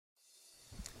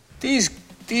These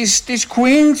these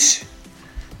queens,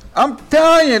 I'm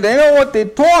telling you, they know what they're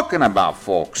talking about,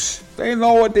 folks. They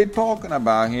know what they're talking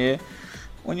about here.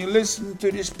 When you listen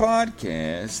to this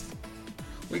podcast,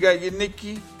 we got your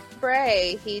Nikki.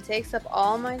 Bray, he takes up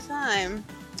all my time.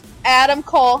 Adam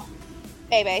Cole,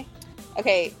 baby.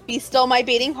 Okay, be still my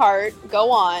beating heart.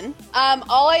 Go on.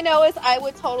 All I know is I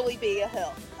would totally be a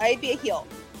heel. I'd be a heel.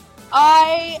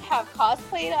 I have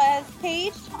cosplayed as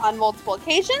Paige on multiple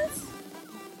occasions.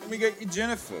 Let me get you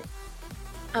Jennifer.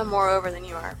 I'm more over than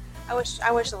you are. I wish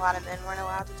a lot of men weren't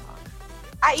allowed to talk.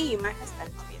 I.e. my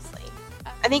husband, obviously.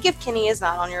 I think if Kenny is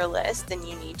not on your list, then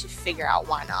you need to figure out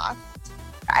why not.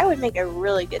 I would make a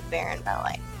really good Baron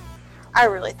Ballet. I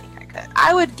really think I could.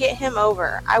 I would get him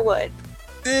over. I would.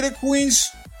 They're the queens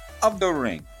of the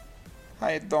ring. How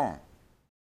you doing?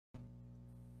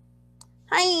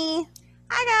 Hi.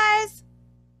 Hi, guys.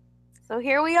 So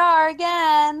here we are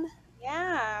again.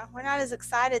 Yeah, we're not as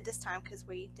excited this time because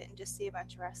we didn't just see a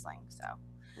bunch of wrestling, so.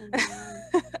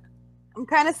 I'm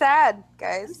kind of sad, I'm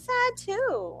guys. sad,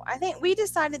 too. I think we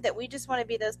decided that we just want to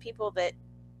be those people that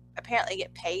apparently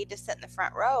get paid to sit in the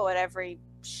front row at every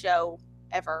show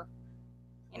ever.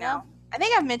 You know? I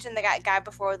think I've mentioned the guy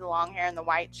before with the long hair and the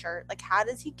white shirt. Like, how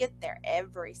does he get there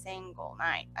every single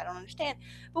night? I don't understand.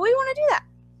 But we want to do that.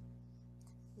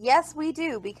 Yes, we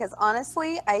do, because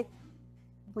honestly,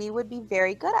 we would be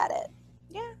very good at it.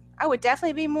 Yeah. I would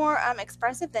definitely be more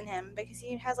expressive than him because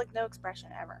he has, like, no expression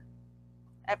ever.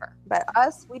 Ever. But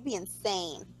us, we'd be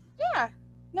insane. Yeah.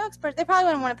 No expression. They probably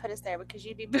wouldn't want to put us there because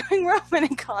you'd be booing Roman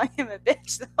and calling him a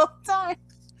bitch the whole time.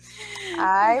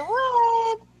 I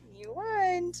would. You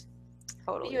would.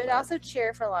 Totally. But you would also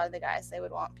cheer for a lot of the guys they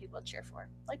would want people to cheer for,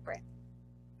 like Bray.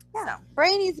 Yeah. So,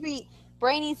 Bray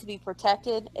needs to be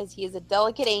protected as he is a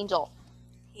delicate angel.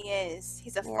 he is.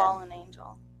 He's a Yeah. fallen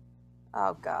angel.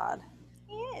 Oh God.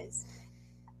 He is.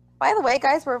 By the way,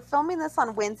 guys, we're filming this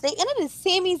on Wednesday, and it is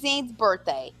Sami Zayn's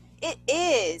birthday. It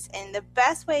is. And the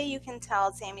best way you can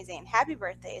tell Sami Zayn happy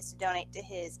birthday is to donate to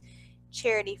his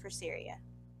charity for Syria.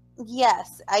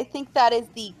 Yes, I think that is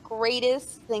the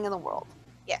greatest thing in the world.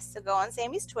 Yes, so go on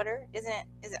Sammy's Twitter. Is it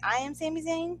I am Sami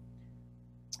Zayn?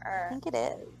 Or I think it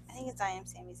is. I think it's I am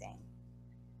Sami Zayn.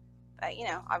 But, you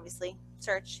know, obviously,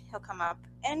 search, he'll come up.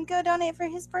 And go donate for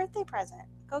his birthday present.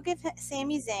 Go give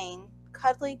Sami Zayn,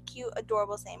 cuddly, cute,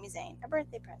 adorable Sami Zayn, a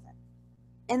birthday present.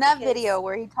 And that Because- video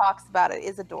where he talks about it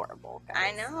is adorable, guys.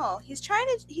 I know. He's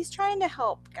trying to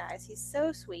help, guys. He's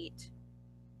so sweet.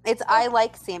 It's I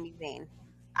like Sami Zayn.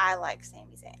 I like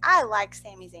Sami Zayn. I like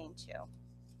Sami Zayn, too.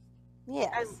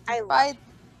 Yes. I love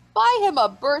buy him a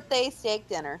birthday steak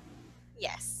dinner.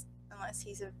 Yes, unless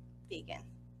he's a vegan.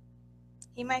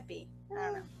 He might be. I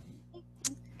don't know.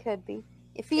 Could be.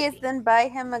 If he Could is, be. then buy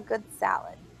him a good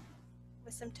salad.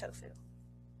 With some tofu.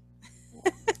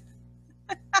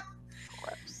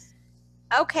 Gross.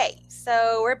 Okay,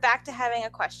 so we're back to having a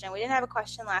question. We didn't have a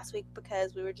question last week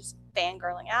because we were just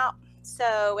fangirling out.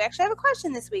 So we actually have a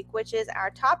question this week, which is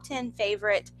our top 10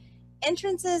 favorite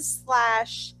entrances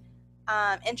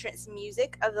 / entrance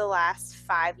music of the last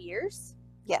 5 years.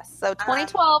 Yes. So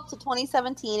 2012 to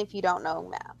 2017, if you don't know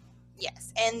math.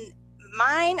 Yes, and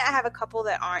mine, I have a couple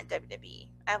that aren't WWE.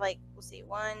 I have I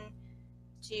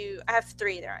have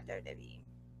 3 that aren't WWE.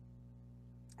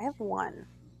 I have one.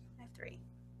 I have 3,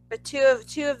 but two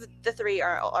of the 3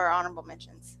 are honorable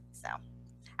mentions. So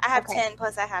I have Okay. 10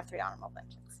 plus I have 3 honorable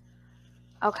mentions.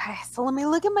 Okay, so let me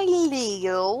look at my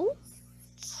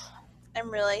list. I'm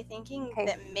really thinking Okay.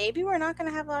 that maybe we're not going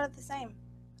to have a lot of the same.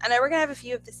 I know we're going to have a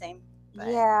few of the same. But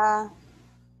Yeah.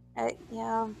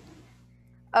 Yeah.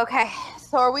 Okay,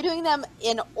 so are we doing them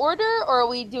in order, or are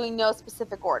we doing no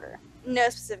specific order? No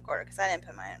specific order because I didn't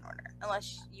put mine in order.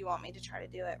 Unless you want me to try to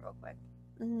do it real quick.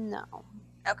 No.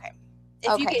 Okay.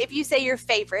 Okay. If you say your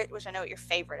favorite, which I know what your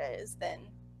favorite is, then.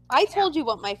 I told you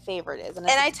what my favorite is. And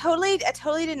I totally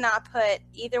did not put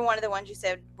either one of the ones you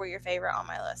said were your favorite on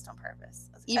my list on purpose.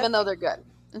 I was like, even though they're good.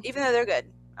 even though they're good.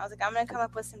 I was like, I'm going to come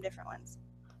up with some different ones.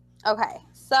 Okay,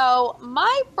 so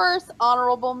my first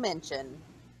honorable mention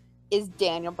is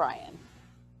Daniel Bryan.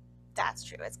 That's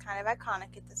true. It's kind of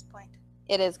iconic at this point.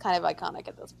 It is kind of iconic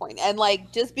at this point. And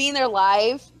like just being there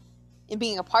live and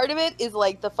being a part of it is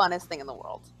like the funnest thing in the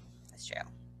world. That's true.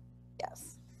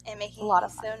 Yes. And making A lot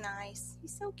him of so nice.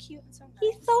 He's so cute and so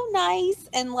nice. He's so nice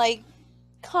and like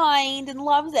kind and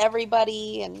loves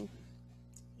everybody, and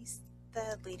He's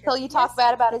the leader. till you talk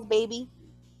bad about his baby.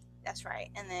 That's right.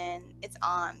 And then it's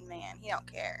on, man. He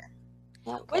don't care.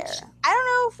 I don't Which, care. I don't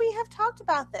know if we have talked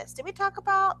about this. Did we talk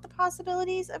about the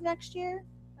possibilities of next year?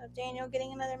 Of Daniel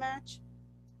getting another match?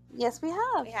 Yes, we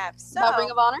have. We have. So, About Ring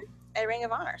of Honor? at Ring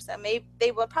of Honor. So maybe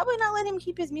they will probably not let him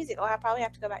keep his music. I'll probably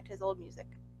have to go back to his old music.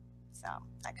 So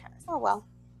that kind of stuff. Oh, well.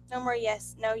 No more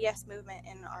no yes movement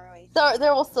in ROH. So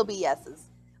there will still be yeses.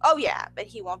 Oh yeah, but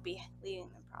he won't be leading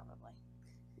them probably.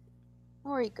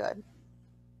 Or he could.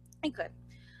 He could.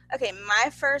 Okay, my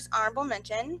first honorable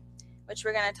mention, which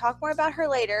we're going to talk more about her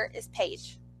later, is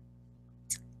Paige.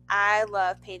 I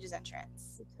love Paige's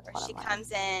entrance. Where she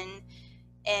comes in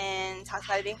and talks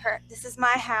about it being her, this is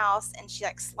my house, and she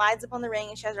like slides up on the ring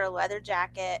and she has her leather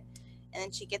jacket, and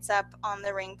then she gets up on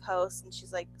the ring post and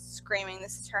she's like screaming,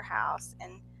 this is her house,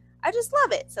 and I just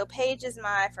love it. So Paige is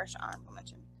my first honorable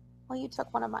mention. Well, you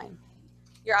took one of mine.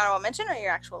 Your honorable mention or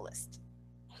your actual list?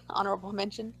 Honorable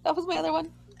mention. That was my other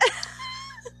one.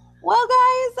 Well,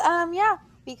 guys, yeah,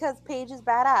 because Paige is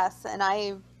badass, and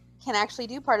I can actually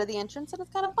do part of the entrance, and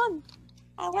it's kind of fun.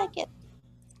 I like it.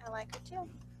 I like it too.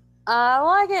 I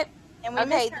like it. And we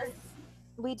miss her.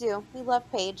 We do. We love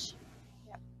Paige.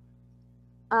 Yep.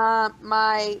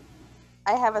 I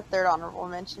have a third honorable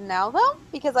mention now, though,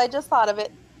 because I just thought of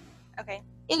it. Okay.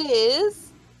 It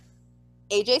is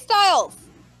AJ Styles.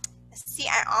 See,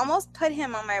 I almost put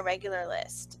him on my regular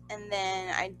list, and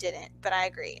then I didn't, but I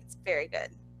agree. It's very good.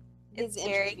 It's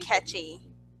very catchy.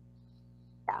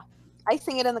 Yeah. I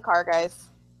sing it in the car, guys.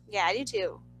 Yeah, I do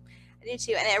too.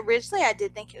 And originally I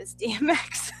did think it was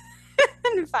DMX.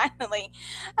 And finally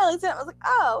I looked at it and I was like,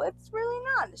 oh, it's really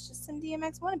not. It's just some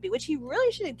DMX wannabe, which he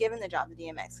really should have given the job to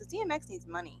DMX, because DMX needs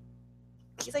money.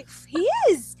 He's like, he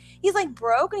is. He's like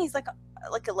broke, and he's like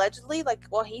allegedly, like,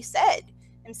 well, he said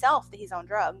himself that he's on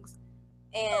drugs.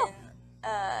 And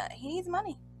he needs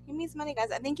money. He needs money,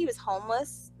 guys. I think he was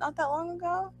homeless not that long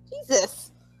ago.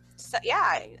 Jesus. So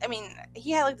yeah, I mean,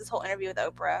 he had like this whole interview with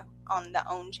Oprah on the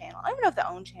OWN channel. I don't even know if the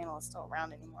OWN channel is still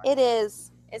around anymore. It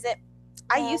is. Is it?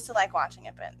 I used to like watching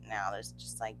it, but now there's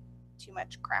just like too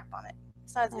much crap on it.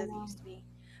 It's not as good as it used to be.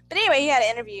 But anyway, he had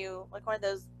an interview, like one of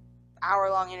those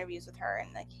hour-long interviews with her,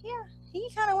 and like, yeah, he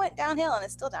kind of went downhill, and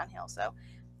it's still downhill. So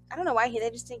I don't know why they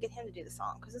just didn't get him to do the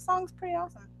song, because the song's pretty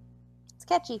awesome. It's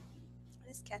catchy.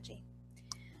 It is catchy.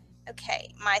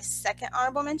 Okay, my second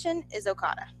honorable mention is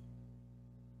Okada.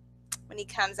 When he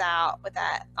comes out with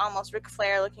that almost Ric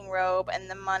Flair looking robe, and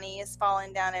the money is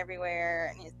falling down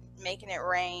everywhere, and he's making it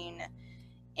rain,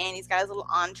 and he's got his little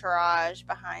entourage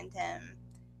behind him,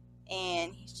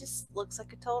 and he just looks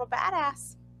like a total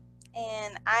badass.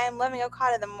 And I am loving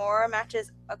Okada. The more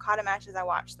Okada matches I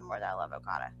watch, the more that I love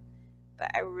Okada.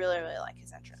 But I really, really like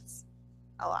his entrance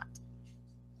a lot.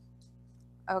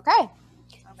 Okay.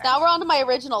 Now we're on to my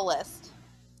original list.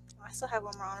 I still have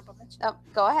one more honorable mention. Oh,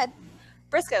 go ahead.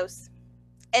 Briscoes.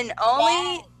 And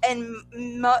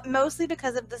mostly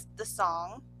because of the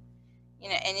song. You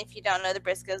know, and if you don't know the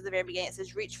Briscoes, at the very beginning it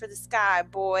says "Reach for the sky,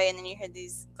 boy," and then you hear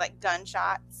these like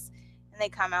gunshots, and they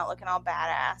come out looking all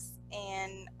badass.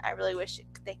 And I really wish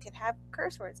they could have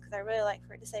curse words, because I really like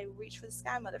for it to say "Reach for the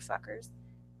sky, motherfuckers."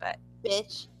 But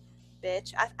bitch.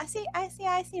 I see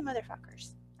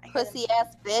motherfuckers. Pussy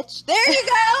ass bitch. There you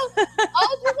go.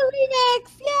 All for the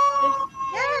remix. Yeah.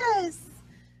 Yes.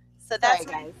 So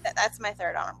that's my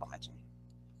third honorable mention.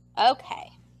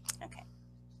 Okay.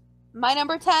 My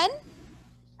number 10.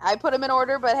 I put them in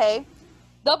order, but hey,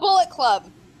 the Bullet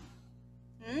Club.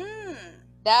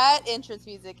 That entrance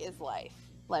music is life.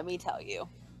 Let me tell you.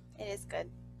 It is good.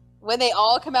 When they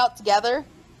all come out together,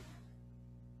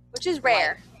 which is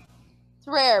rare. It's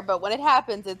rare, but when it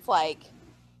happens, it's like,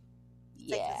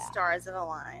 it's like the stars have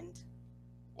aligned.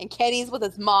 And Kenny's with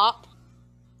his mop.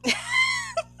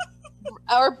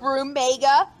 Or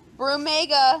Broomega.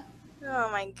 Oh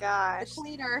my gosh. The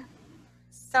cleaner.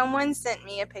 Someone sent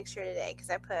me a picture today, because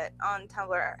I put on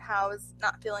Tumblr how I was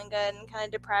not feeling good and kind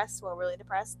of depressed, really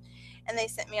depressed. And they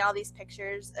sent me all these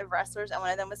pictures of wrestlers, and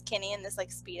one of them was Kenny in this like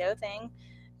Speedo thing.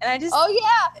 And I just,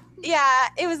 yeah,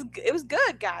 it was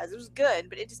good, guys. It was good,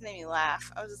 but it just made me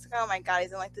laugh. I was just like, oh my god,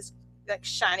 he's in like this like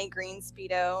shiny green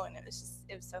Speedo, and it was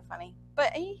so funny.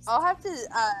 But I'll have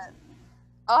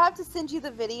to send you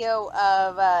the video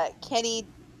of Kenny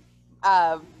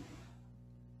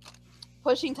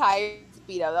pushing tires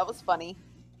Speedo. That was funny.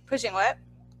 Pushing what?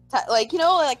 Like, you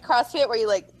know, like CrossFit where you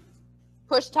like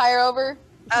push tire over.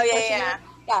 Oh yeah.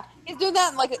 Yeah, he's doing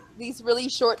that in like these really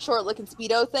short looking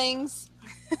Speedo things.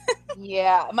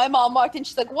 Yeah, my mom walked in.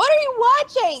 She's like, "What are you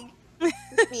watching?"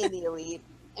 Just being the elite.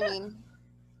 I mean,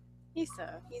 he's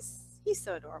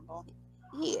so adorable.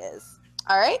 He is.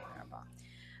 All right.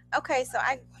 Okay, so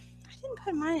I didn't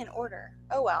put mine in order.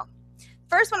 Oh well.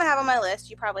 First one I have on my list,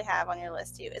 you probably have on your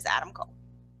list too, is Adam Cole.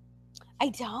 I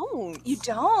don't. You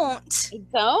don't? I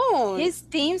don't. His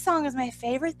theme song is my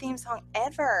favorite theme song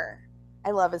ever.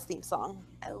 I love his theme song.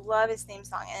 I love his theme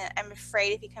song, and I'm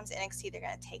afraid if he comes to NXT, they're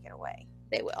gonna take it away.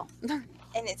 They will.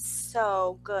 And it's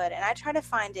so good. And I try to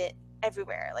find it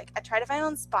everywhere. Like, I try to find it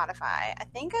on Spotify. I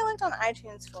think I looked on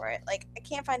iTunes for it. Like, I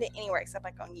can't find it anywhere except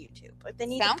like on YouTube. Like, they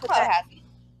need to put SoundCloud that. has it.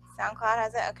 SoundCloud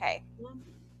has it. Okay.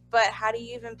 But how do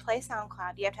you even play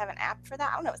SoundCloud? Do you have to have an app for that?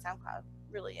 I don't know what SoundCloud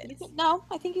really is. No,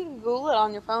 I think you can Google it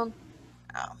on your phone.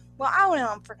 Oh. Well, I want it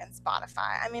on freaking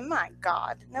Spotify. I mean, my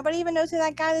God. Nobody even knows who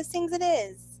that guy that sings it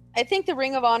is. I think the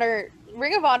Ring of Honor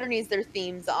needs their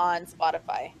themes on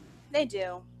Spotify. They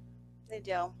do. They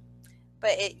do.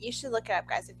 But you should look it up,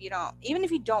 guys. Even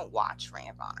if you don't watch Ring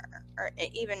of Honor or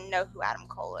even know who Adam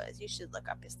Cole is, you should look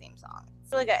up his theme song.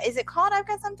 It's really good. Is it called I've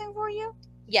Got Something For You?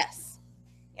 Yes.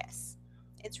 Yes.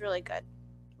 It's really good.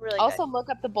 Really Also good. look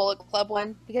up the Bullet Club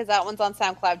one because that one's on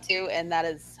SoundCloud too, and that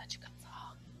is such a good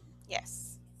song.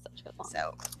 Yes. Such a good song.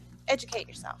 So educate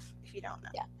yourself if you don't know.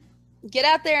 Yeah. Get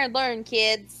out there and learn,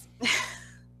 kids.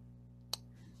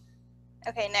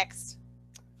 Okay, next.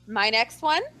 My next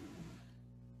one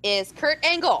is Kurt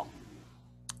Angle.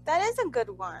 That is a good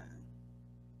one.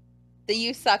 The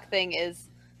 "you suck" thing is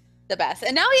the best,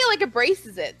 and now he like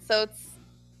embraces it. So it's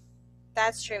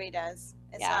That's true, he does.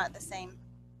 It's Yeah. not the same.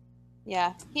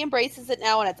 yeah, he embraces it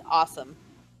now, and it's awesome.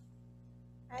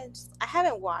 I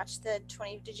haven't watched the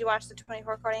 20. Did you watch the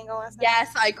 24 Kurt Angle last night?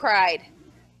 Yes, I cried.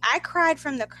 I cried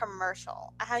from the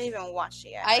commercial. I haven't even watched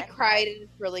it yet. I cried.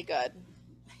 It's really good.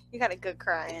 You got a good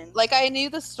cry in. Like, I knew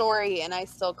the story, and I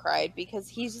still cried because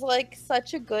he's like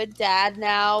such a good dad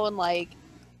now, and like,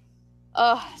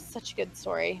 oh, such a good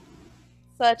story.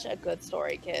 Such a good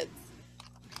story, kids.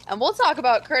 And we'll talk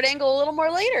about Kurt Angle a little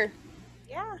more later.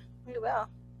 Yeah, we will.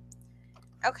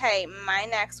 Okay, my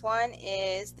next one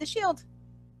is The Shield.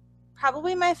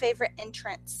 Probably my favorite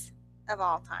entrance of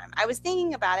all time. I was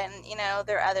thinking about it, and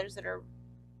there are others that are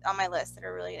on my list that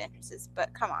are really good entrances,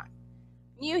 but come on.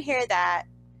 You hear that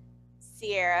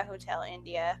Sierra Hotel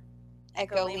India,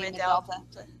 Echo Lima Delta.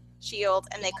 Shield,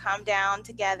 and they come down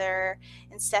together,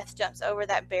 and Seth jumps over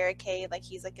that barricade like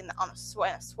he's like on a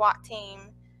SWAT team.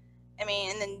 I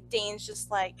mean, and then Dean's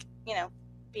just like,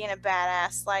 being a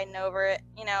badass, sliding over it.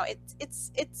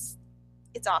 It's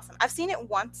awesome. I've seen it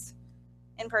once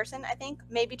in person, I think,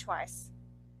 maybe twice,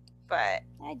 but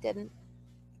I didn't.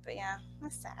 yeah,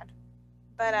 that's sad.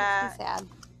 But Makes me sad.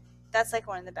 that's like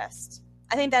one of the best.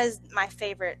 I think that is my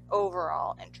favorite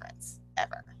overall entrance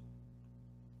ever.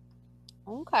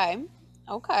 Okay.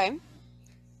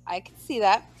 I can see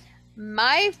that.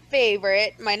 My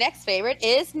next favorite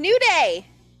is New Day.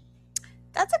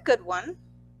 That's a good one.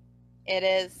 It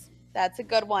is. That's a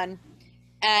good one.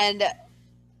 And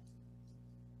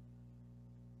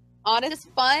honest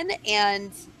fun,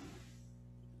 and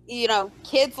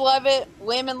kids love it,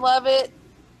 women love it,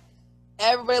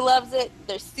 everybody loves it.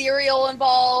 There's cereal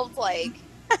involved, like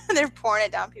They're pouring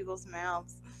it down people's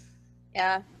mouths.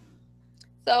 yeah.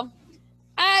 So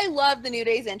I love the New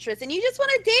Day's entrance, and you just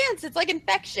want to dance. It's like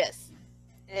infectious.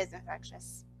 It is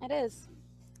infectious. It is.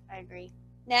 I agree.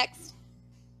 Next.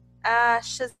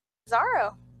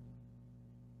 Cesaro.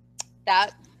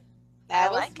 That I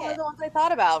was like one it. of the ones I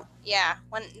thought about. Yeah,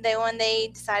 when they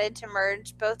decided to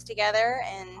merge both together,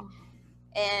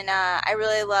 and I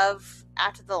really love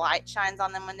after the light shines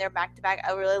on them when they're back to back.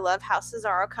 I really love how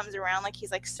Cesaro comes around like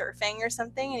he's like surfing or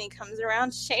something, and he comes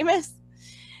around Sheamus,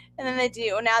 and then they do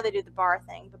the bar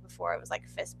thing, but before it was like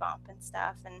fist bump and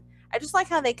stuff, and I just like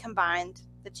how they combined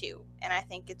the two, and I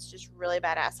think it's just really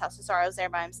badass how Cesaro's there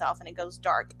by himself and it goes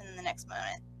dark, and then the next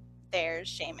moment there's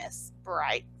Sheamus,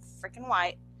 bright freaking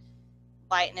white,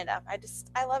 lighting it up.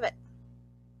 I love it.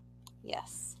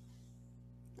 Yes.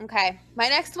 Okay. My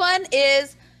next one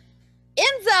is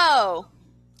Enzo.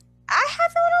 I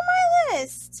have that on my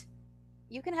list.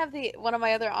 You can have one of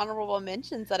my other honorable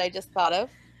mentions that I just thought of.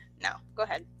 No, go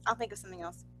ahead. I'll think of something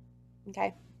else.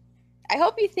 Okay. I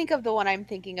hope you think of the one I'm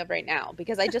thinking of right now,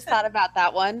 because I just thought about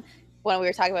that one when we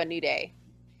were talking about New Day.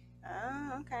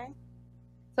 Oh, okay.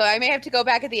 So I may have to go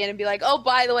back at the end and be like, oh,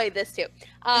 by the way, this too.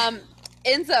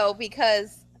 Enzo,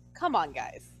 because come on,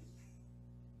 guys.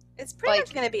 It's pretty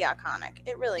much going to be iconic.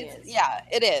 It really is. Yeah,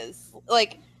 it is.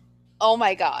 Like, oh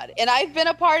my God. And I've been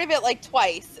a part of it like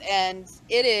twice, and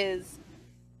it is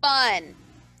fun.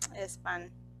 It is fun.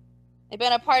 I've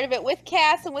been a part of it with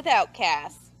Cass and without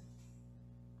Cass.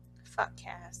 Fuck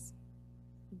Cass.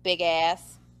 Big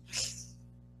ass.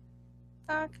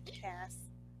 Fuck Cass.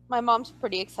 My mom's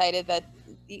pretty excited that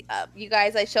you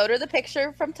guys, I showed her the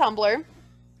picture from Tumblr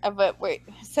of it where it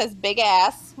says big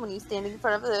ass when you stand in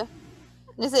front of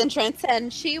his entrance,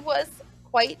 and she thought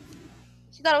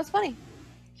it was funny.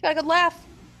 She got a good laugh.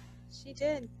 She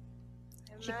did.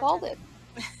 She called it.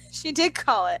 She did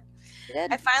call it. She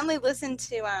did. I finally listened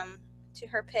to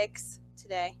her picks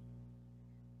today.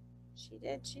 She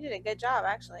did a good job,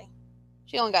 actually.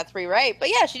 She only got 3 right, but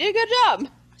yeah, she did a good job.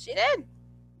 She did.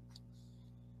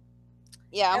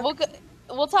 Yeah, and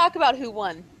we'll talk about who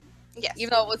won. Yes.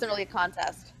 Even though it wasn't really a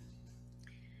contest.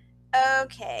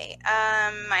 Okay.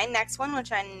 My next one,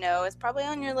 which I know is probably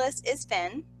on your list, is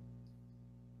Finn.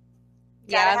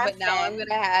 Yeah, but now I'm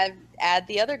gonna add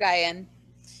the other guy in.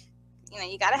 You know,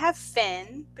 you gotta have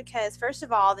Finn because first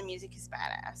of all, the music is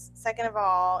badass. Second of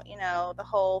all, you know, the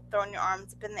whole throwing your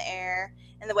arms up in the air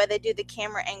and the way they do the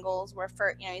camera angles where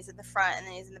he's in the front and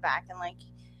then he's in the back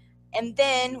and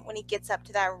then when he gets up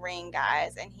to that ring,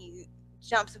 guys, and he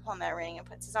jumps upon that ring and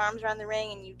puts his arms around the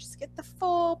ring and you just get the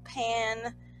full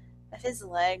pan of his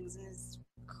legs and his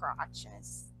crotch and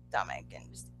his stomach and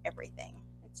just everything.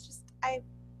 It's just I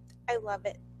love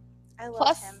it. I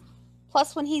love him.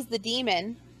 Plus when he's the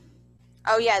demon.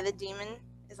 Oh yeah, the demon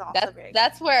is also very good.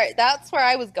 That's where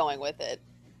I was going with it.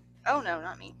 Oh no,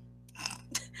 not me.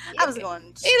 I was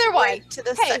going either one to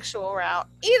the sexual route.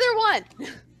 Either one.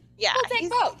 Yeah, we'll take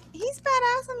both. He's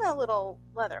badass in that little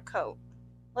leather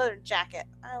jacket.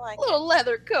 I like little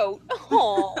leather coat.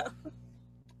 Oh.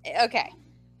 Okay,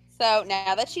 so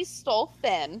now that she stole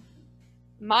Finn,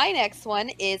 my next one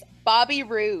is Bobby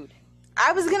Roode.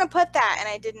 I was gonna put that, and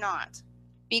I did not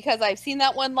because I've seen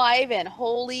that one live, and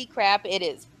holy crap, it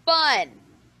is fun.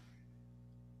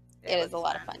 It is a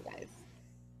lot of fun, guys.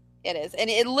 It is, and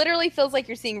it literally feels like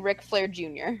you're seeing Ric Flair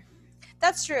Jr.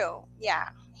 That's true. Yeah.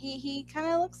 He kind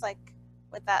of looks like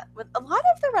with a lot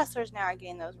of the wrestlers now are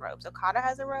getting those robes. Okada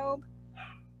has a robe.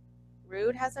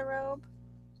 Roode has a robe.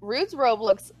 Roode's robe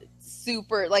looks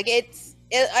super like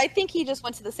I think he just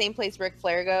went to the same place Ric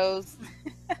Flair goes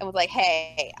and was like,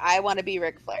 "Hey, I want to be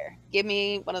Ric Flair. Give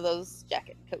me one of those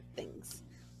jacket coat things."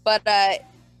 But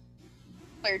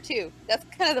Flair too. That's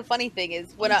kind of the funny thing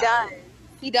is when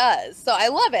he does. So I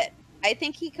love it. I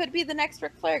think he could be the next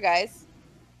Ric Flair, guys.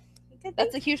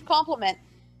 That's a huge compliment.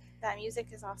 That music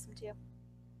is awesome too.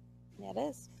 Yeah, it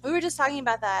is. We were just talking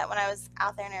about that when I was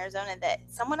out there in Arizona, that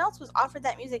someone else was offered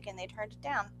that music and they turned it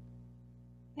down.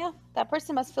 Yeah, that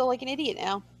person must feel like an idiot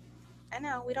now. I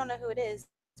know. We don't know who it is,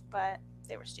 but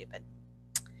they were stupid.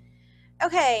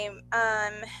 Okay,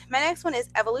 my next one is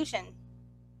Evolution.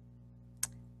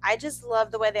 I just love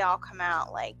the way they all come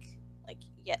out, like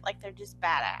they're just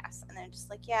badass, and they're just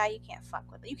like, yeah, you can't fuck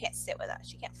with it. You can't sit with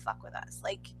us. You can't fuck with us.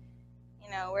 Like, you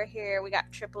know, we're here. We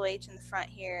got Triple H in the front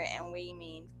here, and we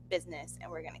mean business, and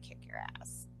we're gonna kick your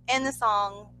ass. And the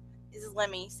song is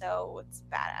Lemmy, so it's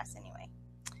badass anyway.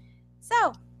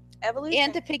 So, Evolution.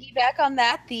 And to piggyback on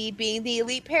that, being the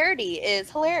Elite parody is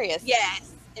hilarious.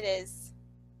 Yes, it is.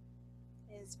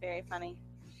 It is very funny.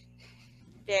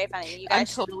 Very funny. You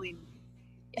guys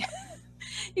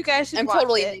you guys should watch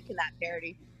totally it. making that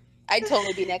parody. I'd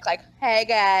totally be Nick, like, hey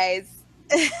guys.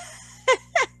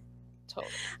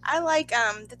 Totally. I like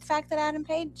the fact that Adam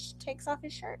Page takes off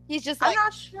his shirt. He's just like, I'm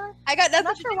not sure. I got nothing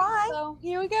I'm not sure why. So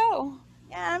here we go.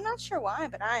 Yeah, I'm not sure why,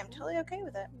 but I am totally okay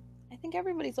with it. I think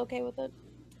everybody's okay with it.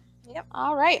 Yep.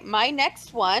 All right, my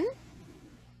next one,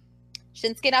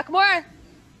 Shinsuke Nakamura.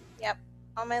 Yep,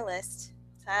 on my list.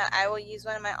 So I will use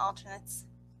one of my alternates.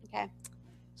 Okay.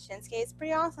 Shinsuke is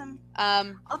pretty awesome.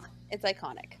 It's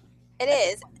iconic. It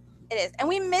is. It is. And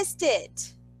we missed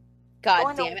it.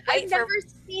 God damn it. I've never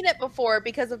seen it before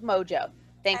because of Mojo.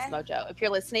 Thanks, Mojo. If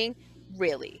you're listening,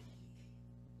 really.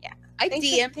 Yeah.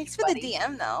 Thanks for the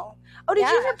DM, though. Oh, did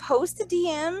you even post the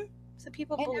DM so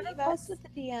people believe us? I posted the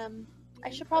DM. I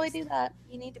should probably do that.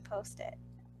 You need to post it.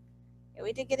 Yeah,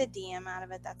 we did get a DM out of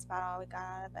it. That's about all we got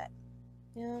out of it.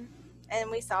 Yeah.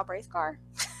 And we saw Bray's car.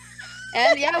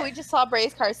 And yeah, we just saw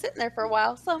Bray's car sitting there for a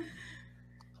while, so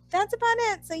that's about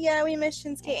it. So yeah, we missed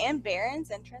Shinsuke and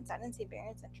Baron's entrance. I didn't see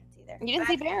Baron's entrance either. You didn't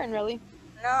see Baron, really?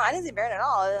 No, I didn't see Baron at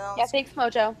all. Yeah, thanks,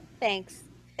 Mojo. Thanks.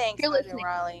 Thanks, You're Mojo listening.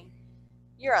 Raleigh.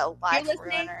 You're a life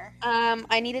ruiner.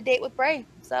 I need a date with Bray,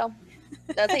 so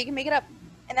that's how you can make it up.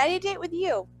 And I need a date with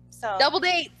you. So double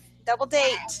date. Double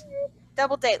date.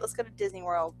 Double date. Let's go to Disney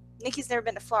World. Nikki's never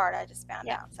been to Florida. I just found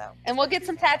out. So. And we'll get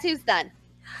some tattoos done.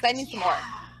 'Cause I need some more.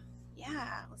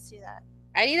 Yeah, let's do that.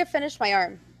 I need to finish my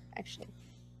arm, actually.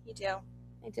 You do.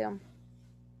 I do.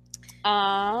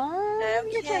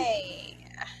 Okay.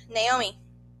 Naomi.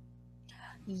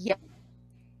 Yep.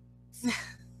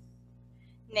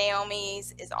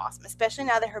 Naomi's is awesome, especially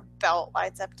now that her belt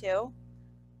lights up too.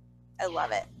 I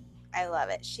love it. I love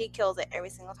it. She kills it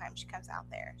every single time she comes out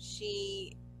there.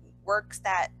 She works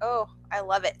that. Oh, I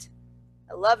love it.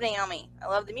 I love Naomi. I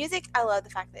love the music. I love the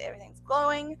fact that everything's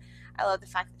glowing. I love the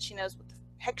fact that she knows what the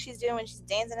heck she's doing when she's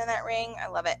dancing in that ring. I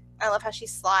love it. I love how she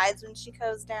slides when she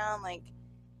goes down. Like,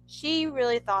 she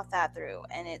really thought that through,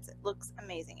 and it looks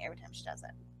amazing every time she does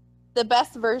it. The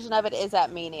best version of it is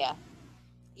at Mania.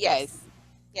 Yes. Guys.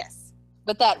 Yes.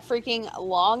 But that freaking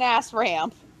long ass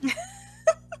ramp.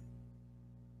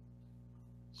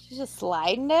 She's just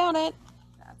sliding down it.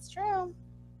 That's true.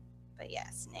 But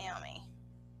yes, Naomi.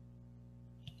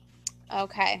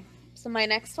 Okay. So my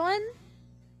next one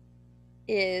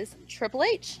is Triple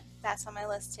H. That's on my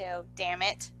list too. Damn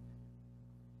it.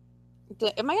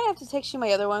 Am I gonna have to text you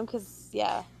my other one? Cause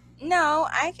yeah. No,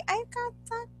 I got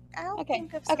that. I'll Okay,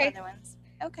 think of some okay. other ones.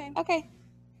 Okay. Okay.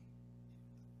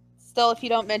 Still, if you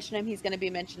don't mention him, he's gonna be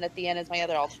mentioned at the end as my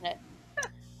other alternate.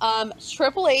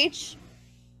 Triple H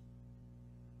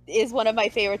is one of my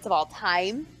favorites of all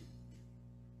time.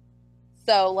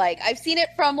 So like I've seen it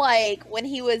from like when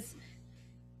he was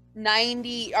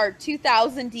 90 or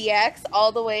 2000 DX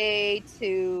all the way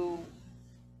to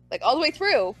like all the way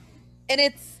through, and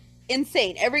it's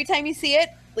insane. Every time you see it,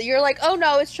 you're like, oh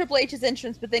no, it's Triple H's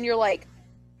entrance, but then you're like,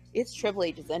 it's Triple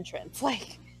H's entrance.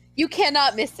 Like, you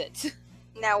cannot miss it.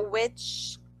 Now,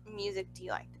 which music do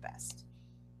you like the best?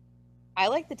 I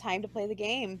like the Time to Play the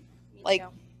Game. Me Like, too.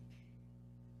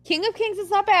 King of Kings is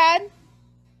not bad.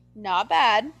 Not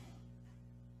bad.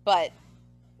 But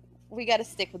we got to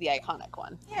stick with the iconic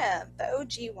one. Yeah, the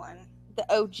OG one.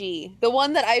 The OG. The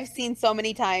one that I've seen so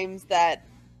many times that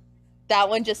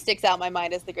one just sticks out in my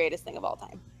mind as the greatest thing of all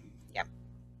time.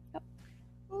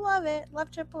 Love it.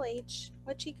 Love Triple H.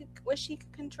 Wish he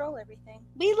could control everything.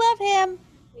 We love him.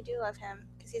 We do love him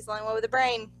because he's the only one with a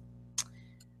brain.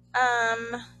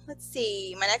 Let's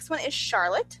see. My next one is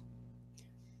Charlotte.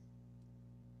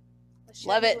 Was she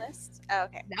Love on it. the list? Oh,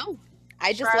 okay. No.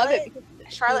 I just love it.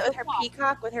 because Charlotte she's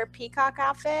with her peacock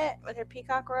outfit, with her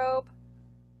peacock robe.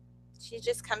 She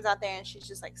just comes out there and she's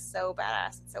just like so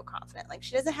badass and so confident. Like,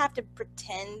 she doesn't have to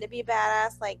pretend to be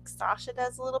badass like Sasha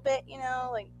does a little bit, you know?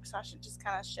 Like, Sasha just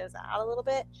kind of shows out a little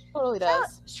bit. totally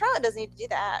does. Charlotte doesn't need to do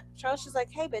that. Charlotte's just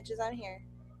like, hey, bitches, I'm here.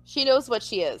 She knows what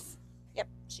she is. Yep,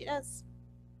 she does.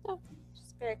 Yeah.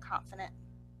 She's very confident.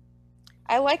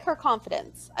 I like her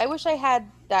confidence. I wish I had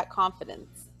that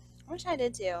confidence. I wish I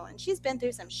did too. And she's been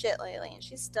through some shit lately, and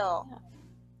she's still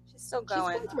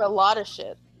going. She's been through a lot of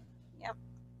shit. Yep.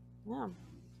 Yeah.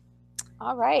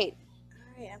 All right.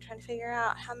 All right, I'm trying to figure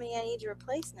out how many I need to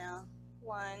replace now.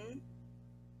 1,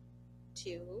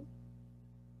 2,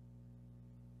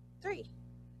 3.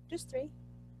 Just 3.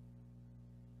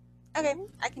 Okay,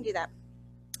 I can do that.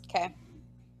 Okay.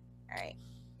 All right.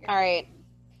 All right.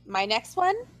 My next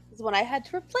one is one I had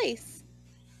to replace.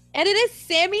 And it is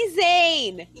Sami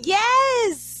Zayn.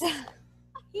 Yes.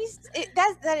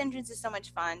 That entrance is so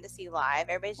much fun to see live.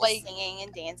 Everybody's just Like- singing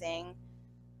and dancing.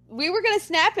 We were going to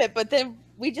snap it, but then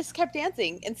we just kept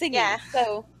dancing and singing. Yeah.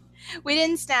 So, We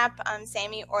didn't snap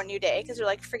Sammy or New Day because we're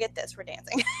like, forget this, we're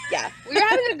dancing. yeah. We were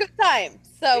having a good time.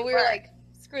 So we were were. like,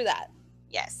 screw that.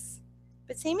 Yes.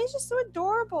 But Sammy's just so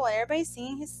adorable. And everybody's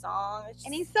singing his song. It's just-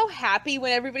 And he's so happy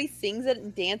when everybody sings it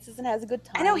and dances and has a good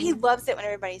time. I know he loves it when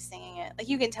everybody's singing it. Like,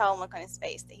 you can tell and look on his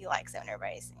face that he likes it when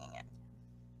everybody's singing it.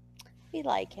 We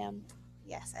like him.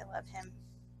 Yes, I love him.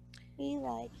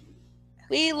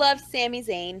 We love Sami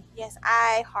Zayn. Yes,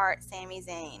 I heart Sami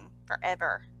Zayn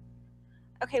forever.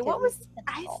 Okay, what was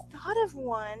I thought of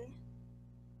one?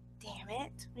 Damn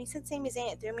it! When you said Sami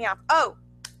Zayn, it threw me off. Oh,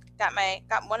 got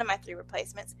one of my 3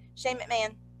 replacements. Shane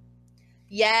McMahon.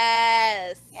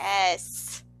 Yes.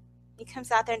 Yes, he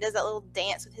comes out there and does that little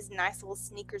dance with his nice little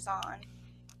sneakers on.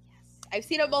 I've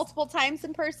seen it multiple times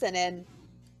in person, and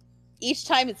each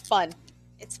time it's fun.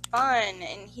 It's fun,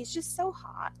 and he's just so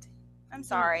hot. I'm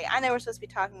sorry. I know we're supposed to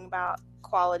be talking about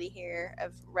quality here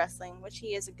of wrestling, which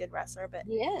he is a good wrestler, but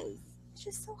He is. it's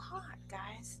just so hot,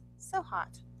 guys. So hot.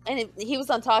 And he was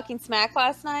on Talking Smack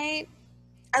last night.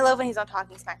 I love when he's on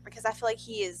Talking Smack because I feel like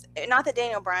he is, not that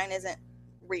Daniel Bryan isn't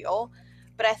real,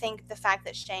 but I think the fact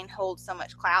that Shane holds so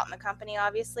much clout in the company,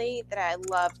 obviously, that I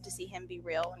love to see him be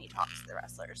real when he talks to the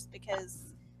wrestlers because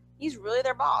he's really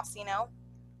their boss, you know?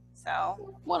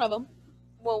 So, One of them.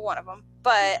 well, one of them.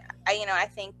 But, I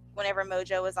think whenever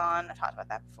Mojo was on, I've talked about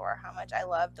that before, how much I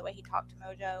love the way he talked to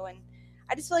Mojo, and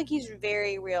I just feel like he's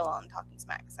very real on Talking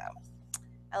Smack, so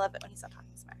I love it when he's on Talking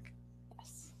Smack.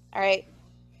 Yes. All right.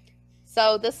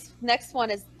 So this next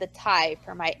one is the tie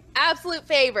for my absolute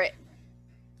favorite.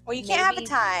 Well, you can't have a Maybe-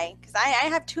 tie, because I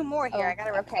have 2 more here. I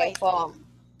gotta replace. Okay. Well.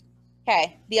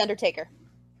 Okay. The Undertaker.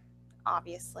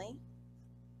 Obviously.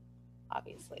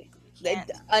 Obviously.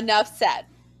 Can't. Enough said.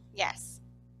 Yes.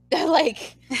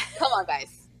 Like, come on, guys.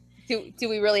 Do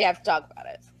we really have to talk about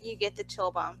it? You get the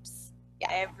chill bumps. Yeah.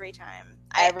 Every time.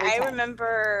 Every I time.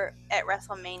 remember at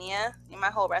WrestleMania, my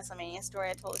whole WrestleMania story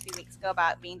I told a few weeks ago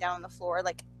about being down on the floor.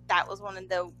 Like, that was one of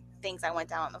the things I went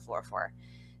down on the floor for.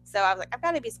 So I was like, I've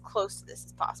got to be as close to this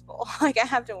as possible. Like, I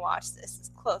have to watch this as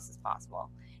close as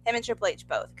possible. Him and Triple H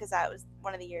both, because that was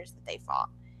one of the years that they fought.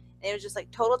 And it was just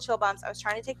like total chill bumps. I was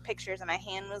trying to take pictures and my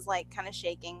hand was like kind of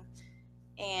shaking.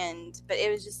 But it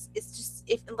was just, it's just,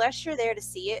 if unless you're there to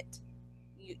see it,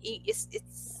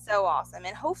 it's so awesome.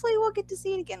 And hopefully we'll get to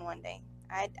see it again one day.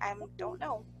 I don't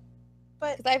know.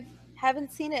 But Because I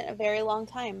haven't seen it in a very long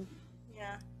time.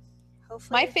 yeah.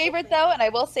 Hopefully. My favorite, though, and I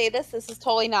will say this is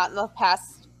totally not in the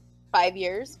past 5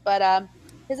 years, but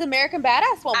his American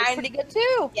Badass one was pretty good,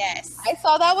 too. Yes. I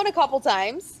saw that one a couple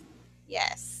times.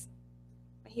 Yes.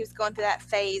 He was going through that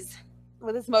phase.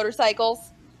 With his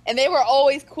motorcycles. And they were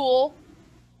always cool.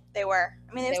 They were.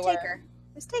 I mean, it was Taker.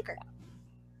 It was Taker.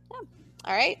 Yeah.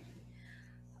 All right.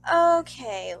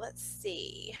 Okay, let's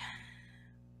see.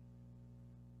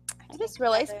 I just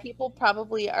realized people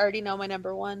probably already know my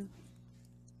number one.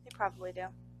 They probably do.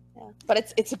 Yeah,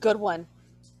 but it's a good one.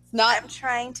 It's not. I'm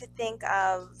trying to think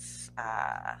of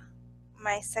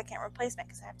my second replacement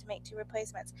because I have to make 2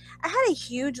 replacements. I had a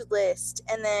huge list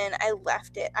and then I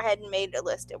left it. I had made a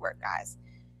list at work, guys,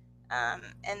 and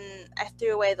I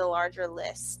threw away the larger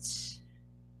list.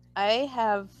 I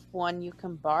have one you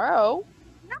can borrow.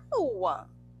 No.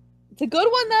 It's a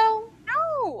good one though.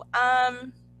 No.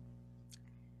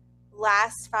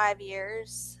 Last 5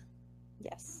 years.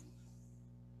 Yes.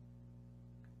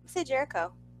 Say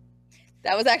Jericho.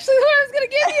 That was actually what I was gonna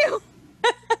give you.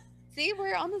 See,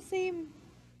 we're on the same.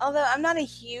 Although I'm not a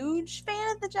huge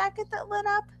fan of the jacket that lit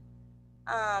up,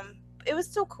 it was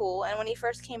still cool. And when he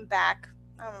first came back,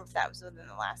 I don't remember if that was within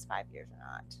the last 5 years or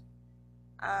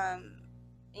not.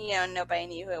 Nobody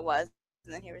knew who it was,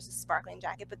 and then here was a sparkling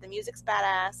jacket. But the music's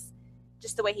badass.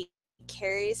 Just the way he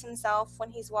carries himself when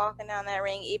he's walking down that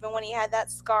ring, even when he had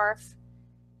that scarf,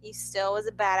 he still was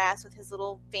a badass with his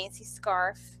little fancy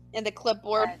scarf And the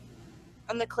clipboard.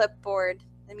 On the clipboard.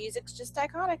 The music's just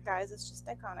iconic, guys. It's just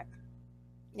iconic.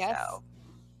 Yes. So,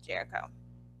 Jericho.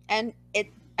 And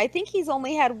I think he's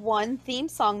only had one theme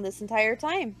song this entire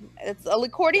time. It's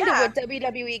according to what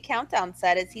WWE Countdown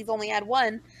said, is he's only had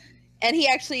one, and he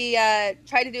actually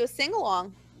tried to do a sing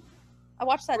along. I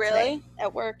watched that today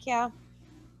at work. Yeah,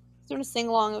 he's doing a sing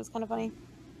along. It was kind of funny.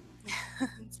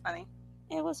 It's funny.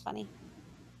 It was funny.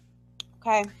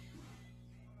 Okay,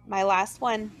 my last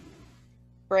one,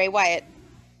 Bray Wyatt.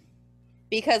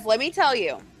 Because let me tell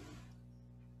you,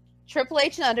 Triple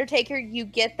H and Undertaker, you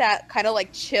get that kind of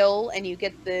like chill and you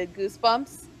get the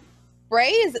goosebumps. Bray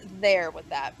is there with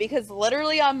that because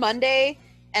literally on Monday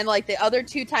and like the other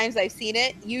 2 times I've seen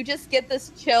it, you just get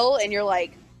this chill and you're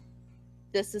like,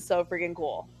 this is so freaking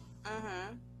cool.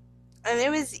 Mm-hmm. And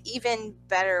it was even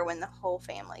better when the whole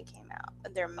family came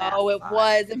out. Their masks it on.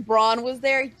 was. And Braun was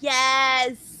there.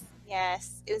 Yes.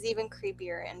 Yes. It was even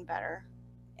creepier and better.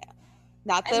 Yeah.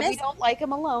 Not that we don't like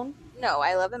him alone. No,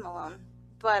 I love him alone.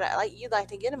 But you'd like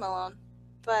to get him alone.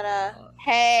 But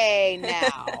hey,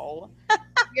 now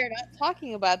we are not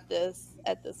talking about this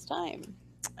at this time.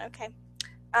 Okay.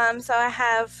 So I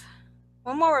have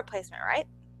one more replacement, right?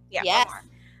 Yeah. Yes.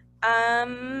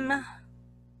 One more.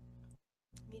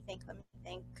 Let me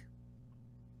think.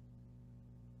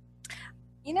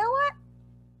 You know what?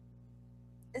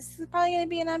 This is probably going to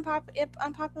be an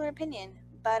unpopular opinion,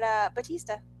 but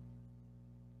Batista.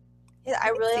 I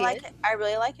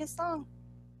really like his song.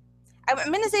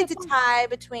 I'm going to say it's a tie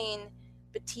between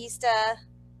Batista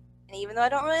and, even though I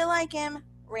don't really like him,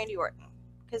 Randy Orton.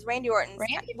 Because Randy Orton's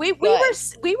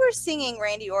we were singing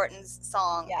Randy Orton's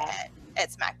song at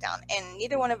SmackDown, and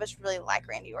neither one of us really like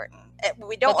Randy Orton.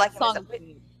 We don't like him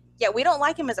we don't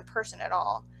like him as a person at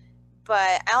all.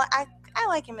 But I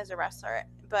like him as a wrestler.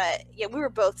 But yeah, we were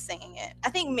both singing it. I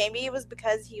think maybe it was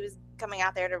because he was coming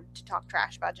out there to talk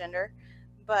trash about gender.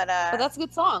 But that's a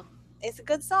good song. It's a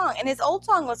good song, and his old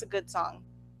song was a good song.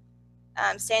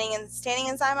 Standing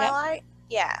Inside My Light.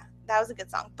 Yeah, that was a good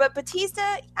song. But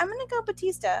Batista, I'm gonna go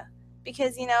Batista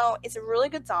because it's a really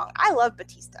good song. I love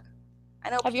Batista.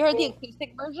 I know. Have you heard the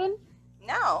acoustic version?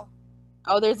 No.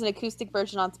 Oh, there's an acoustic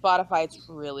version on Spotify. It's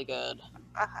really good.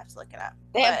 I'll have to look it up.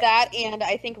 They have that, and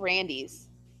I think Randy's.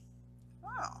 Oh,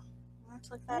 I'll have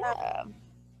to look that up.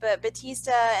 But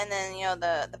Batista, and then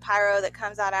the pyro that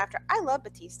comes out after. I love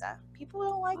Batista. People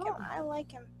don't like him. I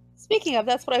like him. Speaking of,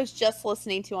 that's what I was just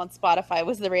listening to on Spotify.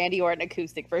 Was the Randy Orton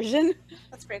acoustic version?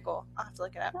 That's pretty cool. I'll have to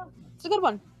look it up. It's a good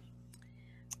one.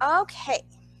 Okay,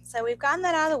 so we've gotten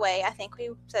that out of the way. I think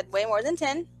we said way more than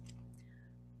 10.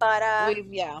 But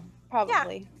yeah,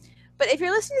 probably. Yeah. But if you're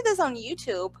listening to this on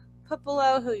YouTube, put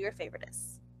below who your favorite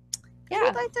is. Yeah.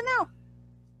 We'd like to know.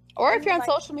 Or if you're on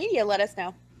social media, let us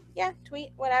know. Yeah,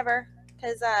 tweet, whatever.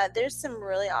 Because there's some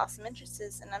really awesome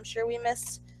entrances, and I'm sure we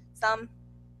missed some,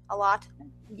 a lot.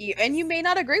 And you may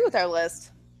not agree with our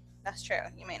list. That's true.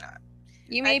 You may not.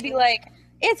 You may be like,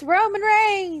 it's Roman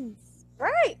Reigns.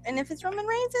 Right. And if it's Roman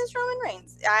Reigns, it's Roman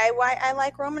Reigns. I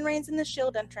like Roman Reigns in the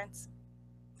Shield entrance.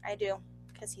 I do.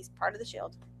 Because he's part of the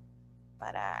Shield.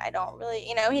 But I don't really,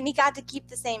 and he got to keep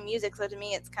the same music. So to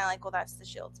me, it's kind of like, well, that's the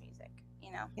Shield's music,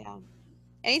 Yeah.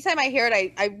 Anytime I hear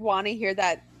it, I want to hear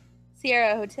that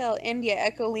Sierra Hotel India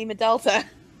Echo Lima Delta.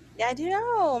 Yeah, I do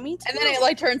know. Me too. And then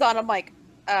it turns on. I'm like,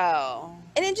 oh.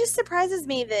 And it just surprises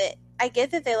me that I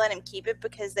get that they let him keep it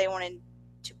because they wanted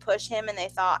to push him and they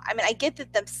thought, I get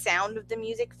that the sound of the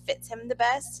music fits him the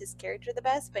best, his character the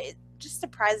best, but it just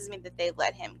surprises me that they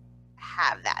let him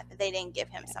have that they didn't give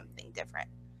him something different.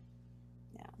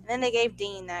 Yeah. And then they gave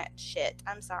Dean that shit.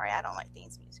 I'm sorry, I don't like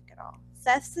Dean's music at all.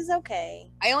 Seth's is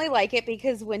okay. I only like it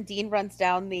because when Dean runs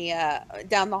down the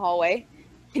hallway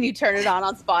and you turn it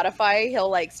on Spotify,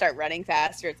 he'll start running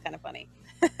faster. It's kind of funny.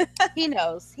 He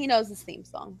knows his theme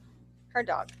song. Her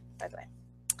dog, by the way.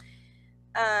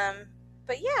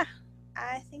 But yeah,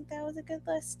 I think that was a good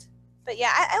list. But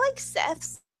yeah, I like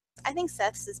Seth's. I think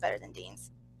Seth's is better than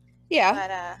Dean's. Yeah.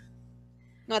 But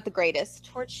not the greatest.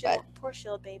 Poor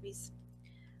Shield babies.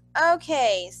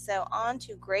 Okay, so on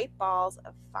to Great Balls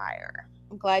of Fire.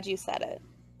 I'm glad you said it.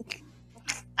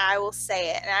 I will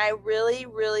say it, and I really,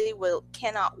 really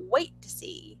cannot wait to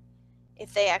see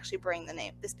if they actually bring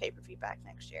this pay-per-view back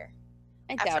next year.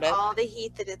 I doubt it. After all the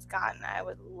heat that it's gotten, I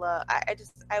would love. I'd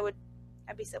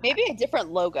be so. Maybe happy. a different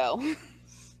logo.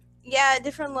 Yeah, a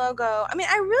different logo.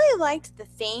 I really liked the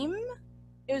theme.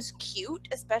 It was cute,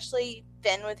 especially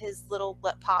Finn with his little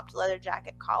popped leather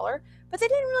jacket collar. But they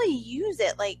didn't really use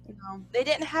it. They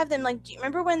didn't have them. Do you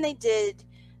remember when they did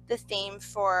the theme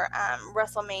for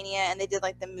WrestleMania and they did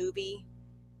the movie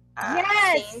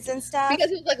scenes and stuff?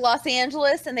 Because it was Los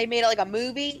Angeles and they made it a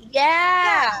movie.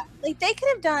 Yeah. They could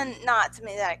have done not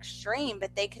something that extreme,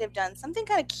 but they could have done something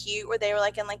kind of cute where they were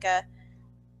in a,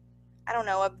 I don't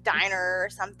know, a diner or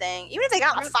something. Even if they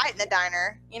got in a fight in the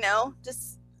diner,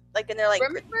 just in their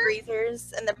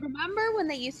greasers and Remember when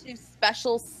they used to do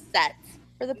special sets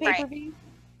for the pay-per-view?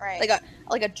 Right.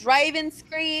 Like a drive-in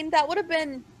screen? That would have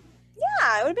been...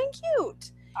 Yeah, it would have been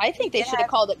cute. I think they should have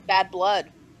called it Bad Blood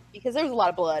because there was a lot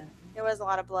of blood. There was a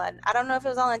lot of blood. I don't know if it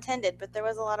was all intended, but there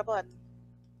was a lot of blood.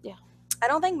 Yeah. I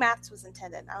don't think Matt's was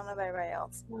intended. I don't know about everybody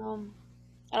else.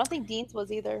 I don't think Dean's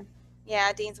was either.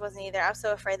 Yeah, Dean's wasn't either. I was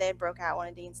so afraid they had broke out one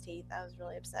of Dean's teeth. I was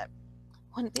really upset.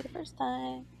 Wouldn't be the first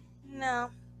time.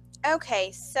 No.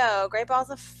 Okay, so Great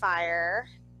Balls of Fire.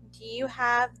 Do you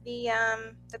have the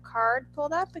card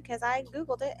pulled up? Because I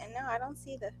Googled it and no, I don't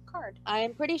see the card.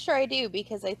 I'm pretty sure I do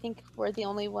because I think we're the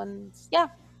only ones. Yeah,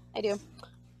 I do. Okay.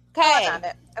 Oh, I found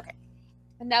it. Okay.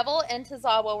 Neville and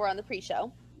Tozawa were on the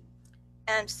pre-show.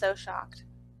 And I'm so shocked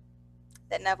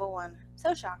that Neville won.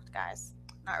 So shocked, guys.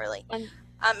 Not really.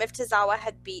 If Tozawa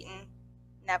had beaten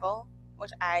Neville,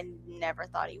 which I never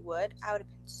thought he would, I would have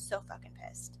been so fucking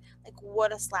pissed.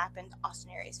 What a slap in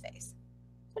Austin Aries' face.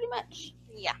 Pretty much.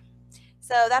 Yeah.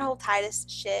 So that whole Titus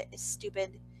shit is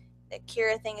stupid. The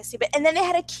Kira thing is stupid. And then they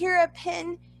had a Kira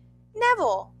pin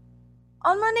Neville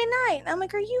on Monday night. And I'm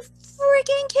like, are you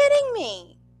freaking kidding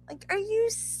me? Are you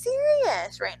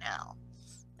serious right now?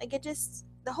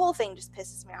 The whole thing just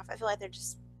pisses me off. I feel like they're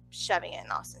just shoving it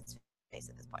in Austin's face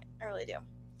at this point. I really do.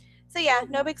 So yeah,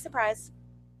 no big surprise.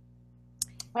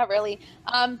 Not really.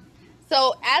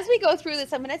 So as we go through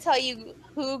this, I'm going to tell you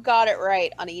who got it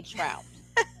right on each round.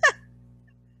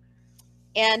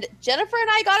 And Jennifer and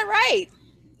I got it right.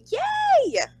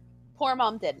 Yay! Poor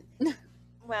mom didn't.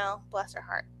 Well, bless her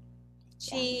heart.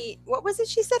 What was it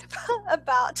she said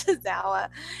about Tozawa?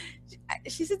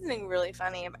 She said something really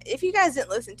funny. If you guys didn't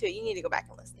listen to it, you need to go back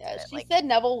and listen to it. She said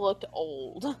Neville looked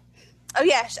old. Oh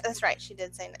yeah, that's right. She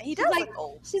did say that. He does look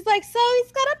old. She's like, so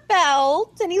he's got a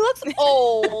belt and he looks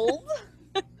old.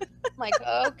 I'm like,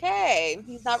 okay,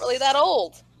 he's not really that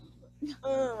old.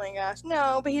 Oh my gosh,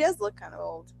 no, but he does look kind of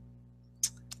old.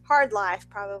 Hard life,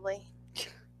 probably.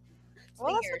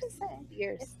 Well, that's what they say.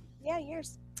 Years.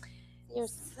 Years.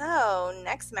 So,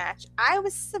 next match. I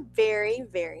was very,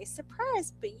 very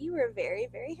surprised, but you were very,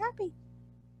 very happy.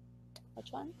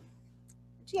 Which one?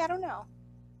 Gee, I don't know.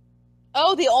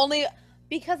 Oh,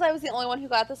 because I was the only one who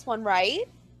got this one right?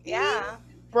 Yeah.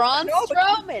 Braun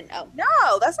Strowman. Oh.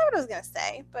 No, that's not what I was going to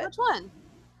say. But which one?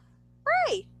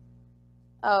 Bray.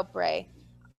 Oh, Bray.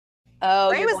 Oh,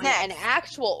 Bray was next. In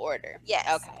actual order.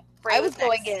 Yes. Okay. Bray I was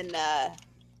going in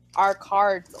our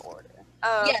cards order.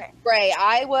 Oh, Yes, okay. Bray.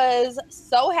 I was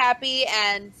so happy,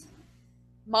 and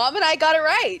Mom and I got it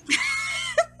right.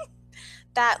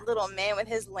 That little man with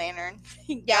his lantern.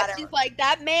 He Yeah, got she's it. like,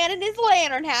 that man in his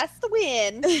lantern has to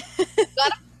win.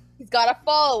 He's got a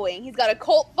following. He's got a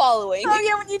cult following. Oh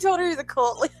yeah, when you told her he was a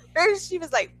cult leader, she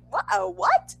was like, "What?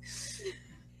 What?"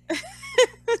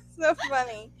 So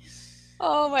funny.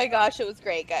 Oh my gosh, it was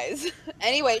great, guys.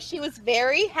 Anyway, she was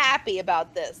very happy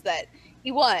about this, that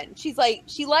he won. She's like,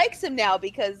 she likes him now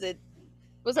because it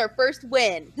was our first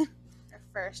win. Her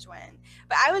first win.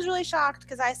 But I was really shocked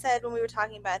because I said when we were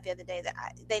talking about it the other day that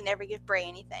they never give Bray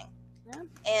anything. Yeah.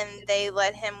 And they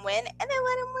let him win, and they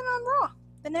let him win on Raw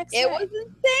the next It day. was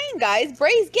insane, guys.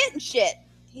 Bray's getting shit.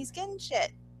 He's getting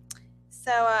shit.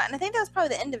 So, and I think that was probably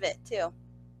the end of it, too.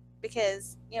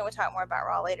 Because, we'll talk more about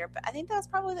Raw later, but I think that was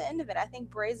probably the end of it. I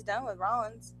think Bray's done with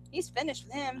Rollins. He's finished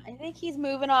with him. I think he's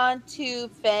moving on to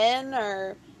Finn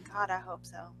or God, I hope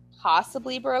so.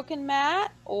 possibly Broken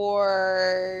Matt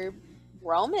or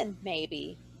Roman,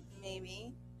 maybe.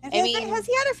 Maybe. Mean- Has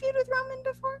he had a feud with Roman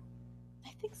before? I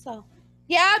think so.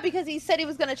 Yeah, because he said he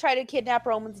was going to try to kidnap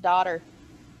Roman's daughter.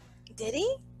 Did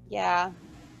he? Yeah.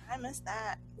 I missed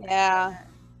that. Yeah.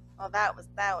 Well, that was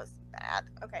bad.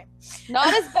 Okay. Not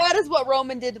as bad as what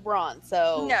Roman did to Braun,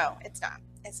 so. No, it's not.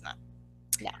 It's not.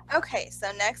 Yeah. Okay,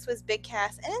 so next was Big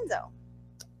Cass and Enzo.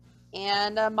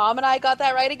 And Mom and I got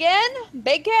that right again.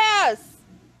 Big Cass.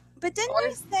 But didn't Or-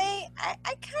 you say, I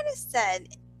kind of said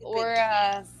Or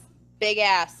Cass. Big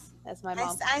Ass, as my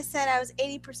mom. I said I was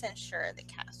 80% sure that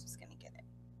Cass was going to get it.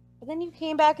 But then you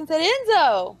came back and said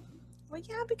Enzo. Well,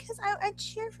 yeah, because I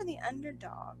cheer for the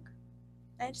underdog.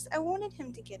 I wanted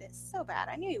him to get it so bad.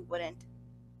 I knew he wouldn't.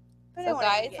 But I So wanted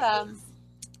him to guys, get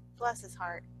it. Bless his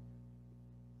heart.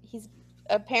 He's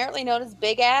apparently known as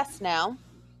Big Ass now.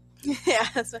 Yeah,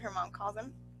 that's what her mom calls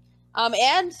him.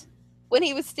 And when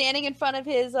he was standing in front of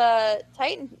his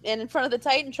Titan and in front of the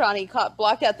Titantron, he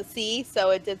blocked out the C, so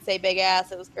it did say Big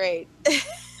Ass. It was great.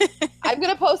 I'm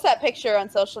gonna post that picture on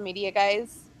social media,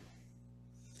 guys.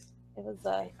 It was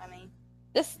Very funny.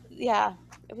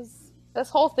 it was this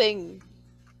whole thing.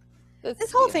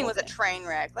 This whole thing was a train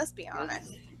wreck. Let's be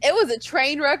honest. It was a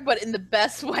train wreck, but in the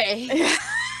best way.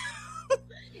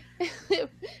 It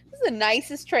was the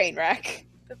nicest train wreck.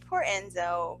 But poor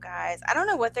Enzo, guys. I don't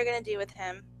know what they're gonna do with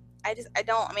him.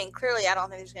 Clearly I don't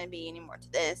think there's gonna be any more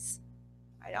to this.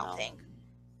 I don't No. think.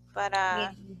 But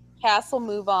Cass will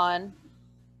move on.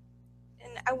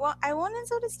 and I want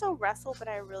Enzo to still wrestle, but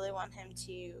I really want him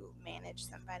to manage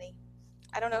somebody.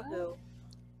 I don't know who.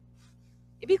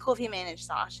 It'd be cool if he managed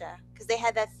Sasha, because they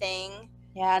had that thing.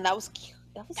 Yeah, and that was cute.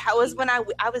 That was cute. when I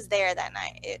was there that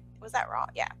night. Was that Raw?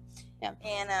 Yeah. Yeah.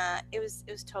 And it was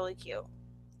totally cute.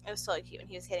 It was totally cute when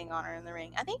he was hitting on her in the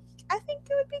ring. I think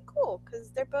it would be cool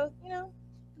because they're both, they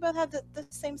both have the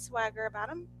same swagger about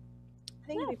them. I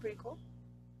think it'd be pretty cool.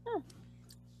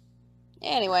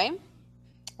 Anyway,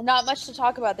 not much to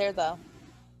talk about there though.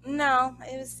 No,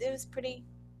 it was pretty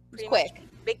It was much quick.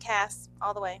 Big Cass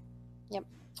all the way. Yep.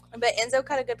 But Enzo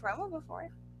cut a good promo before.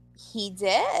 He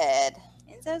did.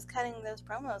 Enzo's cutting those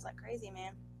promos like crazy,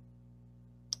 man.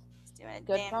 He's doing a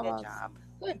Good damn promos. good job.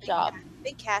 Good job.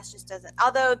 Big Cass just doesn't.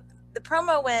 Although the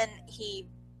promo when he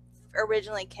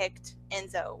originally kicked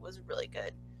Enzo was really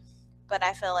good, but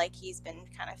I feel like he's been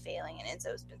kind of failing, and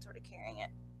Enzo's been sort of carrying it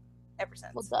ever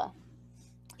since. Well, duh.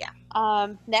 Yeah.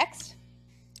 Next,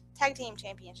 Tag Team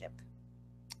Championship.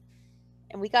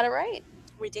 and we got it right.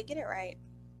 We did get it right.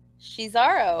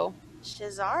 Cesaro.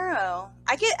 Cesaro.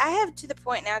 I have to the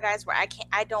point now, guys, where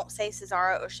I don't say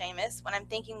Cesaro or Sheamus when I'm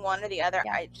thinking one or the other.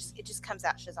 Yeah. It just comes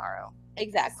out Cesaro.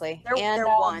 Exactly. They're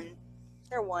one.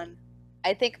 They're one.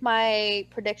 I think my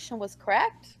prediction was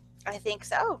correct. I think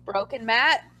so. Broken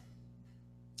Matt.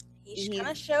 He kind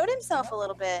of showed himself a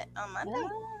little bit on Monday.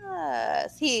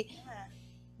 Yes, he Yeah.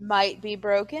 might be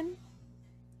broken,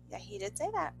 Yeah, he did say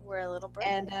that. We're a little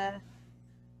broken. and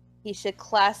he should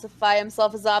classify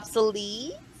himself as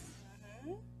obsolete.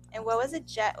 Mhm. And what was it?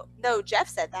 Jeff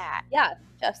said that. Yeah,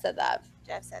 Jeff said that,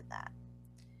 Jeff said that.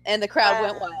 and the crowd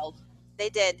went wild. They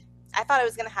did. I thought it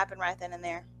was going to happen right then and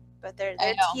there, but they're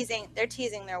I know. teasing. They're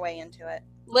teasing their way into it.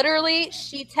 Literally,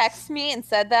 she texted me and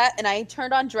said that, and I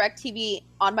turned on DirecTV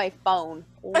on my phone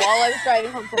while I was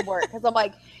driving home from work because I'm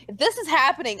like, if this is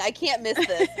happening, I can't miss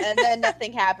this. And then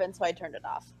nothing happened, so I turned it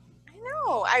off. I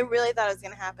know. I really thought it was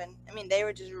going to happen. I mean, they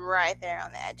were just right there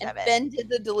on the edge And of it. Finn did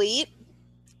the delete.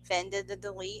 Finn did the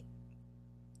delete.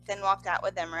 Finn walked out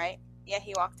with them, right? Yeah,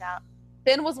 he walked out.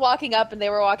 Finn was walking up, and they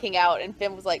were walking out, and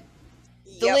Finn was like,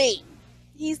 Yep. delete.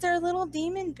 He's their little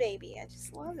demon baby. I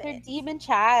just love Their it. demon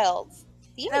child.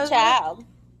 That Demon was child.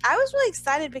 I was really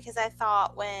excited because I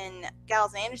thought when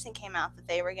Gallows and Anderson came out that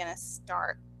they were going to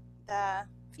start the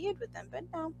feud with them, but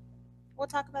no. We'll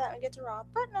talk about that when we get to Raw,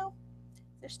 but no.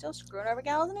 They're still screwing over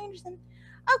Gallows and Anderson.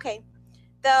 Okay,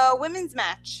 the women's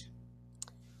match.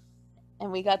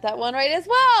 And we got that one right as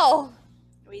well.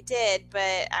 We did,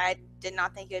 but I did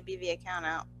not think it would be via count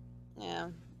out. Yeah.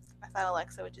 I thought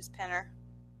Alexa would just pin her.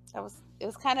 It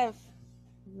was kind of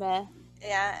meh.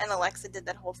 Yeah, and Alexa did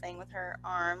that whole thing with her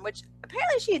arm, which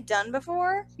apparently she had done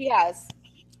before. She has.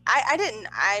 I didn't.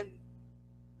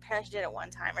 Apparently she did it one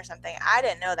time or something. I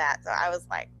didn't know that, so I was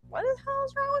like, what the hell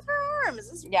is wrong with her arm? Is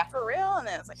this for real? And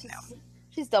then I was like, no.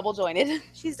 She's double jointed.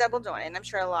 She's double jointed, and I'm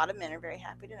sure a lot of men are very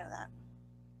happy to know that.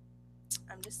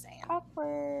 I'm just saying.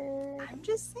 Awkward. I'm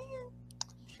just saying.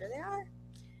 I'm sure they are.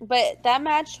 But that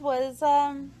match was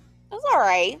it was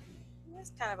alright. It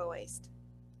was kind of a waste.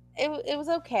 It was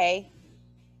okay.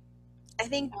 I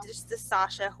think just the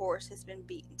Sasha horse has been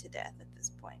beaten to death at this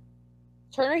point.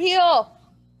 Turn her heel.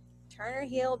 Turn her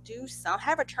heel, do some.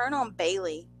 Have her turn on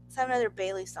Bailey. Let's have another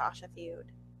Bailey Sasha feud.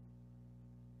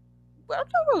 Well,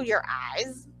 don't roll your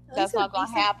eyes. That's not going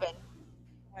to happen.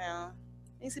 Well,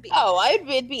 it needs to be. Oh,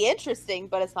 it'd be interesting,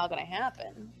 but it's not going to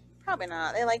happen. Probably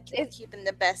not. They like keeping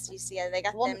the besties together. They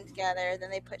got them together.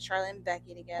 Then they put Charlotte and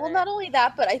Becky together. Well, not only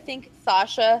that, but I think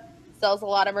Sasha sells a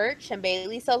lot of merch, and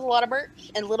Bailey sells a lot of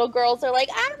merch, and little girls are like,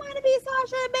 I want to be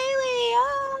Sasha and Bailey.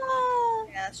 Ah.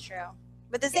 Yeah, that's true.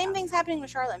 But the same thing's happening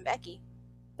with Charlotte and Becky.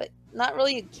 But not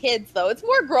really kids, though. It's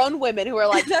more grown women who are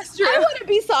like, that's true. I want to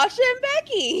be Sasha and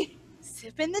Becky.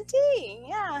 Sipping the tea,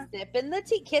 yeah. Sipping the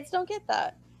tea. Kids don't get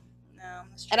that. No,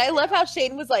 that's true. And I love how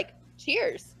Shane was like,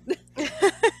 cheers.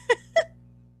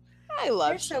 I love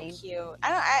They're so Shane. cute.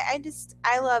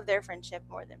 I love their friendship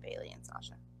more than Bailey and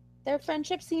Sasha. Their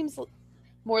friendship seems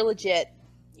more legit.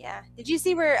 Yeah. Did you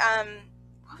see where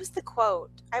what was the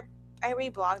quote? I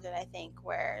reblogged it, I think,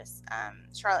 where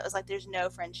Charlotte was like, "There's no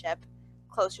friendship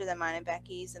closer than mine and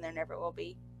Becky's, and there never will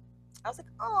be." I was like,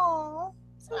 "Oh,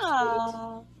 so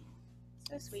Aww. sweet,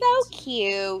 so sweet, So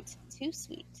cute, too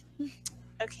sweet."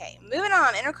 Okay, moving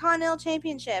on. Intercontinental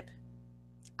Championship.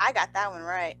 I got that one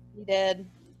right. You did.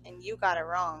 And you got it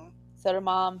wrong. So did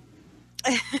Mom.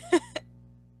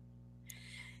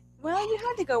 Well, you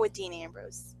had to go with Dean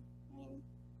Ambrose. I mean,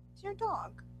 it's your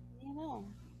dog. You know.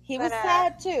 He was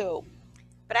sad too.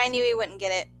 But I knew he wouldn't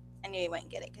get it. I knew he wouldn't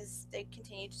get it because they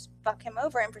continue to fuck him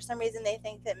over, and for some reason they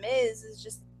think that Miz is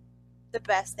just the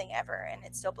best thing ever, and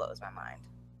it still blows my mind.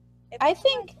 I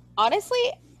think,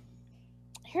 honestly,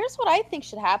 here's what I think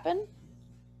should happen.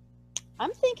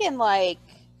 I'm thinking, like,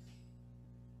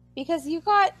 because you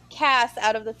got Cass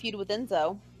out of the feud with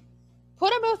Enzo,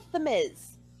 put him with The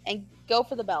Miz and go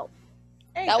for the belt.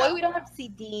 That way we don't have to see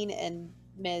Dean and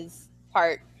Miz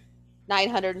part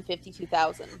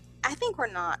 952,000. I think we're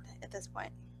not at this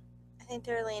point. I think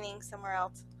they're leaning somewhere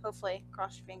else. Hopefully,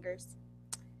 cross your fingers.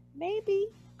 Maybe.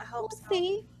 I hope we'll so.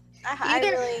 See.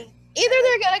 Either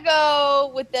they're gonna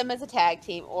go with them as a tag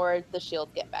team, or the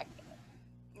Shield get back together.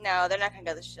 No, they're not gonna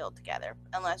go the Shield together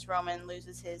unless Roman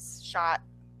loses his shot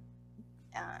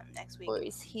next week. Or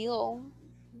he's heel.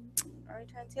 Or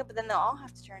he turns heel, but then they'll all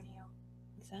have to turn heel.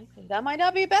 Exactly. That might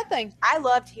not be a bad thing. I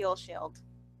loved heel Shield.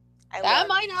 That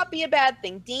might not be a bad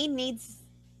thing. Dean needs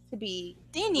to be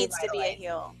a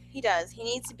heel. He does. He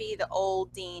needs to be the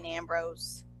old Dean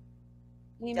Ambrose.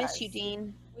 We miss you,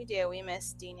 Dean. We do. We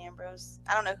miss Dean Ambrose.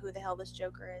 I don't know who the hell this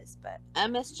Joker is, but I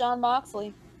miss John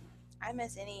Moxley. I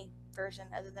miss any version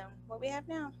other than what we have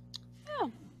now. Yeah.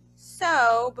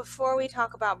 So, before we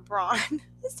talk about Braun,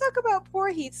 let's talk about poor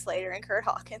Heath Slater and Kurt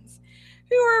Hawkins,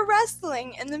 who were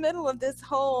wrestling in the middle of this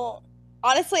whole...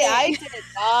 Honestly, I did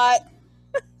not...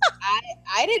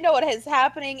 I didn't know what is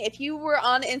happening. If you were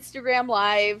on Instagram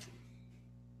Live,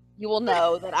 you will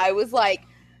know that I was like,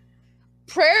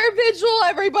 prayer vigil,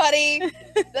 everybody.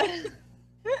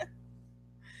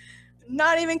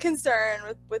 Not even concerned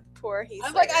with poor Heath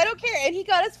I'm Slater. like, I don't care. And he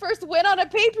got his first win on a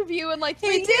pay-per-view in like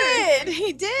 3 years.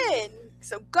 He did.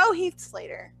 So go Heath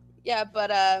Slater. Yeah,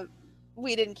 but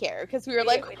we didn't care because we were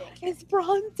like, is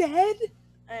Braun dead?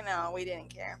 I know, we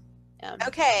didn't care.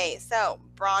 Okay, so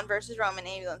Braun versus Roman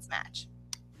ambulance match.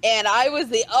 And I was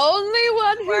the only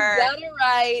one who got it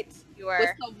right. You were. With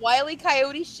some Wile E.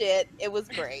 Coyote shit. It was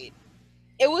great.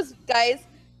 It was, guys,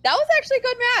 that was actually a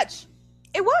good match.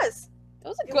 It was. It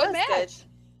was a good match. Good.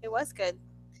 It was good.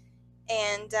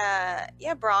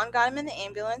 And, Braun got him in the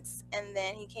ambulance, and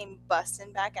then he came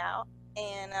busting back out.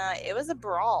 And it was a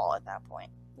brawl at that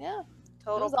point. Yeah.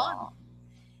 Total brawl.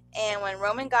 And when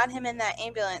Roman got him in that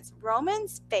ambulance,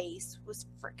 Roman's face was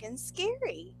freaking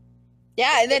scary.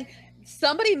 Yeah, and then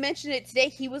somebody mentioned it today.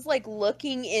 He was like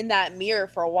looking in that mirror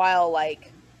for a while,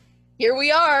 like, here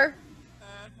we are.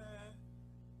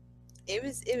 It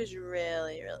was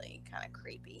really, really kind of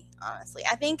creepy, honestly.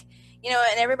 I think, and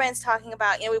everybody's talking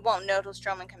about, we won't know till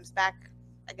Strowman comes back,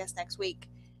 I guess, next week.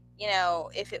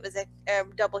 If it was a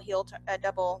double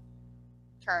double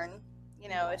turn,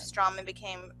 if Strowman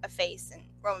became a face and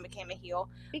Roman became a heel.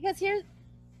 Because here's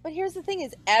the thing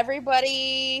is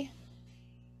everybody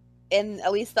in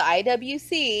at least the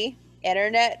IWC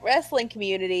internet wrestling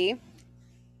community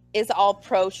is all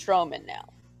pro Strowman now.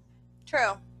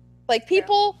 True. Like,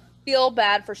 people feel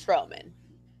bad for Strowman.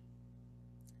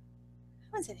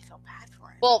 I wouldn't say they feel bad for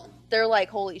him. Well, they're like,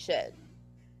 holy shit.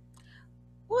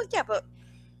 Well, yeah, but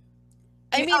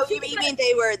I mean, you mean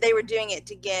they were doing it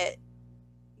to get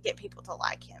people to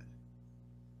like him,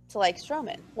 to like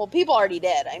Strowman. Well, people already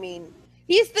did. I mean,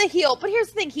 he's the heel, but here's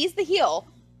the thing: he's the heel,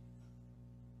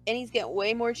 and he's getting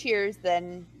way more cheers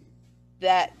than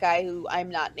that guy who I'm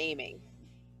not naming.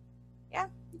 Yeah,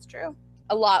 it's true.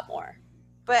 A lot more.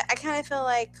 But I kind of feel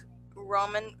like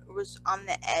Roman was on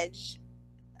the edge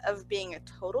of being a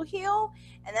total heel,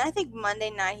 and then I think Monday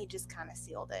night he just kind of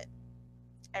sealed it.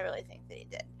 I really think that he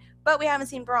did. But we haven't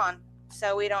seen Braun,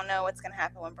 so we don't know what's going to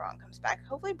happen when Braun comes back.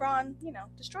 Hopefully Braun,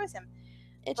 destroys him.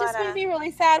 It just made me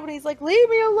really sad when he's like, leave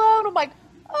me alone. I'm like,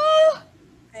 oh.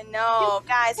 I know.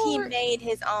 Guys, he made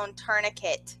his own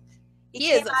tourniquet.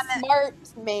 He is a smart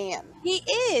man. He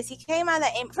is. He came out of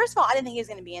that ambulance. First of all, I didn't think he was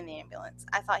going to be in the ambulance.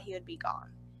 I thought he would be gone.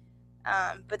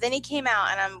 But then he came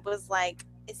out, and I was like,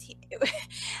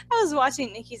 I was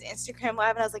watching Nikki's Instagram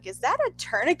live, and I was like, is that a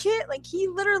tourniquet? Like, he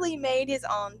literally made his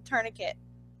own tourniquet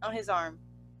on his arm.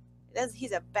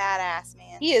 He's a badass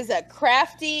man. He is a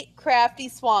crafty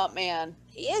swamp man.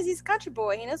 He is. He's a country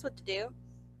boy. He knows what to do.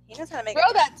 He knows how to make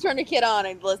Throw that tourniquet on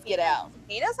and let's get out.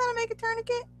 He knows how to make a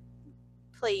tourniquet.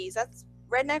 Please. That's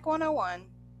Redneck 101.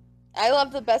 I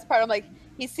love the best part. I'm like,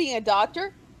 he's seeing a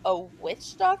doctor? A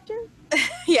witch doctor?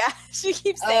 Yeah, she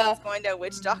keeps saying he's going to a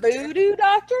witch doctor. Voodoo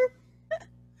doctor?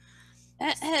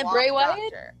 Bray Wyatt?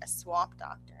 Doctor. A swamp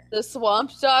doctor. The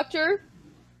swamp doctor?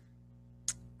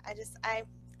 I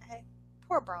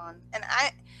poor Braun. And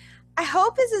I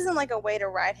hope this isn't like a way to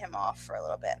ride him off for a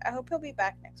little bit. I hope he'll be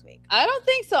back next week. I don't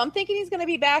think so. I'm thinking he's going to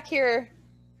be back here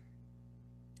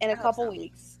in a couple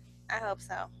weeks. I hope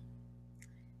so.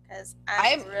 Because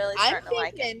I'm really starting to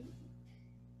like him.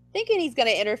 Thinking he's going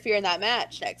to interfere in that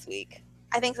match next week.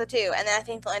 I think so too. And then I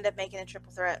think they'll end up making a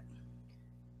triple threat.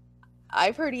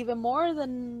 I've heard even more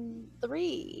than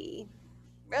 3.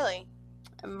 Really?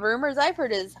 And rumors I've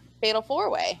heard is Fatal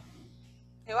 4-Way.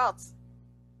 Who else?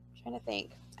 I'm trying to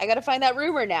think. I got to find that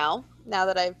rumor now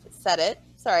that I've said it.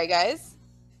 Sorry, guys.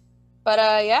 But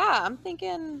yeah, I'm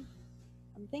thinking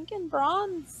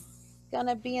Braun's going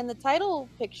to be in the title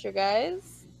picture,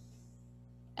 guys.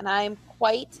 And I'm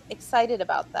quite excited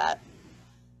about that.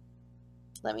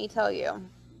 Let me tell you.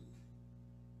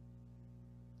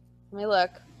 Let me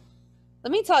look.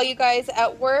 Let me tell you guys,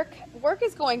 at work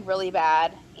is going really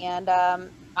bad. And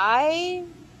I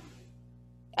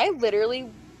literally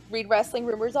read wrestling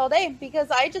rumors all day because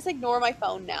I just ignore my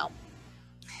phone now.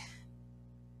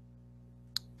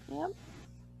 Yep.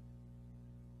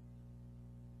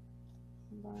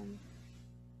 Hold on.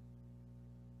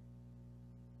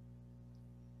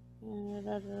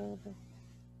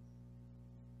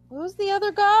 Who's the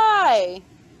other guy?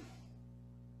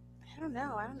 I don't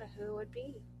know. I don't know who it would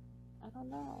be. I don't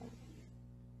know.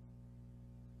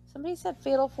 Somebody said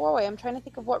Fatal 4-Way. I'm trying to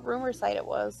think of what rumor site it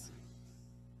was.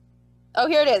 Oh,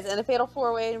 here it is. In the Fatal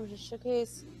 4-Way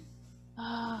showcase.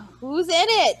 Who's in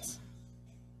it?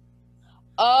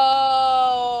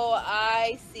 Oh,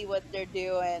 I see what they're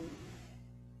doing.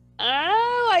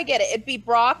 Oh, I get it. It'd be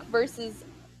Brock versus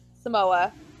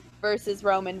Samoa versus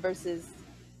Roman versus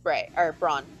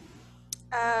Braun.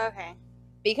 Okay.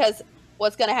 Because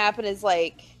what's going to happen is,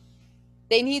 like,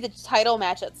 they need the title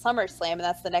match at SummerSlam, and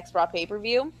that's the next Raw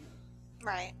pay-per-view.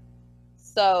 Right.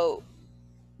 So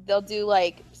they'll do,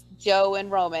 like, Joe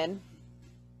and Roman.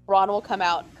 Braun will come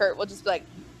out. Kurt will just be like,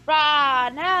 Raw,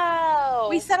 no!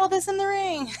 We settled this in the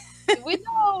ring. We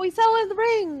settled in the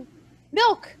ring.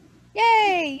 Milk.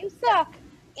 Yay, you suck.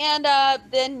 And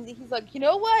then he's like, you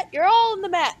know what? You're all in the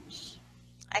match.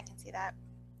 I can see that.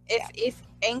 If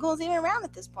Angle's even around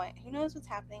at this point, who knows what's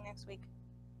happening next week?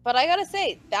 But I gotta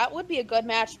say, that would be a good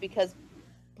match because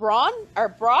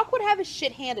Brock would have his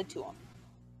shit handed to him.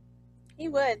 He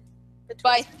would.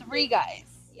 By 3 guys.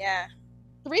 Yeah.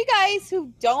 3 guys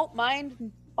who don't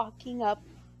mind fucking up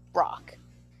Brock.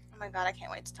 Oh my god, I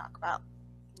can't wait to talk about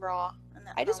Raw.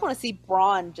 I just want to see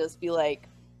Braun just be like,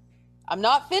 I'm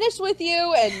not finished with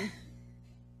you, and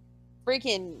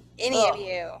freaking Any of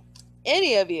you.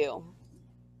 Any of you.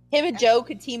 Him and Joe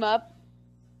could team up.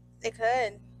 They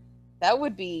could. That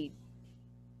would be.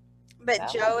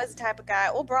 But Joe is the type of guy.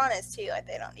 Well, Braun is too. Like,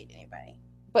 they don't need anybody.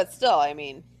 But still, I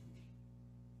mean.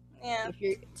 Yeah.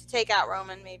 To take out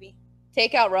Roman, maybe.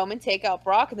 Take out Roman, take out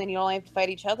Brock, and then you only have to fight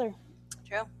each other.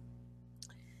 True.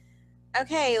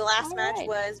 Okay, last match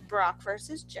was Brock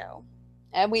versus Joe.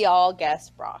 And we all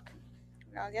guessed Brock.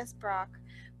 We all guessed Brock.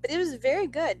 But it was very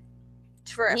good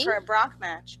for a Brock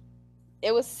match.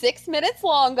 It was 6 minutes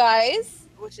long, guys.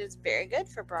 Which is very good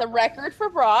for Brock. The record for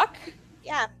Brock.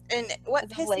 Yeah, and what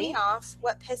pissed me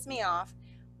off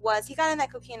was he got in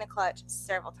that coquina clutch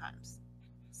several times.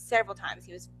 Several times.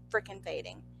 He was freaking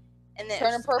fading. And then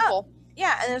turning purple.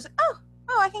 Yeah, and it was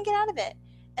I can get out of it.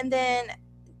 And then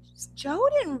Joe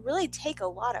didn't really take a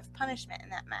lot of punishment in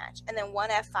that match. And then one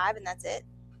F5 and that's it.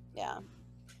 Yeah.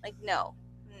 Like, no.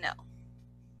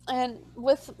 And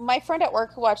with my friend at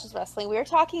work who watches wrestling, we were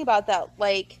talking about that.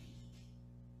 Like,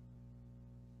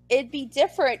 it'd be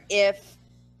different if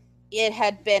it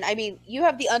had been, I mean, you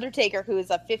have The Undertaker, who is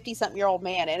a 50-something-year-old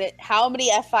man, and how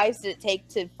many F5s did it take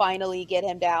to finally get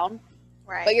him down?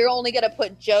 Right. But you're only going to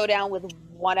put Joe down with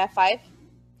one F5?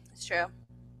 It's true.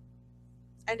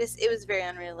 It was very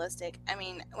unrealistic. I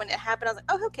mean, when it happened, I was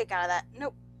like, oh, he'll kick out of that.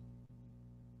 Nope.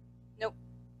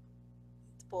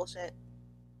 It's bullshit.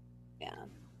 Yeah.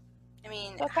 I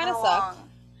mean, so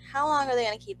how long are they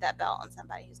going to keep that belt on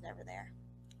somebody who's never there?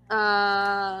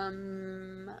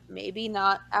 Maybe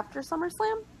not after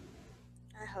SummerSlam?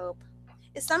 I hope.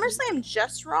 Is SummerSlam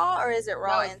just Raw, or is it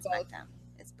Raw and SmackDown?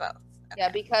 It's both. Okay. Yeah,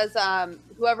 because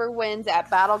whoever wins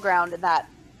at Battleground in that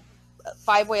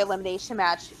 5-way elimination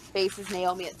match faces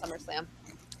Naomi at SummerSlam.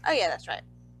 Oh, yeah, that's right.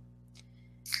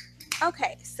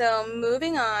 Okay, so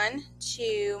moving on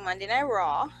to Monday Night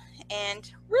Raw.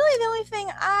 And really the only thing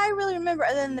I really remember,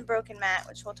 other than the broken mat,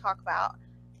 which we'll talk about,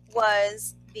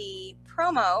 was the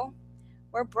promo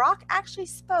where Brock actually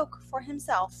spoke for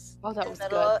himself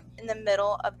in the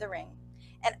middle of the ring.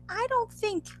 And I don't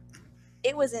think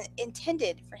it was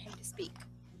intended for him to speak. Nope.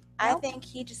 I think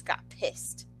he just got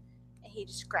pissed and he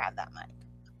just grabbed that mic.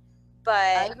 But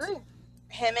I agree.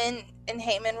 Him and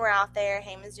Heyman were out there.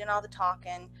 Heyman's doing all the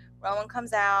talking. Roman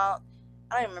comes out.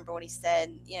 I don't even remember what he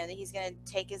said. You know, that he's going to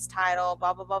take his title,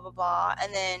 blah, blah, blah, blah, blah.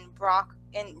 And then Brock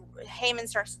and Heyman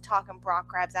starts to talk, and Brock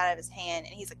grabs out of his hand,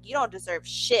 and he's like, you don't deserve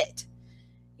shit.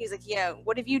 He's like, you know,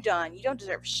 what have you done? You don't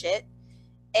deserve shit.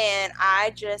 And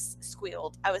I just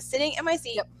squealed. I was sitting in my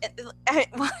seat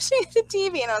watching the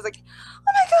TV, and I was like, oh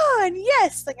my God,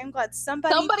 yes. Like, I'm glad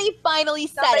somebody finally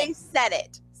said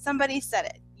it. Somebody said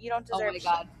it. You don't deserve shit. Oh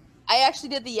my God. I actually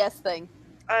did the yes thing.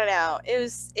 I don't know. It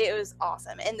was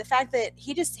awesome. And the fact that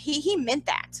he meant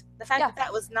that. The fact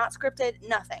that was not scripted,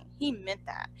 nothing. He meant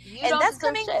that. That's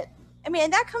coming. Shit. I mean,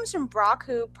 and that comes from Brock,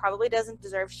 who probably doesn't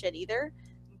deserve shit either.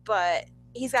 But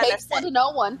he's got enough sense to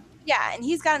know one. Yeah, and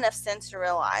he's got enough sense to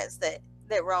realize that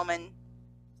Roman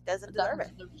doesn't deserve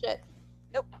it. Shit.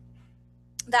 Nope.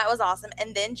 That was awesome.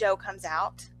 And then Joe comes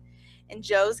out. And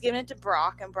Joe's giving it to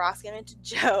Brock, and Brock's giving it to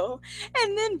Joe.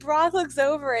 And then Brock looks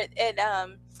over at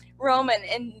Roman,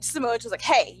 and Samoa Joe's like,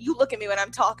 hey, you look at me when I'm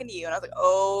talking to you. And I was like,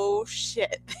 oh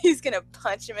shit, he's gonna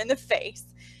punch him in the face.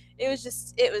 It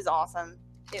was awesome.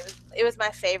 It was my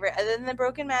favorite. Other than the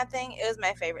broken mat thing, it was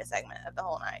my favorite segment of the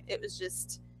whole night. It was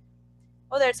just,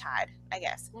 well, they're tied, I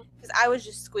guess, because I was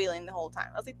just squealing the whole time.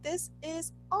 I was like, this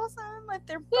is awesome. Like,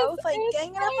 they're both like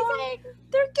ganging up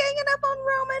on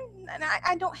Roman. And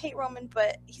I don't hate Roman,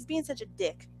 but he's being such a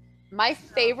dick. My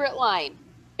favorite line.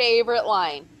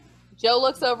 Joe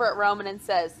looks over at Roman and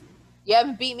says, you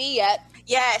haven't beat me yet.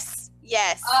 Yes.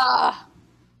 Yes.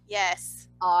 Yes.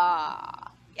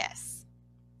 Yes.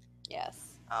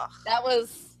 Yes. Ugh. That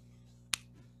was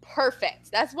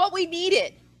perfect. That's what we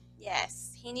needed.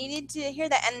 Yes. He needed to hear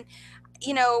that. And,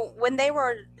 you know, when they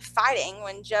were fighting,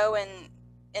 when Joe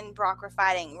and Brock were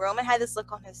fighting, Roman had this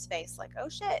look on his face like, oh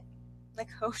shit. Like,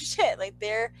 oh shit. Like,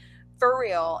 they're for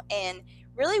real. And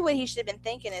really what he should have been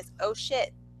thinking is, oh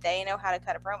shit, they know how to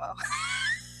cut a promo.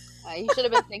 He should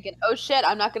have been thinking, oh shit,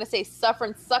 I'm not going to say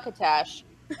suffering succotash.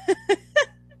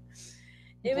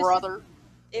 Brother.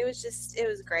 It was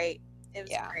great. It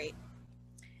was great.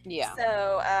 Yeah.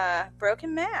 So,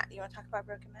 Broken Matt. You want to talk about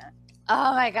Broken Matt?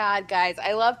 Oh my God, guys.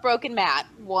 I love Broken Matt.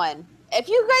 One. If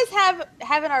you guys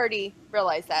haven't already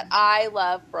realized that, I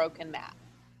love Broken Matt.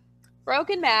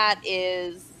 Broken Matt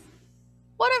is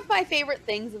one of my favorite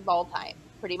things of all time,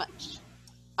 pretty much.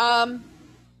 From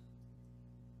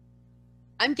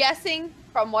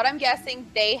what I'm guessing,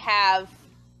 they have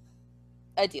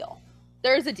a deal.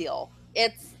 There's a deal.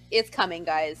 It's coming,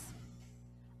 guys.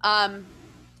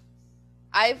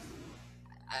 I've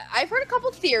heard a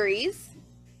couple theories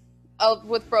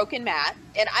with Broken Matt,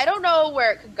 and I don't know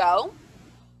where it could go.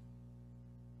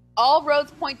 All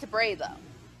roads point to Bray, though.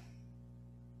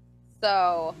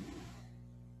 So,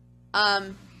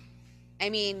 I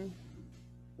mean,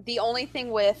 the only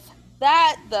thing with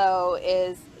that, though,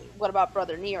 is what about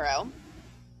Brother Nero?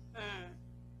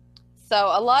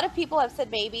 So a lot of people have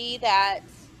said maybe that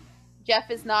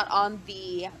Jeff is not on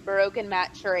the Broken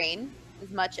Matt train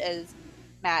as much as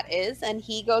Matt is, and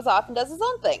he goes off and does his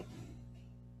own thing.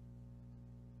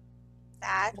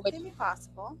 That could be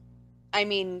possible. I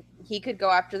mean, he could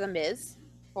go after The Miz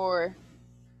for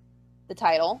the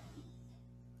title.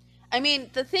 I mean,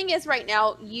 the thing is right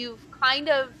now, you've kind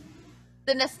of,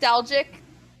 the nostalgic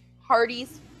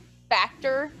Hardy's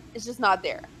factor is just not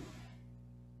there.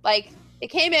 Like, they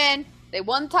came in, they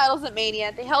won the titles at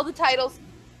Mania, they held the titles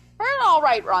for an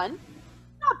alright run.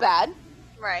 Not bad.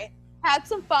 Right. Had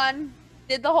some fun,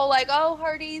 did the whole like, oh,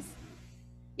 Hardy's,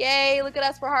 yay, look at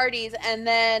us for Hardy's, and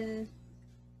then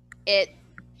it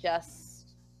just,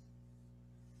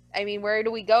 I mean, where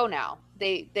do we go now?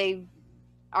 They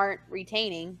aren't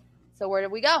retaining, so where do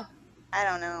we go? I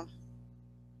don't know.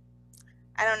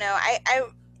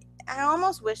 I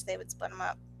almost wish they would split them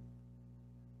up.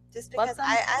 Just because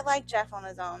I like Jeff on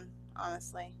his own,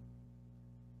 honestly.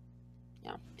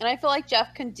 Yeah. And I feel like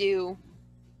Jeff can do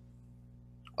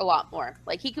a lot more.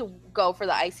 Like, he could go for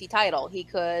the IC title. He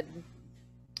could,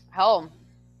 hell,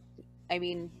 I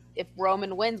mean, if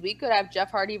Roman wins, we could have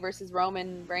Jeff Hardy versus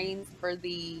Roman Reigns for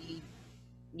the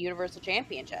Universal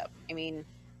Championship. I mean,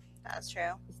 that's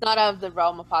true. It's not out of the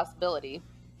realm of possibility.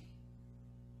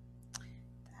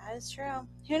 That is true.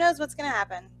 Who knows what's going to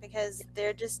happen, because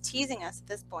they're just teasing us at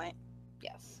this point.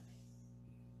 Yes.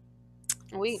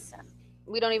 We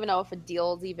don't even know if a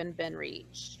deal's even been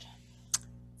reached.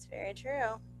 It's very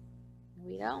true.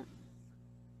 We don't.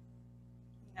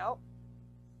 Nope.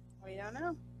 We don't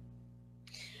know.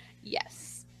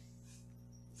 Yes.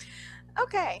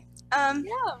 Okay. Yeah.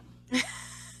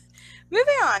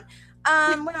 Moving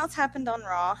on. What else happened on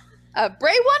Raw?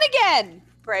 Bray won again.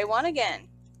 Bray won again.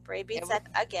 Bray beat Seth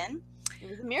again. It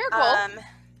was a miracle.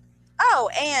 Oh,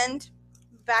 and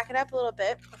back it up a little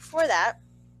bit. Before that,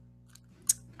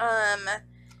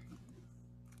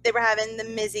 they were having the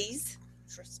Mizzies,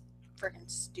 which was freaking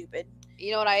stupid.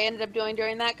 You know what I ended up doing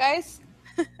during that, guys?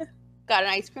 Got an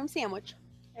ice cream sandwich.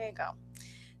 There you go.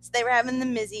 So they were having the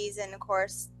Mizzies, and of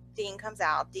course, Dean comes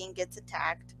out. Dean gets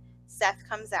attacked. Seth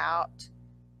comes out,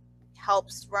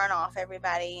 helps run off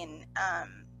everybody, and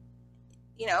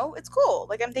you know, it's cool.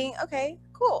 Like, I'm thinking, okay,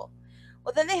 cool.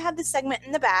 Well, then they had this segment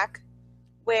in the back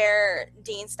where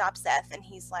Dean stops Seth, and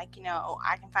he's like, you know,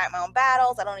 I can fight my own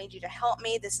battles. I don't need you to help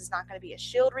me. This is not going to be a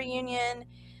Shield reunion.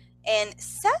 And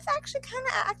Seth actually kind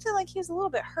of acted like he was a little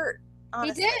bit hurt,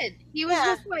 honestly. He did. He was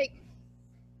just like,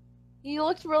 he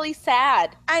looked really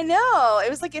sad. I know. It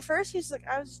was like, at first, he was like,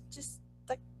 I was just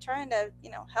like trying to,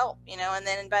 you know, help, you know, and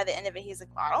then by the end of it, he's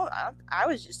like, well, I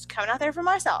was just coming out there for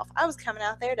myself. I was coming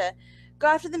out there to go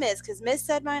after the Miz because Miz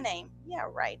said my name. Yeah,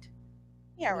 right.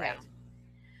 Yeah, right. Yeah.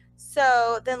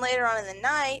 So then later on in the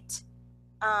night,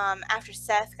 after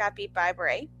Seth got beat by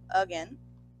Bray again,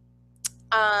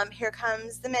 here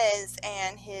comes the Miz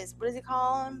and his, what does he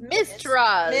call him?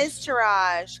 Miztourage.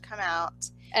 Miztourage come out.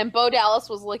 And Bo Dallas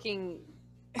was looking,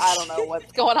 I don't know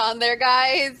what's going on there,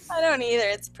 guys. I don't either.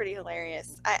 It's pretty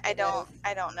hilarious. I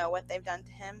don't know what they've done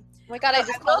to him. Oh my God, I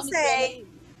will say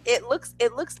it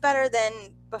looks better than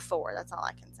before. That's all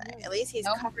I can say. At least he's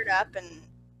covered up and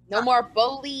no more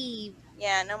Believe.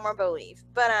 Yeah, no more Believe.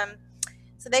 But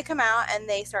so they come out and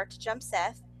they start to jump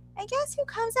Seth. And guess who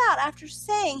comes out after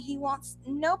saying he wants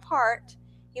no part?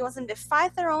 He wants them to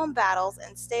fight their own battles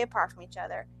and stay apart from each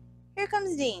other. Here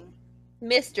comes Dean.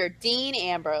 Mr. Dean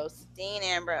Ambrose. Dean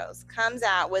Ambrose comes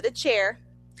out with a chair,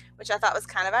 which I thought was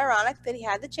kind of ironic that he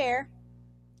had the chair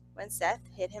when Seth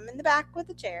hit him in the back with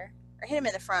the chair, or hit him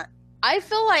in the front. I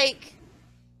feel like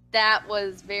that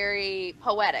was very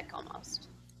poetic almost.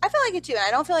 I feel like it too, and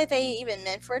I don't feel like they even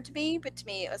meant for it to be, but to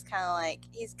me it was kind of like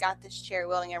he's got this chair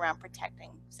wheeling around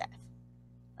protecting Seth.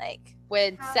 Like,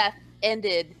 when Seth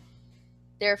ended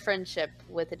their friendship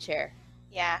with a chair.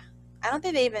 Yeah. I don't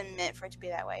think they even meant for it to be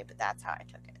that way, but that's how I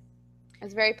took it. It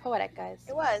was very poetic, guys.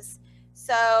 It was.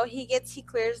 So he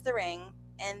clears the ring,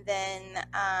 and then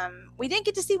we didn't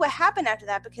get to see what happened after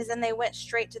that because then they went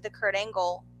straight to the Kurt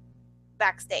Angle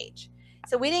backstage.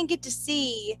 So we didn't get to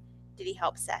see, did he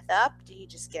help Seth up? Did he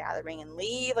just get out of the ring and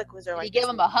leave? Like, was there like, did he give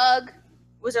him a hug?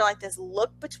 Was there like this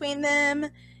look between them?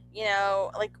 You know,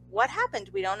 like, what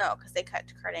happened? We don't know because they cut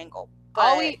to Kurt Angle.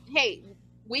 But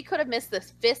we could have missed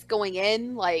this fist going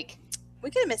in, like, We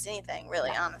could have missed anything,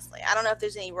 really, honestly. I don't know if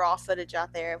there's any raw footage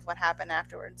out there of what happened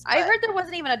afterwards. I but- heard there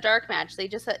wasn't even a dark match. They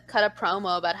just cut a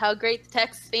promo about how great the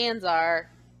Texas fans are.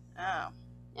 Oh.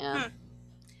 Yeah.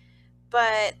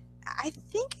 But I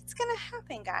think it's gonna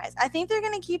happen, guys. I think they're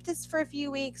gonna keep this for a few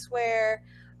weeks where,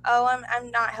 oh, I'm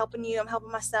not helping you, I'm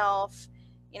helping myself.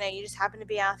 You know, you just happen to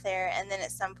be out there, and then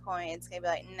at some point it's gonna be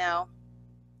like, no,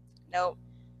 nope.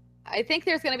 I think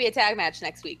there's going to be a tag match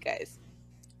next week, guys.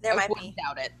 There I might wouldn't be.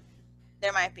 doubt it.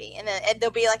 There might be. And then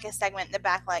there'll be like a segment in the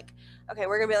back like, okay,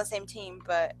 we're gonna be on the same team,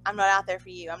 but I'm not out there for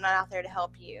you. I'm not out there to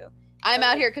help you. I'm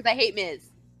out here because I hate Miz.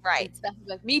 Right. And Steph's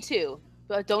like, me too,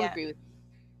 but I don't Yeah. agree with you.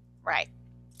 Right.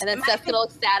 And then It might Steph's be- going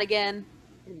to look sad again.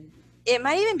 It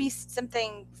might even be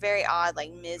something very odd,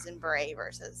 like Miz and Bray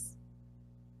versus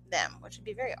them, which would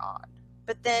be very odd.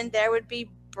 But then there would be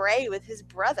Bray with his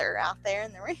brother out there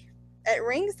in the ring at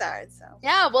ringside. So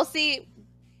Yeah, we'll see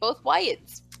both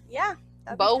Wyatts. yeah,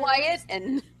 that'd be Bo pretty Wyatt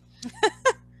interesting. and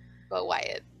Bo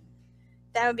Wyatt.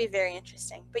 That would be very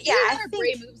interesting. But yeah, I think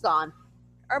Bray moves on.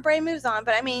 or Bray moves on.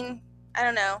 But I mean, I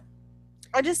don't know.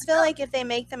 I just feel like if they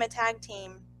make them a tag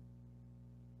team,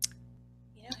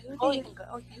 you know, who would they even go?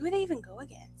 Who would they even go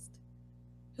against?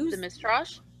 The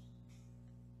Mistrash?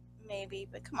 Maybe,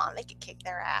 but come on, they could kick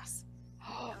their ass.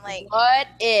 Like- What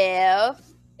if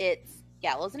it's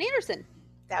Gallows and Anderson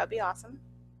That would be awesome.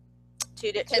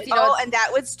 Because, you know, And that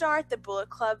would start the Bullet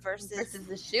Club versus versus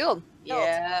the Shield?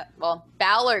 Yeah. Well,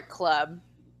 Balor Club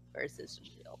versus the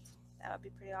Shield. that would be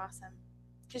pretty awesome.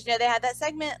 Because you know they had that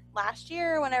segment last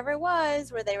year, whenever it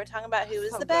was, where they were talking about who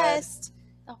was So the good. best,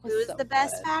 That who was so the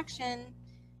best good. faction,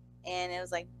 and it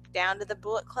was like down to the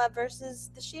Bullet Club versus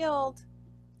the Shield,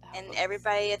 That and was-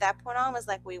 everybody at that point on was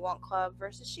like, "We want Club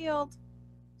versus Shield."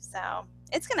 So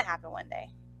it's gonna happen one day.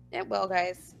 It will,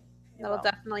 guys. It That'll will.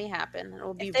 definitely happen.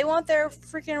 It'll be If they want their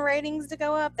freaking ratings to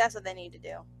go up, that's what they need to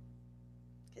do.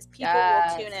 Because people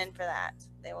Yes. will tune in for that.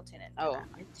 They will tune in. For Oh, that.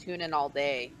 I tune in all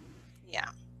day. Yeah.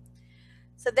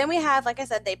 So then we have, like I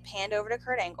said, they panned over to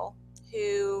Kurt Angle,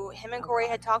 who him and Oh, Corey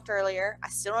God. had talked earlier. I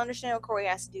still don't understand what Corey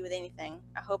has to do with anything.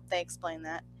 I hope they explain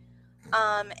that.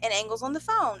 And Angle's on the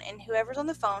phone, and whoever's on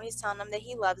the phone, he's telling them that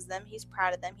he loves them, he's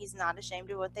proud of them, he's not ashamed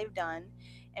of what they've done,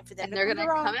 and for them And to they're come going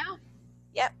to to Raw. come out.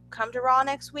 Yep, come to Raw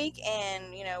next week,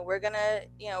 and we're gonna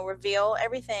reveal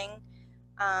everything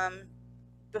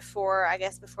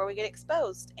before we get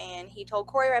exposed. And he told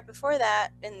Corey right before that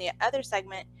in the other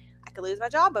segment, I could lose my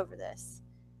job over this,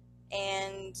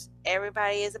 and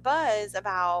everybody is abuzz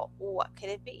about what could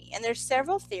it be. And there's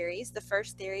several theories. The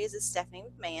first theory is Stephanie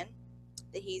McMahon,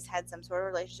 that he's had some sort of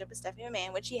relationship with Stephanie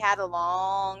McMahon, which he had a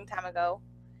long time ago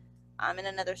in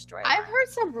another story. I've heard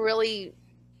some really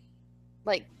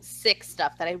sick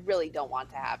stuff that I really don't want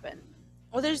to happen.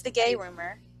 Well, there's the gay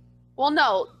rumor. Well,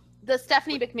 no, the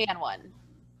Stephanie McMahon one.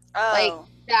 Oh,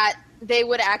 That they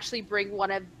would actually bring one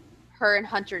of her and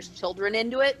Hunter's children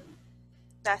into it.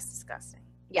 that's disgusting.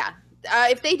 Yeah.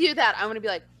 If they do that, I'm going to be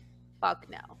like, fuck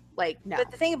no. No. But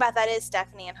the thing about that is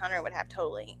Stephanie and Hunter would have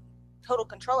total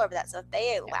control over that. So if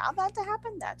they allow that to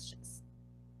happen, that's just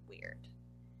weird.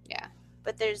 Yeah.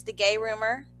 But there's the gay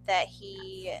rumor that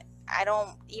I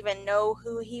don't even know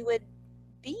who he would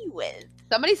be with.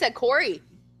 Somebody said Corey.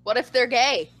 What if they're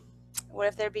gay? What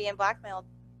if they're being blackmailed?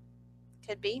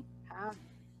 Could be. Ah.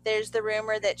 There's the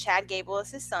rumor that Chad Gable is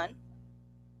his son,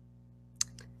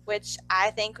 which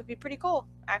I think would be pretty cool,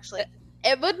 actually.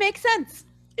 It would make sense.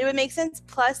 It would make sense.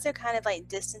 Plus, they're kind of like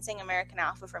distancing American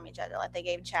Alpha from each other. Like they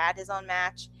gave Chad his own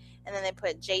match, and then they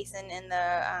put Jason in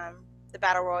the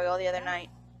Battle Royal the other night.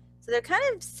 So they're kind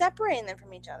of separating them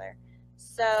from each other.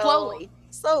 So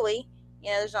slowly.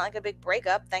 There's not like a big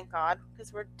breakup, thank God,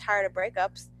 because we're tired of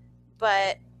breakups.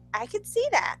 But I could see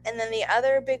that. And then the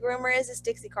other big rumor is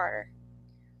Dixie Carter.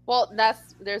 Well,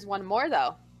 there's one more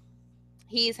though.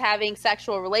 He's having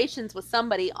sexual relations with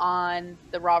somebody on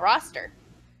the Raw roster.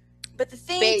 But the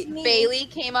thing to me, Bailey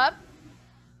came up.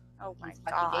 oh my He's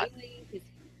fucking God. Bailey.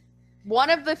 One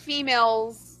of the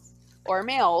females or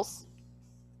males.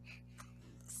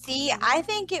 See, I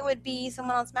think it would be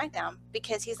someone on SmackDown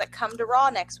because he's like, come to Raw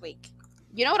next week.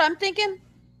 You know what I'm thinking?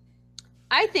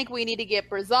 I think we need to get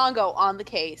Brazongo on the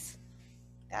case.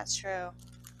 That's true.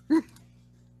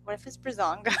 What if it's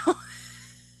Brazongo?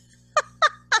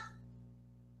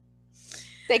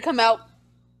 They come out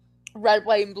red,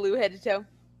 white, and blue head to toe.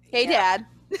 Hey, Yeah.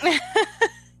 Dad.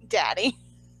 Daddy.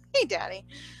 Hey, Daddy.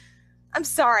 I'm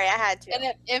sorry, I had to.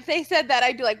 And if they said that,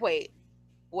 I'd be like, wait,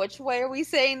 which way are we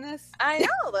saying this? I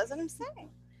know, that's what I'm saying.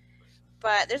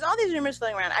 But there's all these rumors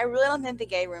floating around. I really don't think the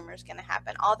gay rumor is going to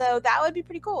happen. Although that would be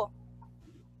pretty cool.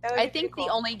 That would I be pretty think cool.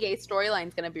 the only gay storyline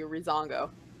is going to be Rizongo.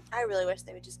 I really wish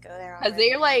they would just go there. Because already.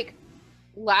 they're like,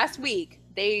 last week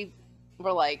they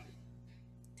were like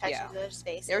Touching Yeah. each other's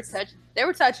faces. they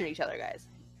were touching each other, guys.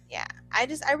 Yeah, I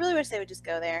really wish they would just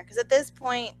go there, because at this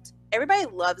point everybody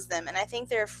loves them, and I think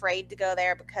they're afraid to go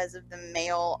there because of the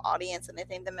male audience, and they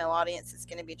think the male audience is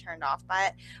going to be turned off by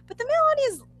it. But the male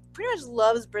audience pretty much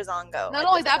loves Breezango. Not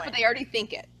only that, but they already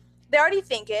think it. They already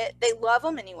think it. They love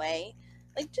him anyway.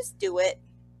 Like, just do it.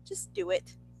 Just do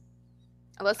it.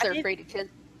 Unless they're afraid to kiss.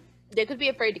 They could be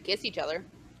afraid to kiss each other.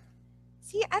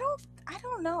 See, I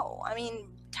don't know. I mean,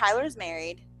 Tyler's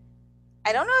married.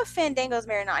 I don't know if Fandango's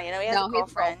married or not. You know, he has a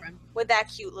girlfriend with that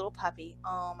cute little puppy.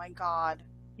 Oh my god.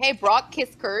 Hey, Brock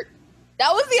kissed Kurt.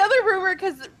 That was the other rumor,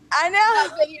 because I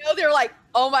know. you know, they're like,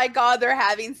 oh my god, they're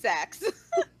having sex.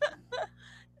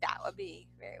 That would be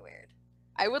very weird.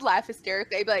 I would laugh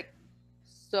hysterically. I'd be like,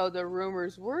 so the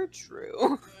rumors were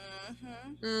true.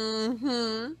 Mm-hmm.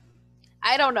 Mm-hmm.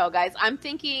 I don't know, guys. I'm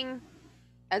thinking,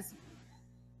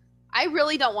 I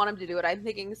really don't want him to do it. I'm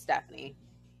thinking Stephanie.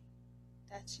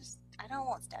 That's just, I don't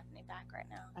want Stephanie back right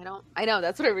now. I know,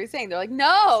 that's what everybody's saying. They're like,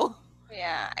 no.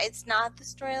 Yeah, it's not the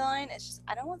storyline. It's just,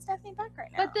 I don't want Stephanie back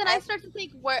right now. But then I start to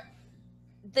think, where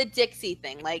the Dixie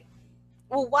thing, like,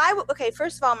 well, why? Okay,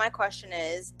 first of all, my question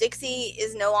is, Dixie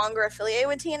is no longer affiliated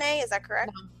with TNA. Is that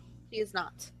correct? No, she is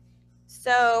not.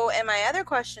 So, and my other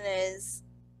question is,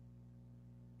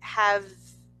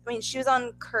 she was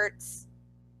on Kurt's,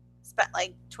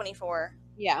 like 24.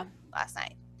 Yeah. Last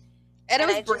night. And it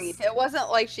was brief. It wasn't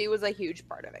like she was a huge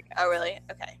part of it, guys. Oh, really?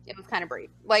 Okay. It was kind of brief.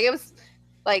 Like, it was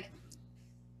like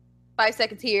 5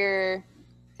 seconds here,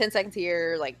 10 seconds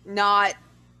here. Like, not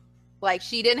like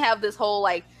she didn't have this whole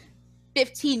like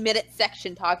 15-minute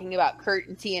section talking about Kurt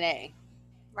and TNA.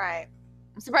 Right.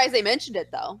 I'm surprised they mentioned it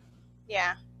though.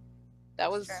 Yeah. That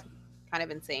was kind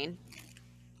of insane.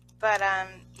 But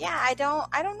yeah, I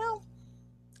don't know.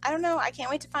 I can't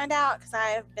wait to find out, because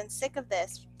I've been sick of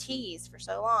this tease for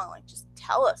so long. Like, just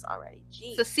tell us already. Jeez.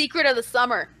 It's the secret of the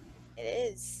summer. It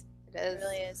is. It is. It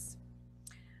really is.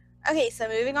 Okay, so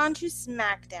moving on to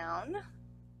SmackDown.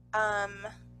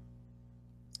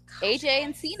 AJ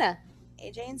and Cena.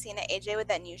 AJ and Cena. AJ with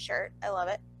that new shirt. I love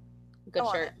it. Good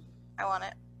shirt. I want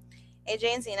it.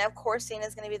 AJ and Cena. Of course,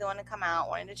 Cena's going to be the one to come out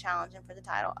wanting to challenge him for the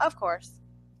title. Of course.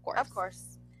 Of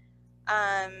course.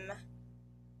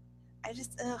 I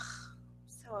just, so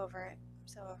over it.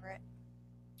 So over it.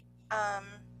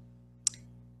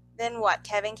 Then what?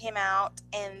 Kevin came out,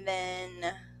 and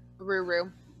then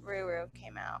Ruru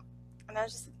came out. And I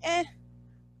was just like,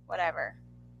 whatever.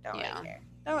 Don't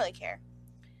really care.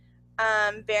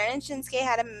 Baron and Shinsuke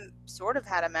had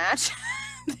a match.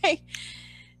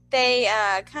 They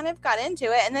kind of got into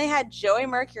it, and they had Joey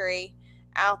Mercury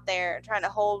out there trying to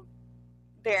hold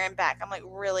Baron back. I'm like,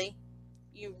 really?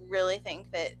 You really think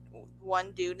that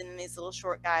one dude and these little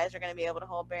short guys are going to be able to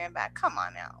hold Baron back? Come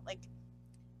on now. Like,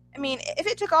 I mean, if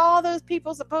it took all those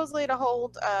people supposedly to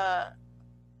hold,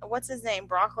 what's his name,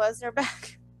 Brock Lesnar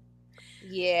back?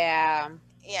 Yeah.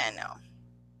 Yeah, no.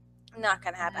 Not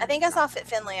going to happen. I think I saw Fit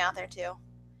Finlay out there too.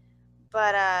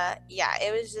 But, yeah,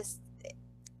 it was just,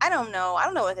 I don't know. I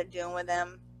don't know what they're doing with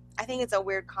them. I think it's a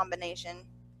weird combination.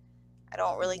 I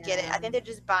don't really get it. I think they're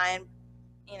just buying,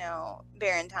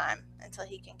 Baron time until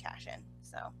he can cash in.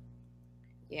 So,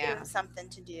 give him something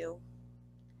to do.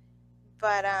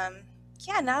 But,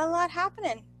 yeah, not a lot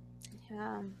happening.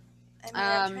 Yeah. I mean,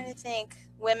 I'm trying to think.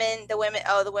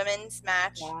 The women's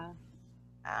match. Yeah.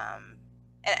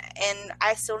 And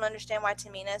I still don't understand why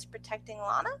Tamina is protecting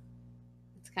Lana.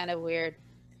 It's kind of weird.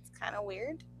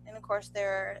 And of course,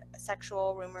 there are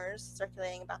sexual rumors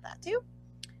circulating about that too.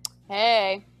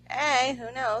 Hey,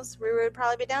 who knows? Ruru would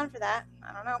probably be down for that.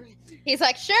 I don't know. He's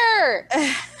like, sure.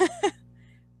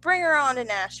 Bring her on to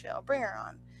Nashville. Bring her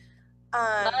on.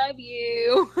 Love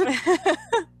you.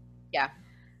 Yeah.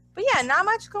 But yeah, not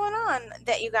much going on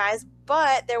that you guys.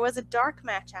 But there was a dark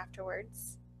match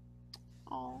afterwards.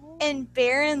 Aww. And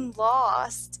Baron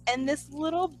lost, and this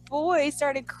little boy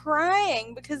started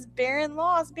crying because Baron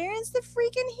lost. Baron's the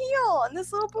freaking heel, and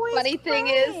this little boy Funny is crying.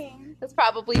 thing is, that's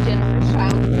probably Jennifer's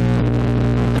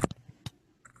child.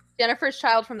 Jennifer's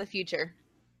child from the future.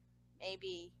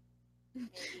 Maybe.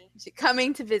 She's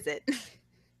coming to visit.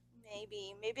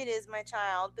 Maybe it is my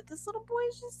child, but this little boy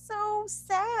is just so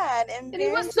sad. And he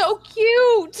was so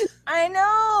cute. I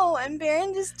know. And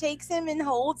Baron just takes him and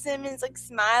holds him and is like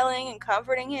smiling and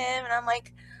comforting him. And I'm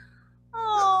like,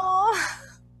 oh,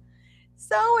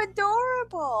 so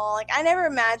adorable. Like, I never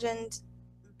imagined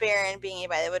Baron being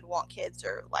anybody that would want kids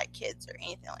or like kids or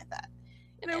anything like that.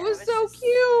 And it was so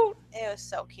cute. It was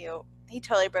so cute. He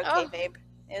totally broke kayfabe.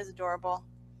 It was adorable.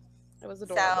 It was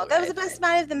adorable. So that was the best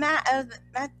match of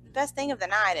best thing of the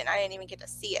night, and I didn't even get to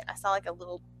see it. I saw like a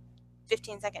little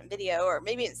 15-second video, or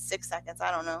maybe it's 6 seconds.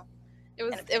 I don't know.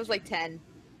 It was like 10.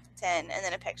 10, and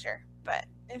then a picture. But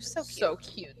it was so cute. So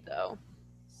cute, though.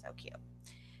 So cute.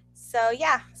 So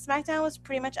yeah, SmackDown was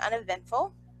pretty much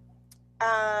uneventful.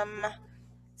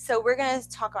 So we're gonna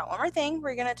talk about one more thing.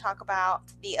 We're gonna talk about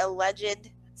the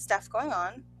alleged stuff going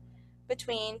on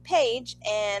between Paige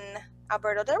and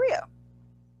Alberto Del Rio.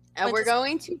 And we're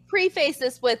going to preface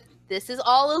this with, this is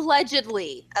all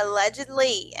allegedly.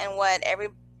 Allegedly, and what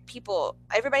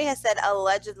everybody has said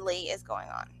allegedly is going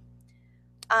on.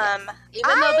 Yes.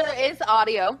 Even though there is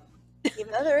audio.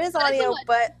 Even though there is audio,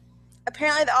 but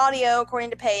apparently the audio, according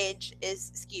to Paige,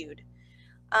 is skewed.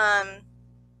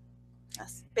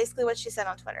 That's basically what she said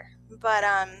on Twitter. But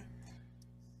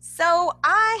so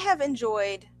I have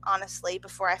enjoyed, honestly,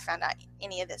 before I found out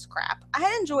any of this crap, I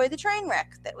had enjoyed the train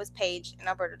wreck that was Paige and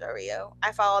Alberto Del Rio.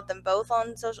 I followed them both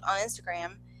on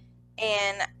Instagram,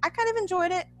 and I kind of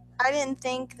enjoyed it. I didn't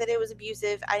think that it was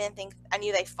abusive. I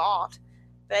knew they fought,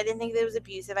 but I didn't think that it was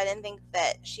abusive. I didn't think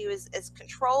that she was as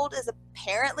controlled as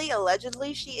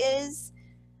allegedly she is.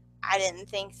 I didn't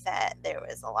think that there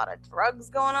was a lot of drugs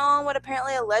going on, what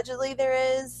apparently allegedly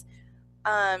there is.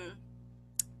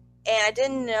 And I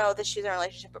didn't know that she was in a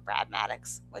relationship with Brad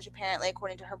Maddox, which apparently,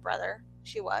 according to her brother,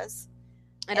 she was.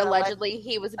 And allegedly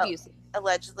he was abusive.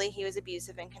 Allegedly he was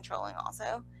abusive and controlling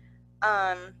also.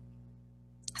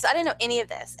 So I didn't know any of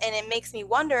this. And it makes me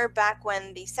wonder, back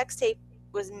when the sex tape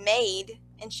was made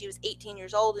and she was 18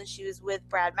 years old and she was with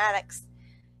Brad Maddox,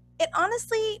 it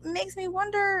honestly makes me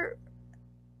wonder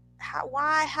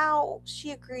how she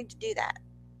agreed to do that.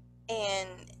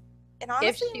 And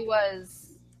honestly,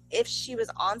 if she was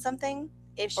on something,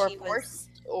 if she was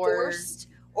forced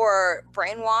or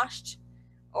brainwashed,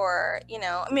 or,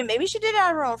 maybe she did it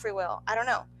out of her own free will. I don't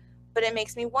know. But it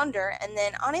makes me wonder. And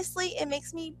then honestly, it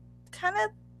makes me kind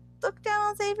of look down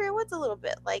on Xavier Woods a little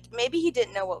bit. Like, maybe he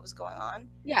didn't know what was going on.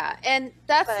 Yeah, and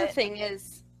that's the thing,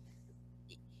 is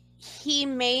he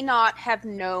may not have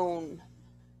known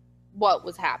what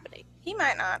was happening. He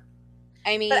might not.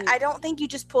 I mean, but I don't think you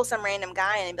just pull some random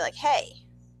guy in and be like, hey.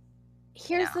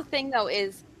 Here's the thing, though,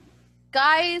 is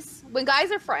when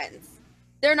guys are friends,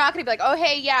 they're not going to be like, oh,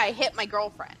 hey, yeah, I hit my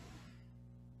girlfriend.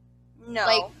 No.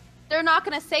 Like, they're not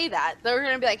going to say that. They're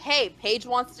going to be like, hey, Paige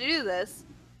wants to do this.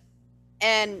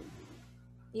 And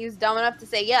he was dumb enough to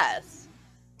say yes.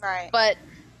 Right. But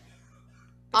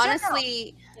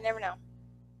honestly, you never know.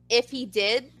 If he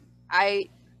did,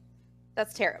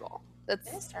 that's terrible. It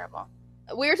is terrible.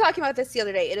 We were talking about this the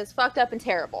other day. It is fucked up and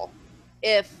terrible.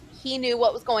 If he knew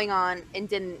what was going on and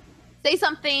didn't say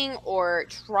something or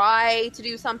try to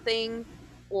do something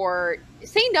or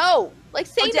say no. Like,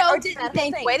 say no. Or didn't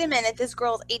think, wait a minute, this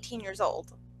girl's 18 years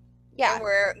old. Yeah. And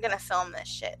we're going to film this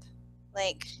shit.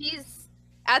 Like,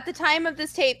 at the time of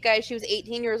this tape, guys, she was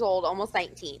 18 years old, almost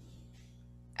 19.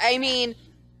 I mean,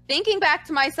 thinking back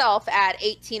to myself at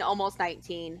 18, almost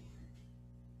 19,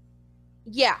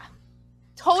 yeah,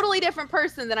 totally different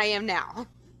person than I am now.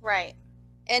 Right.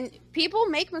 And people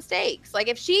make mistakes. Like,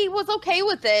 if she was okay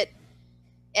with it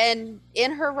and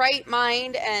in her right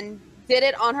mind and did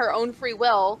it on her own free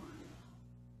will,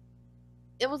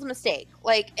 it was a mistake.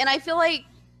 Like, and I feel like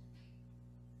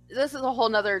this is a whole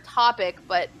nother topic,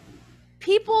 but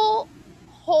people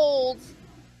hold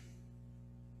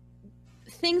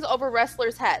things over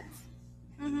wrestlers' heads.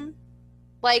 Mm-hmm.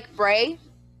 Like Bray,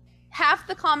 half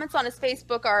the comments on his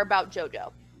Facebook are about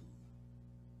JoJo.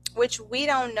 Which we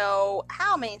don't know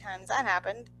how many times that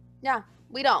happened. Yeah,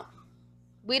 we don't.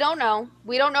 We don't know.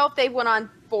 We don't know if they went on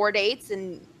 4 dates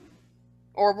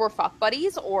or were fuck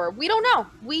buddies, or we don't know.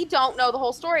 We don't know the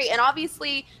whole story. And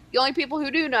obviously, the only people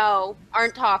who do know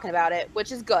aren't talking about it,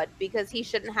 which is good, because he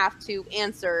shouldn't have to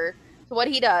answer to what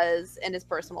he does in his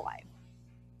personal life.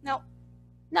 Nope.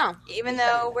 No. Even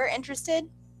though we're interested,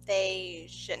 they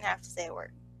shouldn't have to say a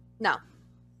word. No.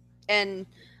 And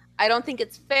I don't think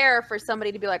it's fair for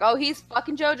somebody to be like, oh, he's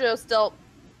fucking JoJo still.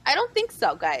 I don't think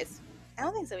so, guys. I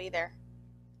don't think so either.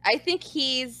 I think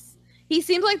he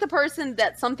seems like the person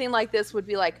that something like this would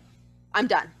be like, I'm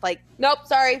done. Like, nope,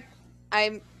 sorry.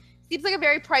 Seems like a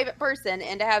very private person,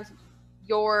 and to have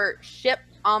your ship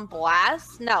on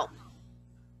blast, no.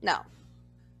 And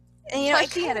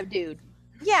especially had a dude.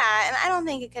 Yeah, and I don't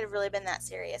think it could have really been that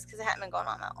serious because it hadn't been going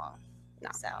on that long. No.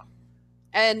 So.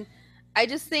 And I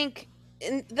just think,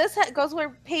 and this goes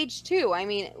with Paige too. I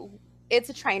mean, it's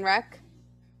a train wreck.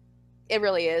 It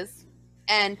really is.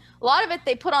 And a lot of it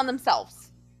they put on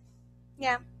themselves.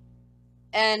 Yeah.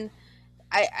 And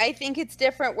I think it's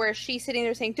different where she's sitting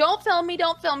there saying, don't film me,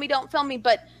 don't film me, don't film me.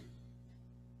 But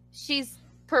she's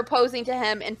proposing to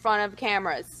him in front of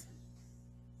cameras,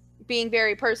 being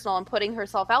very personal and putting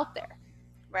herself out there.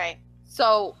 Right.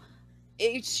 So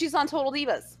she's on Total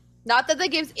Divas. Not that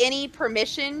gives any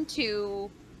permission to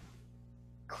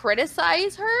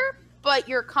criticize her, but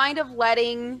you're kind of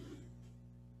letting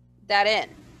that in.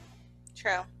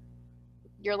 True.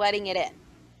 You're letting it in.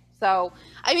 So,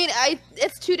 I mean,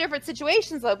 it's two different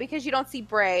situations, though, because you don't see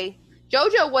Bray.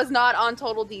 JoJo was not on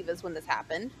Total Divas when this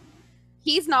happened.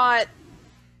 He's not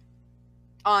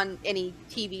on any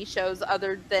TV shows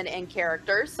other than in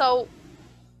character, so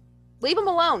leave him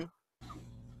alone.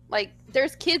 Like,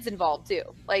 there's kids involved, too.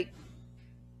 Like,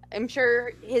 I'm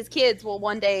sure his kids will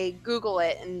one day Google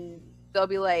it, and they'll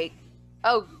be like,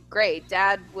 oh, great,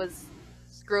 Dad was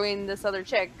screwing this other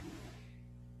chick.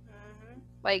 Mm-hmm.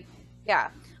 Like, yeah.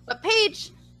 But Paige,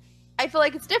 I feel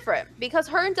like it's different, because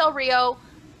her and Del Rio,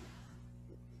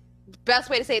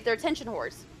 best way to say it, they're attention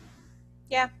whores.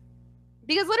 Yeah.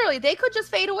 Because literally, they could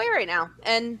just fade away right now,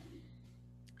 and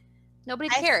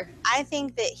nobody'd care. I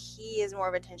think that he is more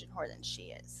of a attention whore than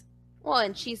she is. Well,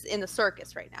 and she's in the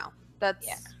circus right now.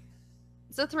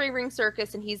 It's a 3-ring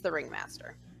circus, and he's the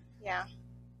ringmaster. Yeah.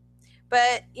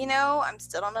 But, I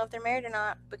still don't know if they're married or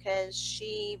not, because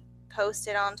she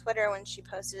posted on Twitter when she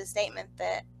posted a statement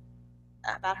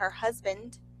about her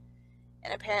husband,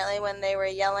 and apparently when they were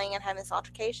yelling and having this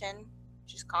altercation,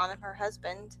 she's calling him her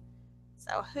husband.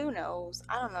 So who knows?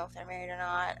 I don't know if they're married or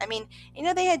not. I mean,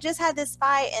 they had just had this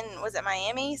fight in, was it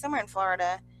Miami? Somewhere in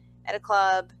Florida at a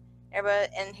club.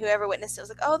 Everybody, and whoever witnessed it was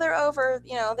like, oh, they're over,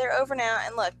 they're over now.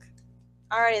 And look,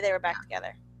 already they were back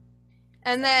together.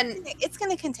 And then it's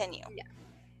going to continue. Yeah.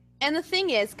 And the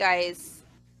thing is, guys,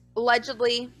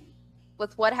 allegedly,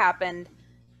 with what happened,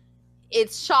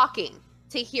 it's shocking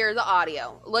to hear the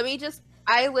audio.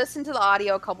 I listened to the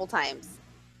audio a couple times,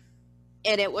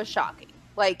 and it was shocking.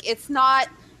 Like, it's not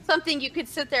something you could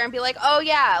sit there and be like, oh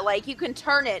yeah, like, you can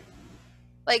turn it.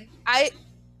 Like,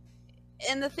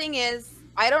 and the thing is,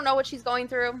 I don't know what she's going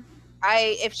through.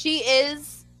 If she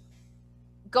is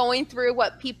going through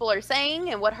what people are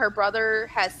saying and what her brother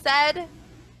has said,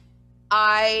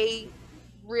 I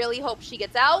really hope she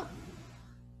gets out.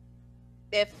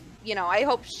 I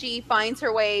hope she finds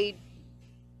her way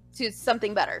to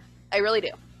something better. I really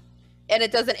do. And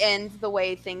it doesn't end the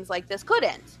way things like this could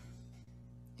end.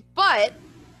 But,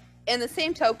 in the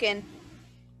same token,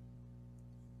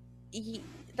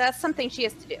 that's something she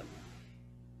has to do.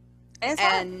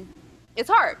 And it's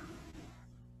hard.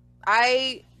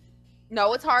 I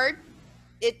know it's hard.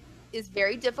 It is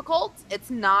very difficult. It's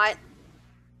not...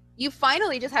 You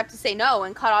finally just have to say no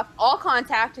and cut off all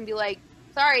contact and be like,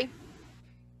 sorry.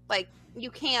 Like,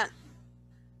 you can't.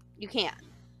 You can't.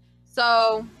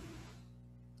 So,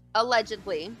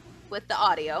 allegedly, with the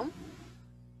audio,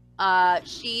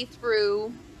 she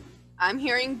threw... I'm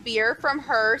hearing beer from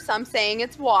her, some saying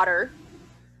it's water.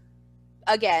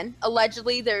 Again,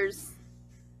 allegedly, there's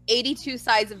 82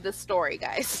 sides of this story,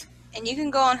 guys. And you can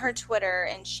go on her Twitter,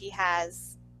 and she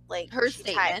has, her she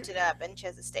statement. typed it up, and she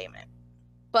has a statement.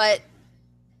 But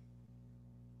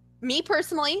me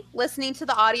personally, listening to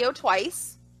the audio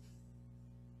twice,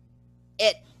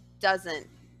 it doesn't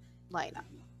line up.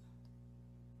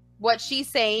 What she's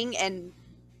saying and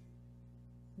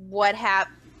what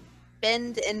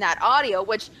happened in that audio,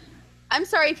 which I'm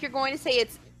sorry if you're going to say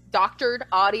it's doctored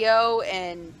audio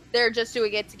and they're just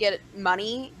doing it to get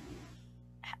money.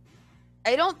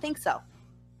 I don't think so.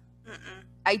 Mm-mm.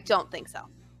 I don't think so.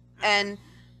 And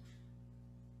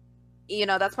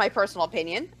that's my personal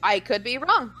opinion. I could be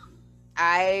wrong.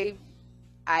 I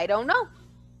don't know.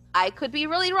 I could be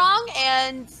really wrong,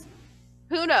 and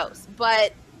who knows?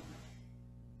 But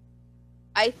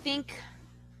I think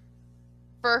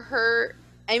for her,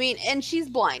 and she's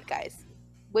blind, guys.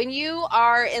 When you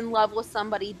are in love with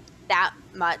somebody that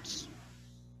much,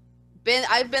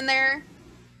 I've been there,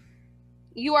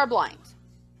 you are blind.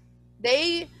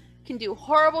 They can do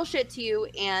horrible shit to you,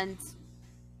 and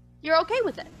you're okay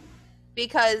with it.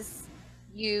 Because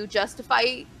you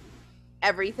justify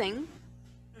everything.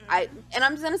 And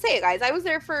I'm just going to say it, guys. I was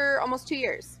there for almost 2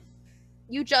 years.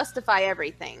 You justify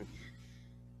everything.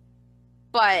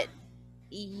 But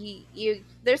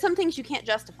there's some things you can't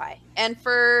justify. And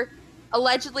for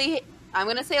allegedly, I'm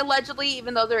going to say allegedly,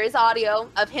 even though there is audio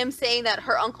of him saying that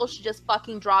her uncle should just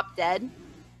fucking drop dead.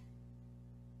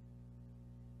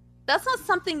 That's not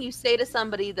something you say to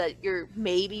somebody that you're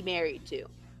maybe married to.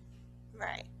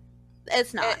 Right.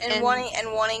 It's not. And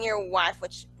wanting your wife,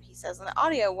 which he says in the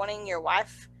audio, wanting your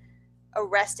wife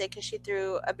arrested because she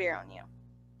threw a beer on you.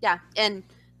 Yeah, and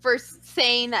for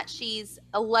saying that she's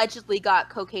allegedly got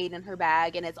cocaine in her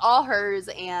bag and it's all hers,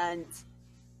 and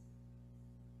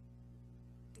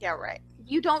Yeah, right.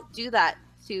 You don't do that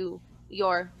to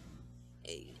your...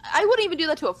 I wouldn't even do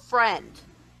that to a friend.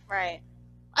 Right.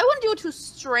 I wouldn't do it to a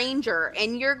stranger,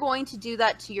 and you're going to do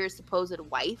that to your supposed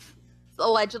wife,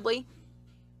 allegedly.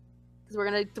 Because we're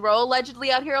going to throw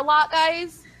allegedly out here a lot,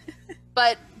 guys.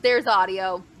 But there's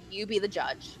audio. You be the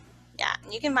judge. Yeah,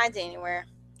 and you can find it anywhere.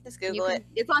 Just Google it.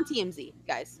 It's on TMZ,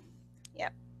 guys.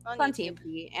 Yep. It's on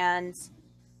TMZ. And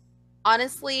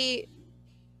honestly,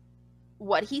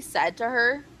 what he said to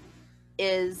her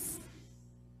is...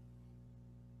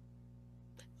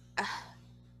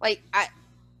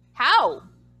 How?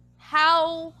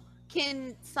 How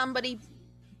can somebody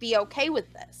be okay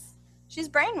with this? She's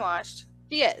brainwashed.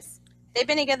 She is. They've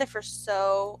been together for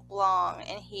so long,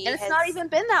 and it's not even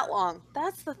been that long.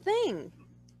 That's the thing.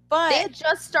 But they had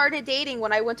just started dating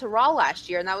when I went to Raw last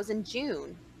year, and that was in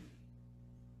June.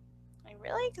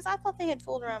 Really? Because I thought they had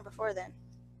fooled around before then.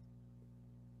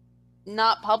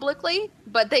 Not publicly,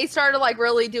 but they started like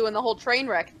really doing the whole train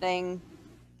wreck thing.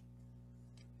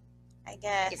 I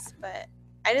guess, but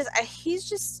he's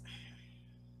just,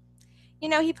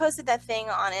 he posted that thing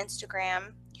on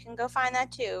Instagram. You can go find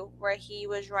that too, where he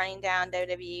was running down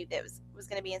WWE that was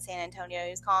going to be in San Antonio. He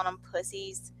was calling them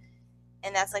pussies,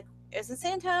 and that's like, it was in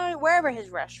San Antonio, wherever his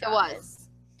restaurant is.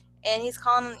 And he's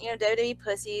calling them, WWE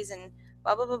pussies and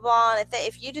blah blah blah blah. And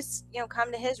if you just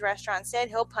come to his restaurant instead,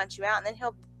 he'll punch you out, and then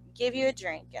he'll give you a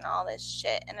drink and all this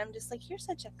shit. And I'm just like, you're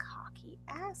such a cocky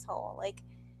asshole. Like,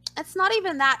 it's not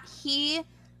even that.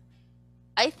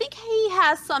 I think he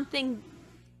has something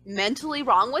mentally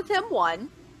wrong with him, one.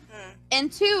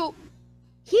 And two,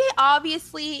 he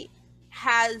obviously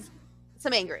has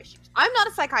some anger issues. I'm not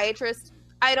a psychiatrist.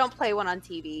 I don't play one on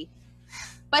TV.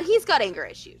 But he's got anger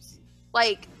issues.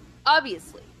 Like,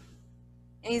 obviously.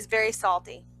 And he's very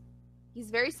salty.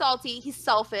 He's very salty. He's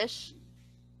selfish.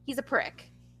 He's a prick.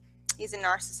 He's a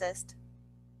narcissist.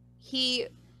 He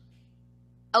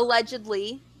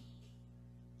allegedly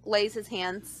lays his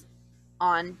hands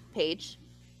on Paige,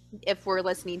 if we're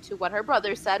listening to what her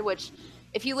brother said, which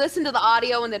if you listen to the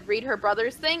audio and then read her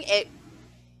brother's thing, it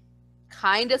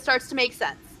kind of starts to make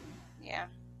sense. Yeah.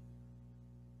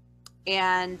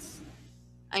 And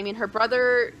I mean, her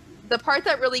brother, the part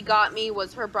that really got me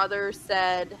was her brother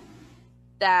said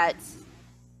that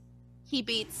he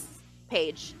beats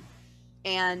Paige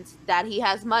and that he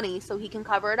has money so he can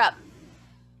cover it up.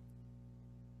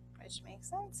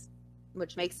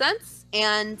 Which makes sense.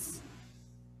 And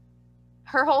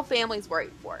her whole family's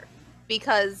worried for her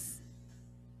because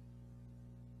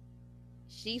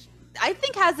she, I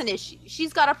think, has an issue.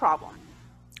 She's got a problem.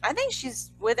 I think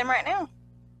she's with him right now.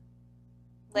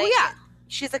 Like, well, yeah.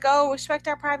 She's like, oh, respect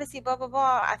our privacy, blah, blah,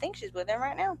 blah. I think she's with him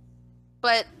right now.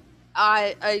 But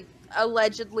I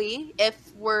allegedly,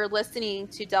 if we're listening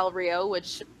to Del Rio,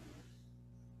 which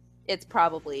it's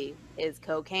probably is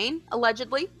cocaine,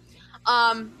 allegedly,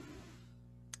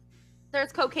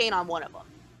 there's cocaine on one of them,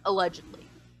 allegedly.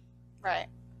 Right.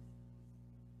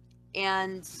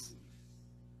 And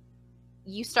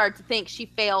you start to think she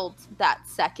failed that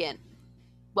second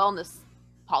wellness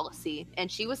policy. And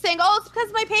she was saying, oh, it's because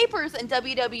of my papers. And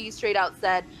WWE straight out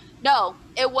said, no,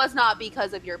 it was not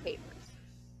because of your papers.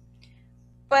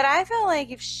 But I feel like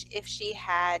if she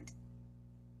had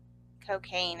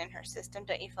cocaine in her system,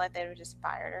 don't you feel like they would have just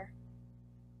fired her?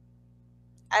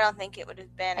 I don't think it would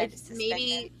have been a suspension.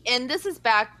 Maybe, and this is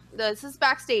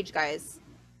backstage, guys.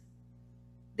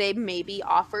 They maybe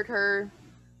offered her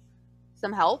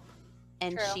some help,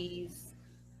 and True. She's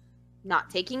not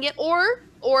taking it,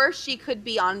 or she could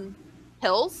be on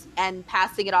pills and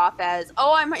passing it off as,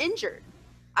 oh, I'm injured,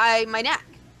 my neck.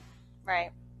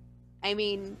 Right. I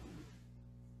mean,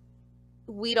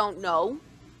 we don't know,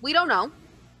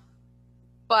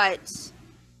 but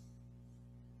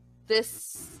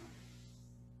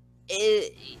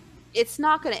it's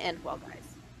not going to end well,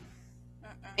 guys.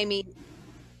 I mean,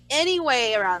 any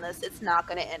way around this, it's not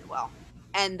going to end well.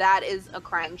 And that is a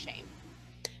crying shame.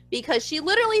 Because she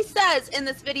literally says in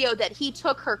this video that he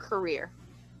took her career.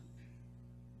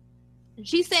 And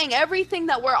she's saying everything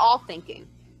that we're all thinking.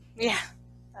 Yeah,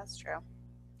 that's true.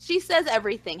 She says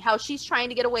everything, how she's trying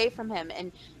to get away from him,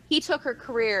 and he took her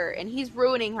career, and he's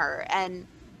ruining her, and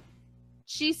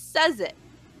she says it.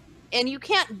 And you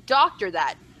can't doctor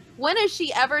that. When has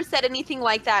she ever said anything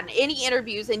like that in any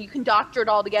interviews, and you can doctor it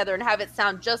all together and have it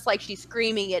sound just like she's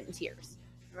screaming it in tears?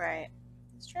 Right.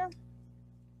 It's true.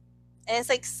 And it's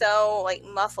like so like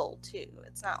muffled too.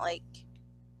 It's not like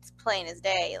it's plain as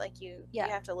day. Like you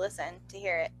have to listen to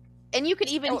hear it. And you could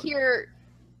even hear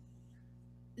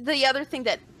the other thing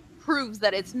that proves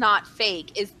that it's not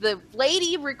fake is the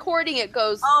lady recording it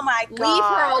goes, oh my God, leave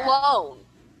her alone.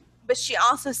 But she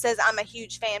also says, I'm a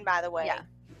huge fan, by the way. Yeah,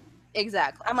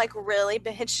 exactly. I'm like, really,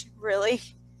 bitch? Really?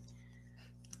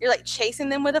 You're like chasing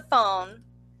them with a phone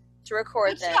to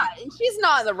record them. Yeah, and she's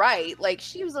not in the right. Like,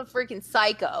 she was a freaking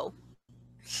psycho.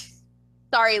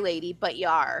 Sorry, lady, but you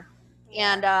are.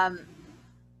 Yeah. And,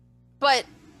 but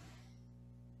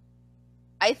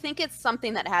I think it's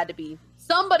something that had to be.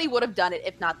 Somebody would have done it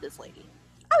if not this lady.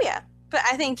 Oh, yeah. But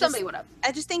I think Somebody would have.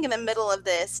 I just think in the middle of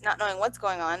this, not knowing what's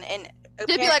going on, and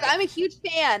Just be like, I'm a huge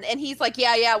fan, and he's like,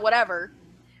 yeah, whatever.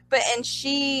 and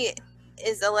she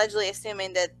is allegedly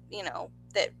assuming that, you know,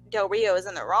 that Del Rio is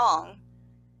in the wrong,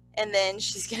 and then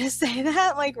she's gonna say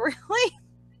that, like, really?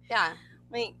 Yeah.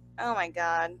 Like, oh my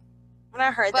god. When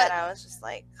I heard that, I was just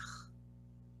like,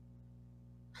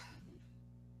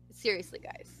 seriously,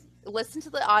 guys, listen to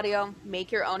the audio,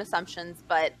 make your own assumptions,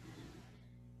 but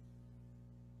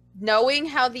knowing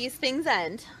how these things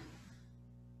end,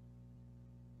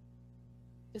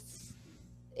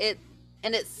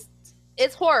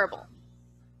 it's horrible.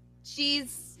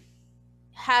 She's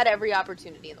had every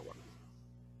opportunity in the world.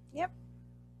 yep.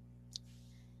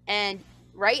 And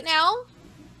right now,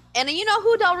 and you know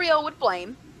who Del Rio would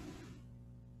blame?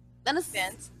 Then it's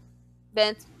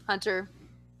Vince, Hunter.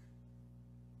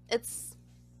 It's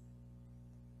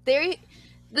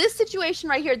this situation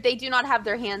right here, they do not have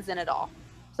their hands in it all.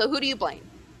 So who do you blame?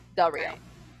 Del Rio. Right.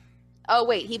 Oh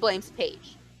wait, he blames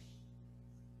Paige.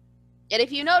 And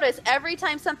if you notice, every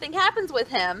time something happens with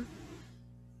him,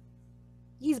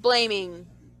 he's blaming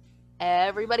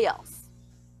everybody else.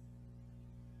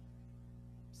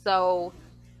 So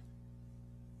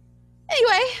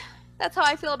anyway, that's how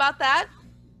I feel about that.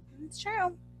 It's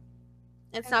true.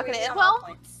 It's not going to end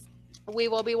well. We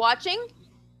will be watching.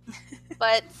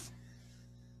 But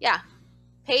yeah,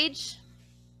 Paige,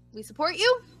 we support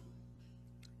you.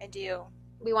 I do.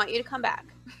 We want you to come back.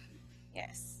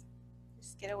 Yes.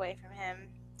 Just get away from him.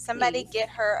 Somebody Please. Get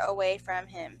her away from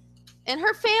him. And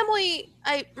her family,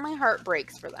 my heart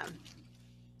breaks for them.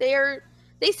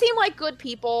 They seem like good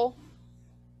people.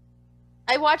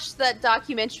 I watched that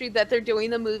documentary that they're doing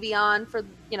the movie on for,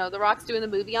 you know, The Rock's doing the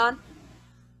movie on.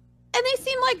 And they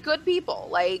seem like good people.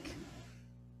 Like,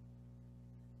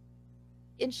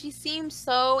 and she seemed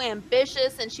so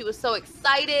ambitious and she was so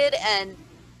excited. And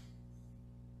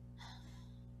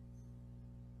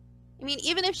I mean,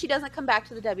 even if she doesn't come back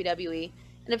to the WWE,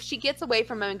 and if she gets away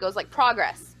from him and goes like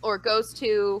Progress or goes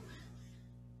to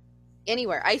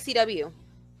anywhere, ICW,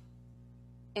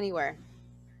 anywhere,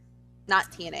 not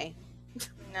TNA.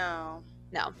 No.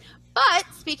 But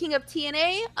speaking of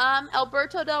TNA,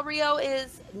 Alberto Del Rio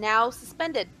is now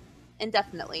suspended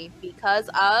indefinitely because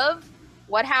of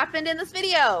what happened in this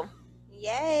video.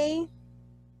 Yay.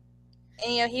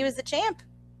 And, you know, he was the champ.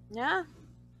 Yeah.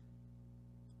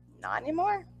 Not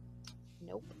anymore.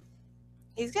 Nope.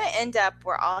 He's going to end up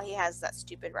where all he has is that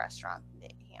stupid restaurant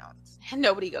that he owns. And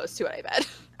nobody goes to it, I bet.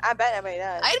 I bet nobody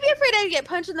does. I'd be afraid I'd get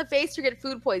punched in the face or get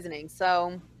food poisoning,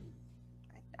 so...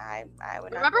 I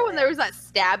would remember when there was that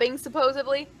stabbing,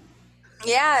 supposedly?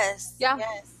 Yes. Yeah.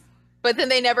 Yes. But then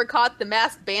they never caught the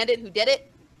masked bandit who did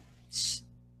it?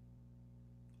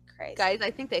 Crazy. Guys,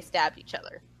 I think they stabbed each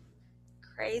other.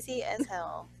 Crazy as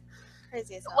hell.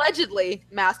 Crazy as hell. Allegedly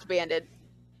masked bandit.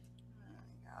 Oh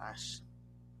my gosh.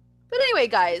 But anyway,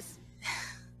 guys,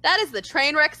 that is the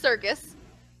Trainwreck Circus.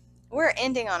 We're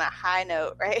ending on a high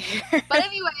note right here. But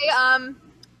anyway,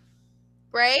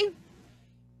 Bray,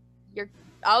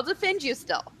 I'll defend you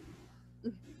still.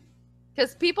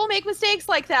 Because people make mistakes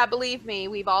like that, believe me.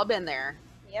 We've all been there.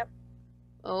 Yep.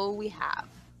 Oh, we have.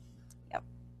 Yep.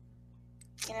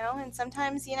 You know, and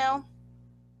sometimes, you know,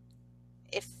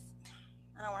 if,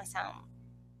 I don't want to sound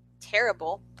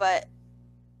terrible, but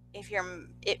if you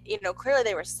know, clearly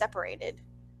they were separated.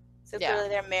 So clearly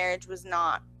their marriage was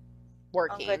not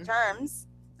working on good terms,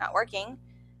 not working.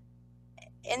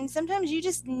 And sometimes you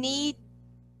just need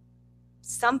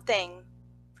something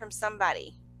from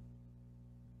somebody,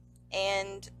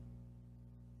 and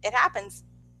it happens.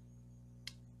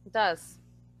 It does.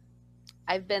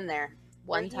 I've been there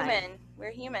one time. We're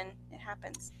human. It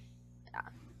happens. Yeah,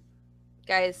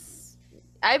 guys,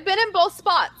 I've been in both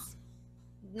spots.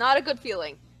 Not a good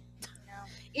feeling. No.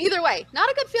 Either way,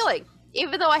 not a good feeling.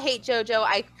 Even though I hate JoJo,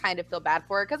 I kind of feel bad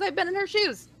for her because I've been in her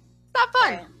shoes. It's not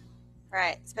fun.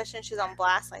 Right. Especially when she's on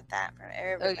blast like that from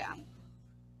everybody. Oh, yeah.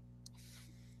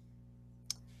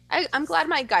 I'm glad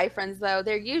my guy friends, though,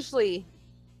 they're usually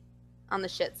on the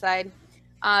shit side.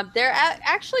 They're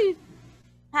actually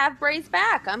have Bray's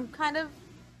back. I'm kind of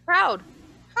proud.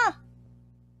 Huh.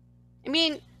 I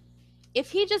mean, if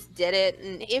he just did it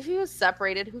and if he was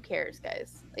separated, who cares,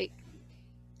 guys? Like,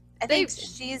 I think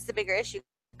she's the bigger issue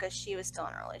because she was still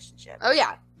in a relationship. Oh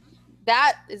yeah,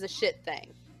 that is a shit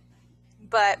thing.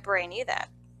 But Bray knew that,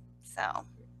 so.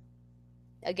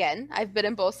 Again, I've been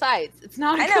in both sides. It's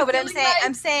not. I know, but I'm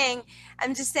just saying,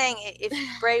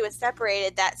 if Bray was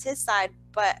separated, that's his side.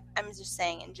 But I'm just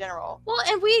saying in general. Well,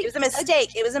 and it was a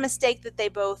mistake. It was a mistake that they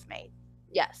both made.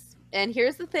 Yes, and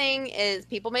here's the thing: is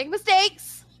people make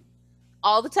mistakes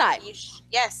all the time.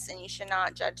 Yes, and you should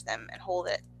not judge them and hold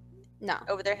it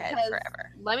over their head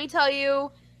forever. Let me tell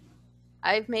you,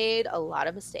 I've made a lot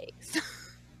of mistakes.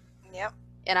 Yep.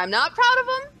 And I'm not proud of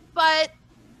them, but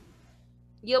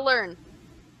you learn.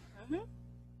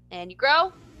 And you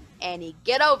grow, and you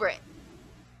get over it.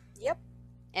 Yep.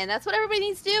 And that's what everybody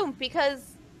needs to do,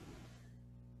 because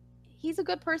he's a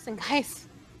good person, guys.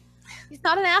 He's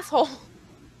not an asshole.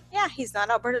 Yeah, he's not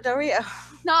Alberto Del Rio.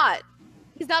 He's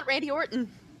not Randy Orton.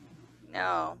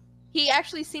 No. He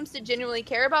actually seems to genuinely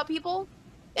care about people,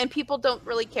 and people don't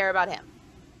really care about him.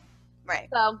 Right.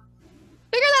 So,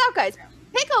 figure that out, guys.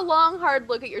 Take a long, hard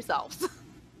look at yourselves.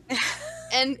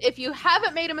 And if you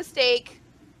haven't made a mistake,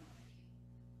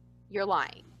 you're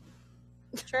lying.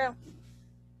 True.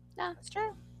 Yeah. That's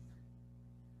true.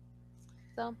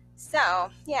 So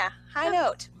yeah, high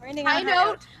note. We're ending on high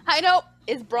note. High note.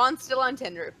 Is Braun still on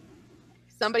Tinder?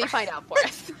 Somebody find out for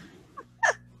us.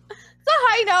 It's a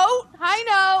high note. High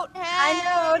note. Hey.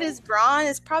 High note is Braun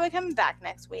is probably coming back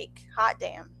next week. Hot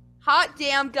damn. Hot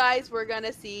damn, guys. We're going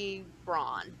to see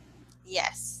Braun.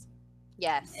 Yes.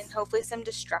 Yes. And hopefully some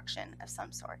destruction of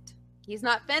some sort. He's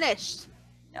not finished.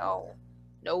 No.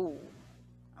 I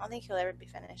don't think he'll ever be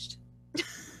finished.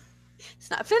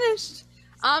 It's not finished.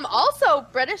 Also,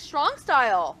 British Strong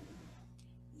Style.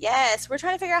 Yes, we're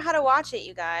trying to figure out how to watch it,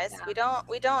 you guys. Yeah.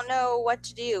 We don't know what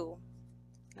to do.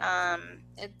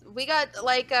 We got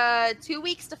like 2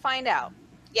 weeks to find out.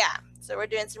 Yeah, so we're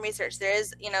doing some research. There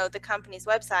is, the company's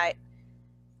website,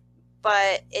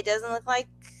 but it doesn't look like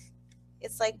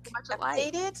it's like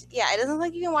updated. Yeah, it doesn't look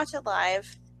like you can watch it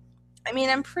live. I mean,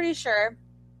 I'm pretty sure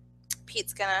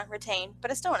Pete's gonna retain,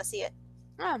 but I still want to see it.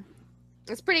 Yeah,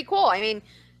 it's pretty cool. I mean,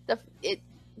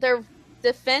 they're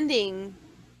defending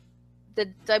the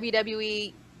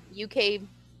WWE UK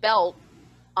belt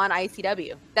on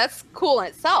ICW. That's cool in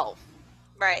itself.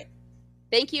 Right.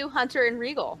 Thank you, Hunter and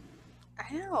Regal.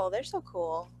 I know, they're so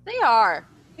cool. They are.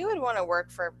 Who would want to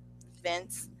work for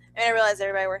Vince? I mean, I realize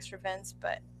everybody works for Vince,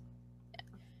 but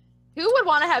who would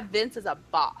want to have Vince as a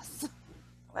boss?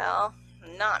 Well,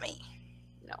 not me.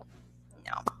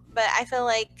 No. But I feel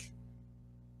like,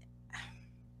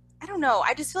 I don't know.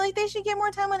 I just feel like they should get more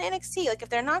time on NXT. Like, if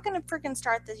they're not going to freaking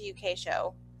start this UK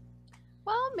show.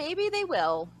 Well, maybe they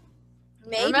will.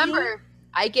 Maybe. Remember,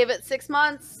 I give it 6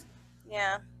 months.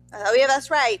 Yeah. Oh, yeah, that's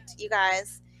right, you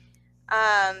guys.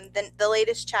 The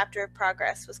latest chapter of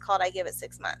Progress was called I Give It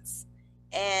 6 Months.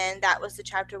 And that was the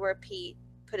chapter where Pete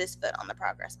put his foot on the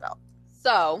Progress belt.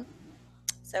 So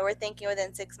we're thinking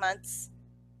within 6 months,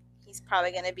 he's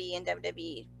probably going to be in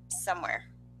WWE somewhere.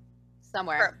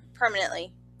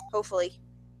 Permanently. Hopefully.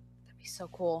 That'd be so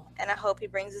cool. And I hope he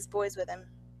brings his boys with him.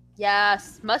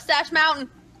 Yes. Mustache Mountain.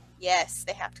 Yes,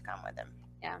 they have to come with him.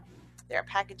 Yeah. They're a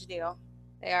package deal.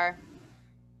 They are.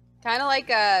 Kind of like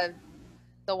the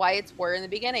Wyatts were in the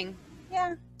beginning.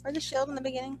 Yeah. Or the Shield in the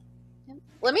beginning.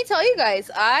 Let me tell you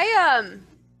guys, I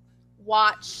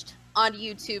watched on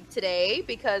YouTube today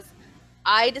because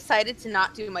I decided to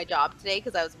not do my job today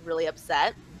because I was really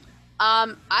upset.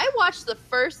 I watched the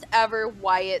first ever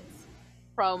Wyatts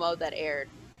promo that aired.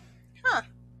 Huh.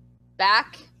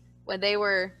 Back when they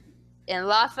were in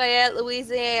Lafayette,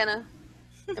 Louisiana.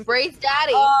 And Bray's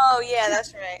daddy. Oh, yeah,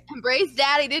 that's right. And Bray's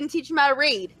daddy didn't teach him how to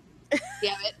read.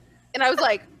 Damn it. And I was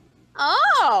like,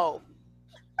 oh.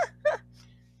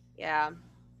 Yeah.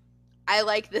 I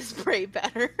like this Bray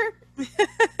better. The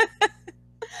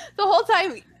whole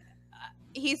time,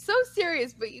 he's so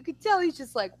serious, but you could tell he's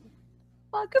just like,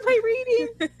 fuck am I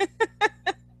reading?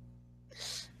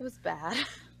 It was bad.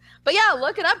 But yeah,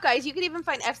 look it up, guys. You can even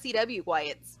find FCW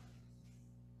Wyatts.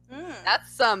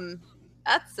 That's some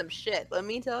shit, let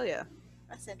me tell you.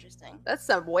 That's interesting. That's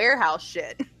some warehouse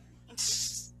shit.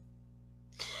 That's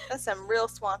some real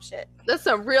swamp shit. That's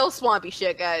some real swampy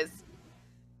shit, guys.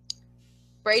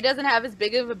 Bray doesn't have as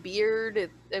big of a beard.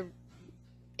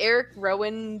 Eric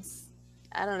Rowan's,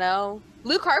 I don't know.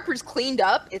 Luke Harper's cleaned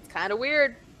up. It's kind of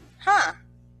weird. Huh.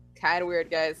 Kind of weird,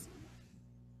 guys.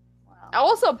 Wow.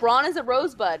 Also, Braun is a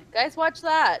Rosebud. Guys, watch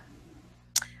that.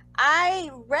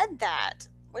 I read that.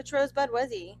 Which Rosebud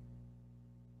was he?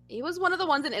 He was one of the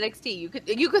ones in NXT.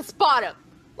 You could spot him.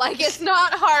 Like, it's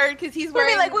not hard because he's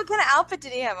wearing... Like, what kind of outfit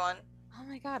did he have on? Oh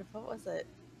my god, what was it?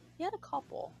 He had a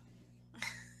couple.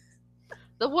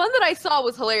 The one that I saw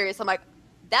was hilarious. I'm like,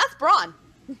 that's Braun.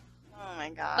 Oh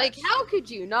my god. Like, how could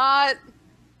you not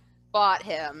bought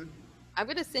him? I'm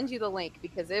gonna send you the link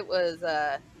because it was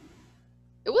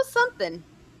something.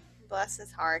 Bless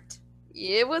his heart.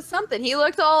 It was something. He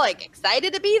looked all like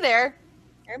excited to be there.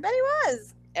 Everybody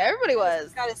was. Everybody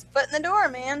was. Got his foot in the door,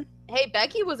 man. Hey,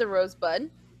 Becky was a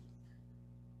Rosebud.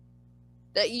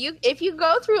 If you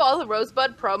go through all the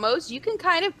Rosebud promos, you can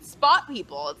kind of spot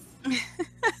people.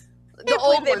 The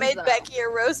old they made Becky a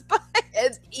Rosebud.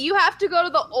 You have to go to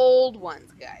the old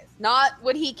ones, guys. Not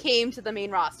when he came to the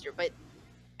main roster, but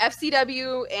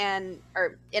FCW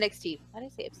or NXT. Why did I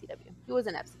say FCW? He was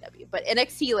in FCW, but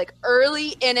NXT, like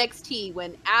early NXT,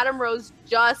 when Adam Rose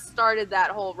just started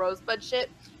that whole Rosebud shit,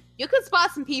 you could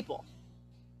spot some people.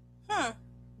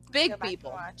 Big people.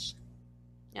 Watch.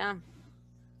 Yeah.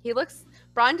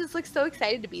 Braun just looks so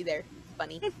excited to be there. It's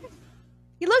funny.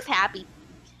 He looks happy.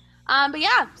 But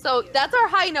yeah, so that's our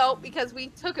high note because we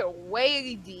took it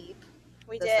way deep.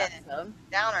 We did. Episode.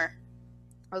 Downer.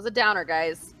 It was a downer,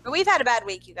 guys. But we've had a bad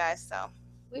week, you guys, so.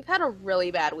 We've had a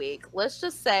really bad week. Let's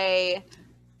just say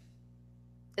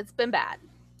it's been bad.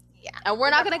 Yeah. And we're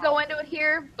not going to go into it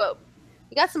here, but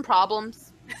we got some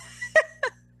problems.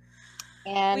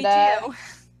 And we do.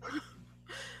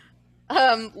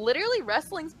 Literally,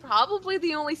 wrestling's probably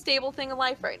the only stable thing in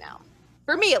life right now.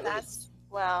 For me, at least.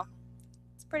 Well,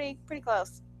 it's pretty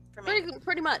close for me.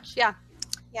 Pretty much, yeah.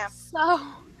 Yeah. So,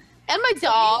 and my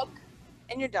dog.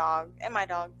 And your dog. And my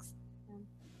dogs.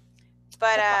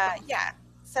 But, yeah.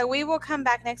 So we will come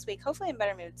back next week, hopefully in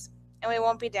better moods. And we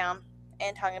won't be down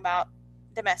and talking about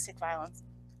domestic violence.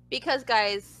 Because,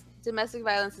 guys, domestic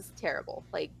violence is terrible.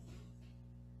 Like,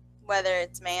 whether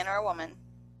it's man or a woman.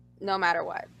 No matter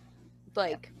what.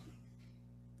 Like,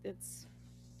 it's...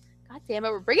 God damn it,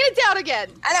 we're bringing it down again.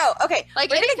 I know. Okay, like,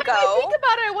 we're going to go. I think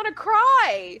about it, I want to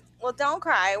cry. Well, don't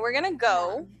cry. We're going to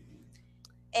go.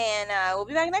 And we'll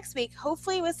be back next week,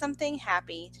 hopefully with something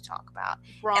happy to talk about.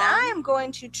 Braun. And I am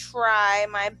going to try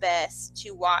my best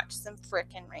to watch some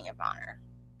frickin' Ring of Honor.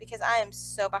 Because I am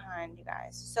so behind, you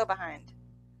guys. So behind.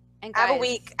 And guys, I have a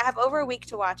week. I have over a week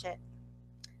to watch it.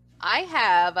 I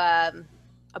have a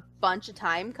bunch of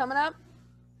time coming up.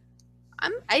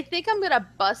 I think I'm going to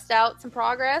bust out some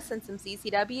Progress and some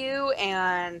CCW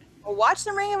and... We'll watch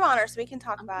some Ring of Honor so we can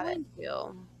talk about it.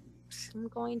 I'm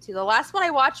going to. The last one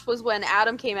I watched was when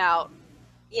Adam came out.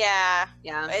 Yeah.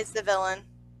 Yeah. It's the villain.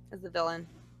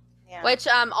 Yeah. Which,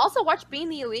 also watch Being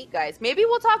the Elite, guys. Maybe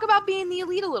we'll talk about Being the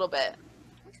Elite a little bit.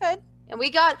 We could. And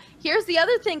here's the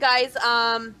other thing, guys.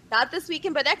 Not this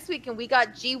weekend, but next weekend, we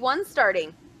got G1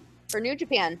 starting for New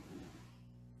Japan.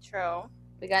 True.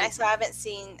 I still haven't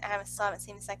seen the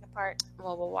second part.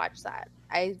 Well, we'll watch that.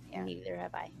 Neither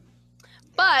have I.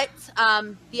 But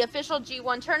the official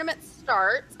G1 tournament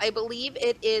starts. I believe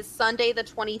it is Sunday the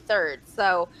 23rd.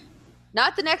 So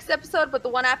not the next episode, but the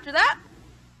one after that.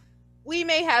 We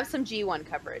may have some G1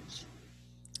 coverage.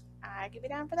 I could be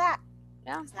down for that.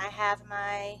 Yeah. And I have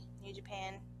my New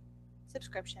Japan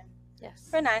subscription. Yes.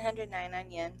 For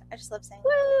 999 yen. I just love saying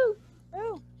Woo! That.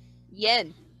 Woo!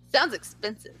 Yen. Sounds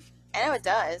expensive. I know it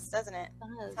does, doesn't it? It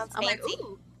does. Sounds I'm fancy. like,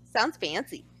 ooh, sounds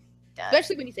fancy. It does.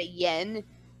 Especially when you say yen.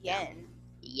 Yen.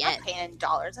 Yen. I'm paying in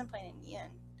dollars. I'm paying in yen.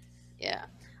 Yeah.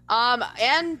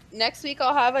 And next week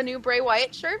I'll have a new Bray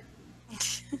Wyatt shirt.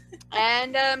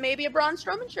 And maybe a Braun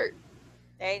Strowman shirt.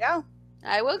 There you go.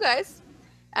 I will, guys.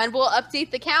 And we'll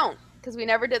update the count because we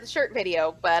never did the shirt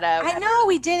video. But I know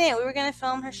we didn't. We were going to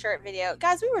film her shirt video.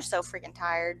 Guys, we were so freaking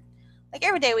tired. Like,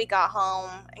 every day we got home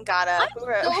and got up.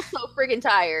 I'm so friggin'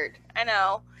 tired. I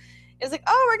know. It was like,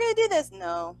 oh, we're going to do this.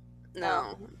 No.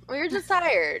 We were just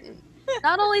tired.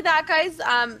 Not only that, guys,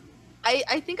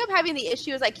 I think I'm having the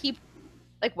issue is I keep,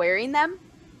 like, wearing them.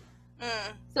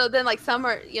 So then, like, some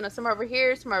are over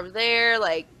here, some are over there,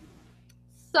 like,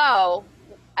 so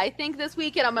I think this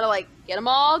weekend I'm going to, like, get them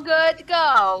all good to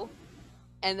go,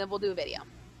 and then we'll do a video.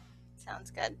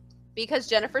 Sounds good. Because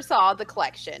Jennifer saw the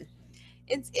collection.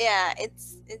 It's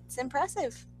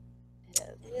impressive.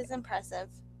 It is impressive.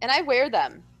 And I wear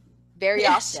them very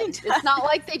often. It's not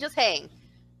like they just hang.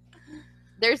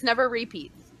 There's never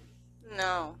repeats.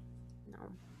 No.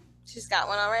 She's got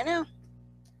one on right now.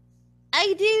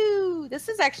 I do. This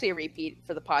is actually a repeat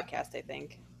for the podcast, I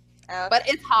think. Okay. But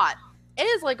it's hot. It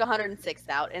is like 106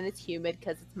 out, and it's humid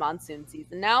because it's monsoon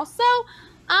season now. So,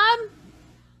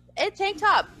 it's tank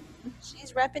top.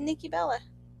 She's repping Nikki Bella.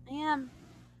 I am.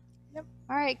 Yep.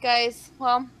 All right, guys.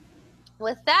 Well,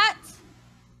 with that,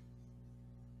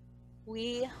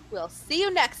 we will see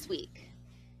you next week.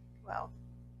 Well,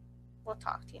 we'll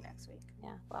talk to you next week.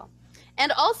 Yeah, well.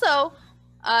 And also,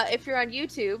 if you're on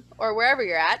YouTube or wherever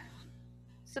you're at,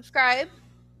 subscribe,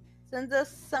 send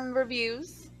us some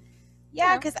reviews.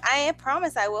 Yeah, because I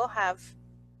promise I will have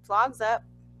vlogs up.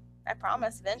 I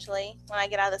promise eventually when I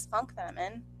get out of this funk that I'm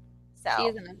in.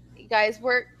 So Guys,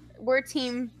 we're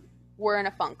team. We're in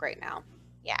a funk right now.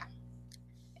 Yeah.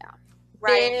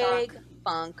 Big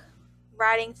funk.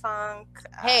 Writing funk.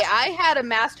 Hey, I had a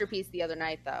masterpiece the other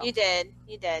night, though. You did.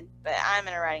 But I'm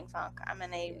in a writing funk. I'm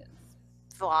in a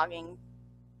vlogging,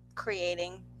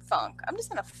 creating funk. I'm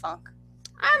just in a funk.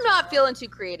 I'm not feeling too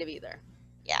creative either.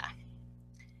 Yeah.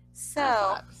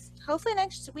 So hopefully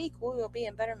next week we will be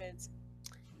in better moods.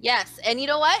 Yes, and you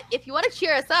know what? If you want to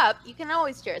cheer us up, you can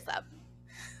always cheer us up.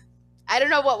 I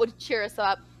don't know what would cheer us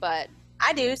up, but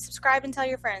I do. Subscribe and tell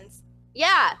your friends.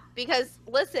 Yeah, because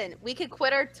listen, we could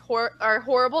quit our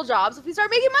horrible jobs if we start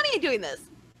making money doing this.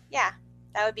 Yeah,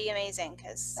 that would be amazing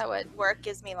because work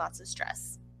gives me lots of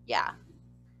stress. Yeah,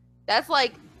 that's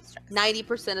like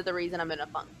 90% of the reason I'm in a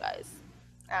funk, guys.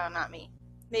 Oh, not me.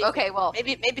 Maybe, okay, well,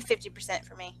 maybe 50%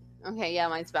 for me. Okay, yeah,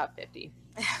 mine's about 50.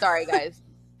 Sorry, guys.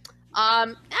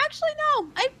 Actually, no,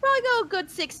 I'd probably go a good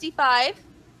 65.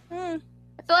 I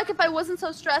feel like if I wasn't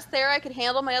so stressed there, I could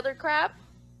handle my other crap.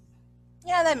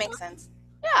 Yeah, that makes sense.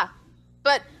 Yeah,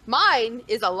 but mine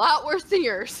is a lot worse than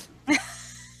yours.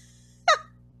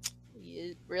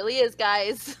 It really is,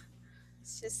 guys.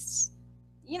 It's just,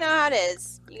 you know how it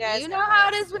is. You guys know how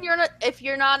it is when if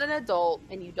you're not an adult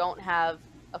and you don't have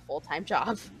a full-time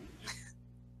job.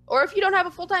 Or if you don't have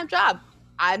a full-time job.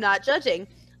 I'm not judging.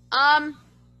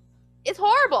 It's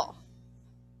horrible.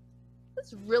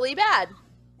 It's really bad.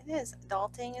 It is.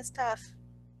 Adulting is tough.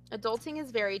 Adulting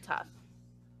is very tough.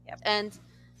 Yep. And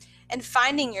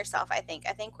finding yourself, I think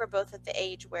we're both at the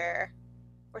age where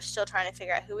we're still trying to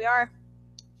figure out who we are.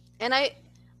 And I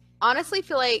honestly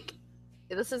feel like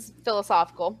this is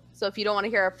philosophical. So if you don't want to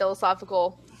hear our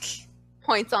philosophical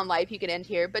points on life, you can end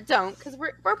here, but don't, because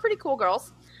we're pretty cool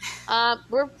girls.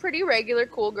 We're pretty regular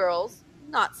cool girls,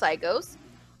 not psychos.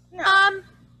 No.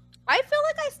 I feel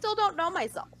like I still don't know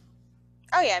myself.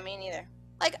 Oh yeah, me neither.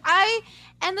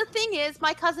 And the thing is,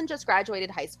 my cousin just graduated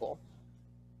high school.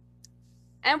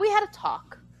 And we had a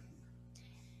talk.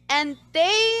 And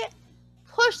they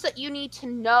push that you need to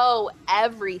know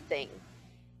everything.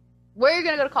 Where you're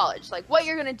going to go to college, like what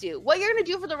you're going to do, what you're going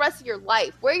to do for the rest of your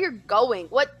life, where you're going,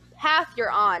 what path you're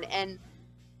on. And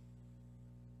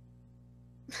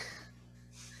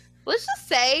let's just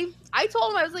say, I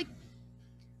told him, I was like,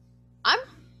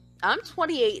 I'm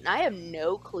 28 and I have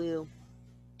no clue.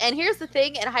 And here's the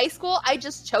thing, in high school, I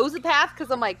just chose a path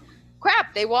because I'm like,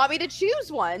 crap, they want me to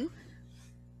choose one.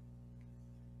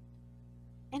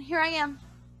 And here I am.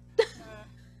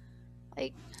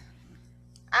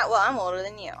 I'm older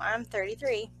than you. I'm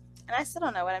 33, and I still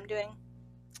don't know what I'm doing.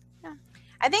 Yeah.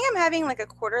 I think I'm having like a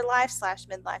quarter life /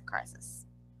 midlife crisis.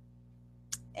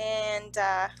 And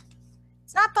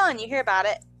it's not fun. You hear about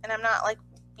it, and I'm not like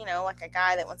a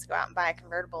guy that wants to go out and buy a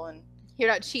convertible. And you're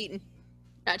not cheating.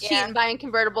 Cheating, buying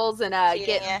convertibles and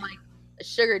getting like a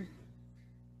sugar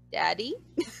daddy.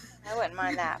 I wouldn't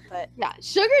mind that, but yeah,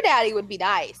 sugar daddy would be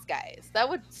nice, guys. That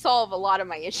would solve a lot of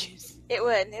my issues. It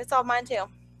would. It would solve mine too.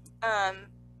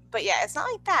 But yeah, it's not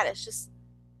like that. It's just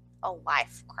a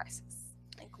life crisis.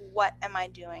 Like, what am I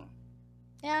doing?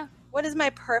 Yeah. What is my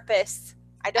purpose?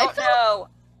 I don't know.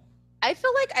 I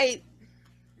feel like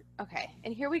okay,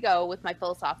 and here we go with my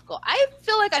philosophical. I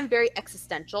feel like I'm very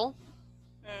existential.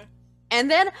 And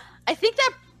then I think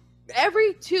that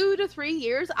every 2 to 3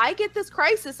 years, I get this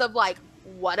crisis of like,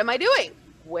 what am I doing?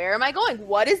 Where am I going?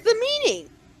 What is the meaning?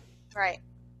 Right.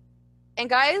 And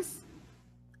guys,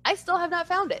 I still have not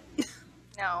found it.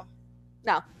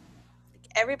 No.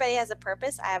 Everybody has a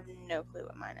purpose. I have no clue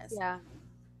what mine is. Yeah.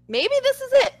 Maybe this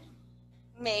is it.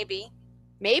 Maybe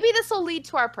this will lead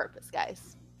to our purpose,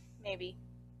 guys. Maybe.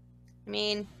 I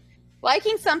mean,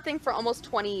 liking something for almost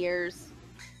 20 years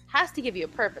has to give you a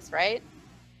purpose, right?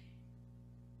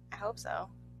 I hope so.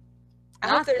 I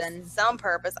hope there's some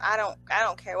purpose. I don't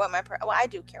care what well, I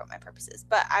do care what my purpose is,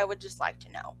 but I would just like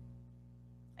to know.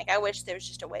 Like, I wish there was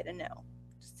just a way to know.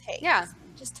 Just, hey,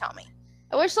 just tell me.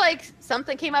 I wish like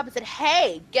something came up and said,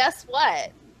 hey, guess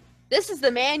what? This is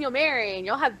the man you'll marry and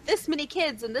you'll have this many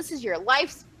kids and this is your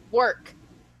life's work.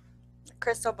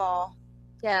 Crystal ball.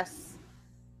 Yes.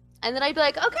 And then I'd be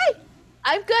like, okay,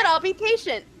 I'm good. I'll be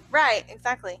patient. Right.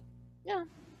 Exactly. Yeah.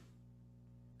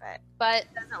 But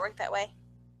it doesn't work that way.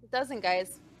 It doesn't,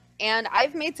 guys. And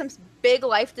I've made some big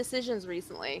life decisions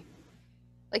recently.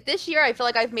 Like this year, I feel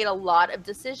like I've made a lot of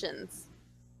decisions.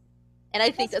 And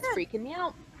I think that's freaking me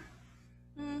out.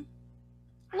 A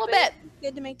little bit. It's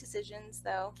good to make decisions,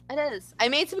 though. It is. I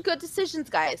made some good decisions,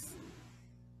 guys.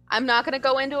 I'm not going to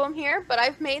go into them here, but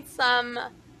I've made some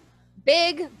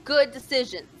Big, good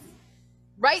decisions.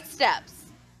 Right steps.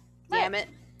 Damn it.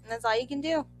 And that's all you can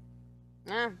do.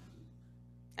 Yeah.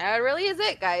 That really is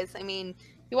it, guys. I mean,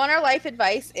 if you want our life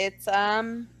advice, it's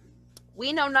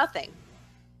we know nothing.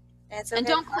 And it's okay And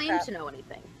don't to claim fuck up. to know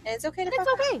anything. And it's okay to And it's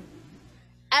fuck up. okay.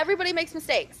 Everybody makes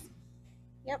mistakes.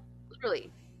 Yep.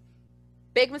 Literally.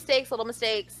 Big mistakes, little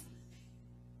mistakes.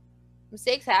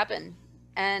 Mistakes happen.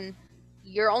 And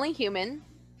you're only human.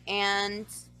 And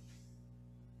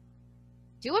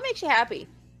do what makes you happy.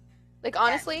 Like,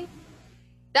 honestly,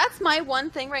 that's my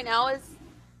one thing right now is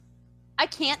I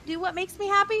can't do what makes me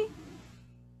happy.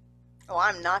 Oh,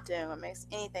 I'm not doing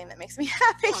anything that makes me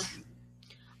happy.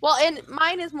 Well, and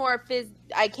mine is more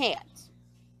I can't.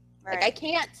 Right. Like, I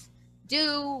can't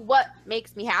do what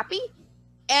makes me happy,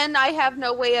 and I have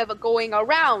no way of going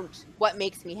around what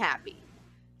makes me happy.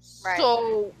 Right.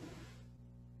 So,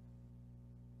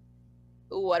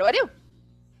 what do I do?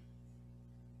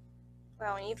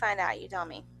 Well, when you find out, you tell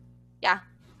me. Yeah.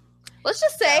 Let's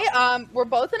just say we're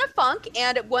both in a funk,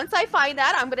 and once I find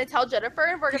that, I'm going to tell Jennifer,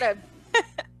 and we're going to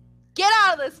get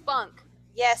out of this funk.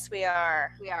 Yes, we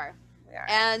are. We are. We are.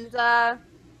 And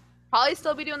probably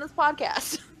still be doing this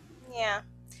podcast. Yeah.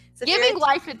 So Giving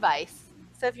life advice.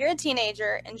 So if you're a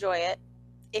teenager, enjoy it.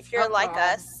 If you're like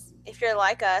us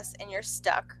and you're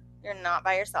stuck, you're not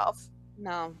by yourself.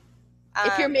 No.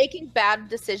 If you're making bad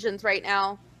decisions right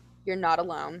now, you're not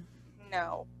alone.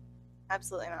 No.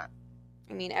 Absolutely not.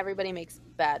 I mean, everybody makes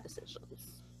bad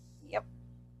decisions. Yep.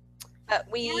 But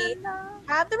we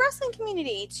have the wrestling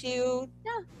community to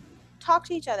talk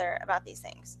to each other about these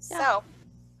things. Yeah. So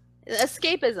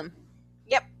escapism.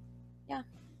 Yep. Yeah.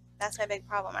 That's my big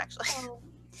problem, actually.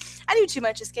 I do too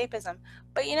much escapism.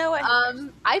 But you know what?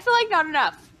 I feel like not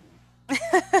enough.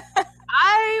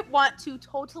 I want to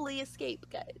totally escape,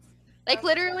 guys. Like,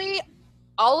 literally,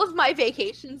 all of my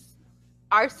vacations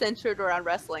are centered around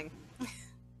wrestling.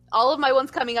 All of my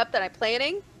ones coming up that I'm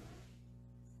planning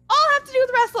all have to do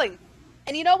with wrestling.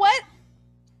 And you know what?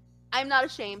 I'm not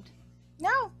ashamed.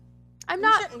 No. I'm You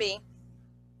not. shouldn't be.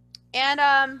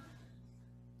 And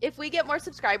if we get more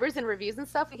subscribers and reviews and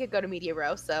stuff, we could go to Media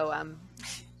Row. So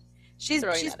She's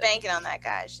banking on that,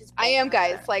 guys. I am,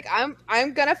 guys. Like,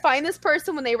 I'm gonna find this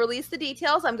person when they release the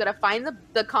details. I'm gonna find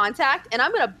the contact, and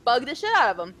I'm gonna bug the shit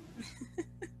out of them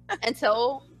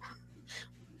until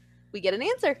we get an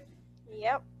answer.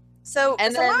 Yep. So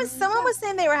And someone was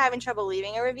saying they were having trouble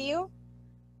leaving a review.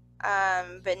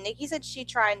 But Nikki said she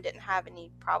tried and didn't have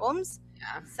any problems.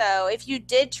 Yeah. So if you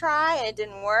did try and it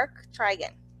didn't work, try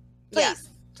again. Please. Yeah.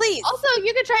 Please. Also,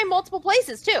 you can try multiple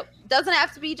places too. It doesn't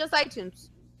have to be just iTunes.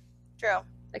 True.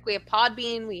 Like, we have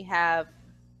Podbean, we have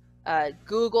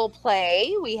Google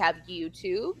Play, we have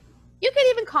YouTube. You can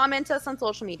even comment us on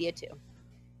social media too.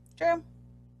 True.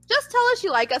 Just tell us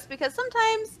you like us, because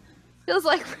sometimes it feels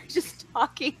like we're just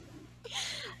talking.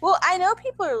 Well, I know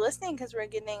people are listening because we're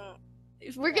getting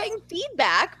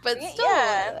feedback, but still.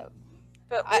 Yeah.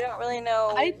 But we don't really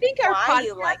know I think our why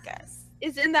you podcast like us.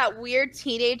 is in that weird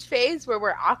teenage phase where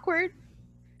we're awkward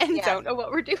and don't know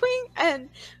what we're doing, and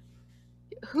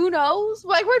who knows?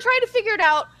 Like, we're trying to figure it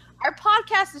out. Our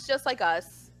podcast is just like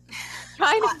us,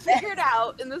 trying to figure it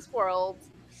out in this world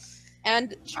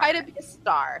and try to be a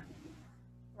star.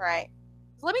 Right.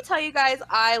 So let me tell you guys,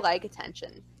 I like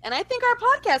attention, and I think our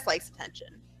podcast likes attention.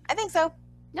 I think so.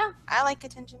 Yeah. I like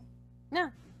attention. Yeah.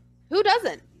 Who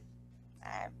doesn't?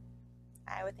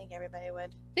 I would think everybody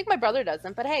would. I think my brother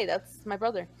doesn't, but hey, that's my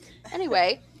brother.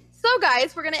 Anyway, so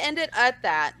guys, we're going to end it at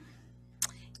that.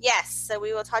 Yes. So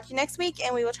we will talk to you next week,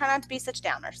 and we will try not to be such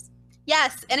downers.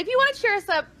 Yes. And if you want to cheer us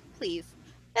up, please.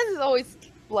 This is always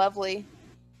lovely.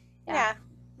 Yeah.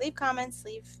 Leave comments,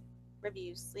 leave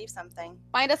reviews, leave something.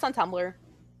 Find us on Tumblr.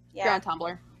 Yeah. You're on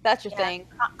Tumblr. That's your thing.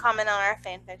 Comment on our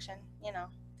fan fiction, you know.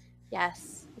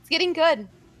 Yes. It's getting good.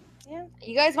 Yeah.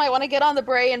 You guys might want to get on the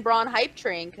Bray and Braun hype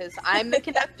train, because I'm the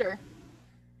conductor.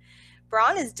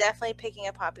 Braun is definitely picking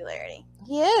up popularity.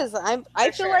 He is.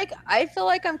 I feel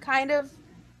like I'm kind of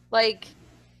like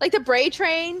the Bray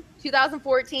train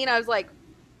 2014. I was like,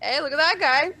 hey, look at that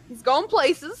guy. He's going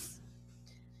places.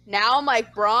 Now I'm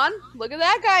like, Braun, look at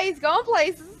that guy. He's going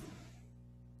places.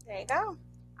 There you go.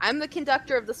 I'm the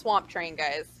conductor of the swamp train,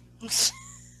 guys.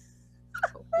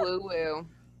 Woo woo.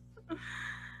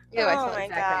 Ew, I felt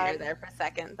like Zack Ryder there for a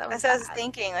second. That was I was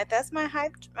thinking, like, that's my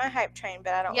hype train,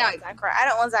 but I don't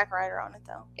want Zack Ryder on it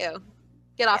though. Ew.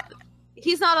 Get off.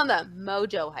 He's not on the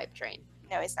Mojo hype train.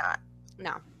 No, he's not.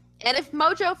 No. And if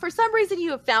Mojo, for some reason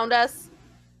you have found us.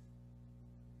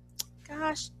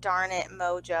 Gosh darn it,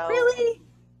 Mojo. Really?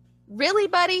 Really,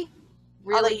 buddy?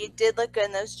 Really? Although you did look good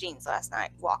in those jeans last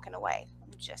night, walking away.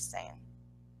 I'm just saying.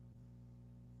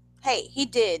 Hey, he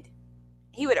did.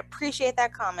 He would appreciate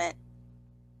that comment.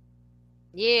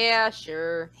 Yeah,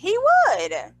 sure. He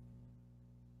would.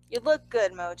 You look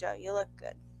good, Mojo. You look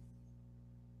good.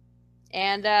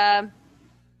 And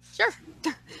sure.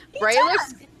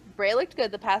 Bray looked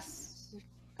good the past.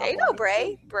 There you go,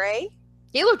 Bray. Bray.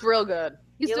 He looked real good.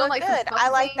 He's You doing look like good. some I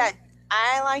like posing. that.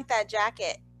 I like that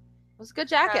jacket. It was a good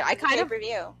jacket. I kind of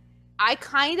review.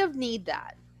 need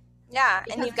that. Yeah,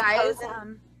 Because and you guys,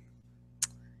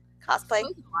 cosplay.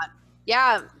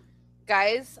 yeah,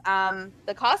 guys,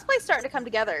 the cosplay's starting to come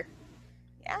together,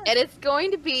 Yeah. and it's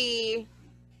going to be.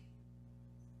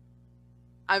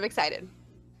 I'm excited.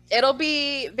 It'll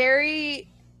be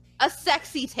a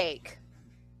sexy take.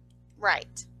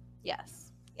 Right.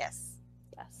 Yes, Yes.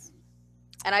 yes.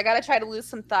 And I gotta try to lose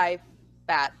some thigh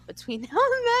fat between now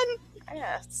and then. I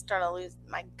gotta start to lose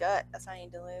my gut. That's what I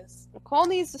need to lose. Nicole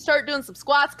needs to start doing some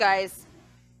squats, guys.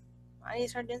 I need to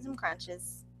start doing some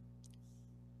crunches.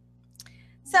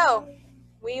 So,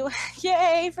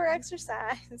 yay for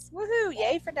exercise. Woohoo,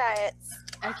 yay for diets.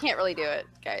 I can't really do it,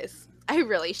 guys. I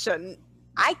really shouldn't.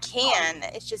 I can.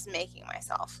 It's just making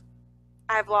myself.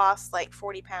 I've lost like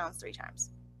 40 pounds 3 times.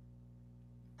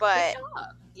 But, Good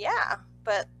job. yeah.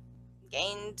 But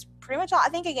gained pretty much all. I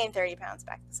think I gained 30 pounds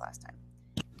back this last time.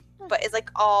 But it's like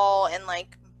all in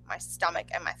like my stomach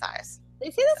and my thighs. They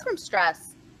say this from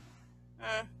stress.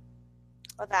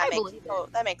 Well, I believe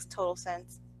that makes total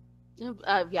sense.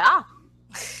 Yeah,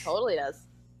 totally does.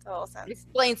 Total It sense.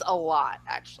 explains a lot,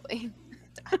 actually.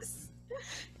 It does.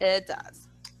 It does.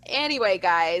 Anyway,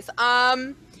 guys,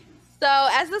 so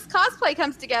as this cosplay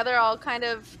comes together, I'll kind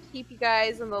of keep you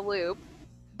guys in the loop.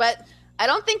 But I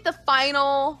don't think the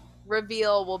final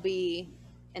reveal will be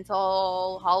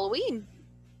until Halloween.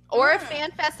 Or if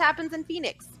FanFest happens in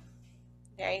Phoenix.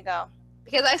 There you go.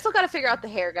 Because I still got to figure out the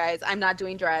hair, guys. I'm not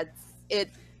doing dreads.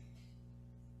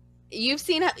 You've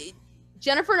seen,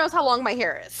 Jennifer knows how long my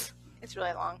hair is. It's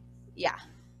really long. Yeah.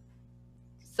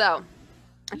 So,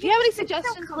 if you have any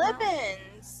suggestions,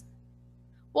 Clip-ins.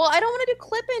 well, I don't want to do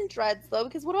clip-in dreads though,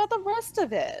 because what about the rest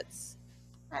of it?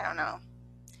 I don't know.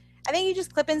 I think you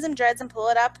just clip in some dreads and pull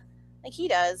it up like he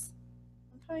does.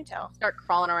 Ponytail. Start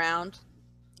crawling around.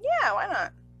 Yeah, why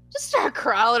not? Just start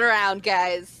crawling around,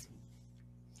 guys.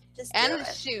 Just do And it.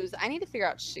 shoes. I need to figure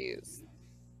out shoes.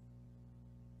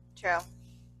 True.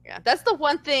 Yeah, that's the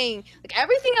one thing. Like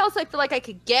everything else, I feel like I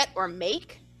could get or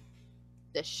make.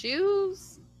 The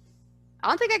shoes. I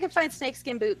don't think I can find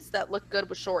snakeskin boots that look good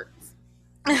with shorts.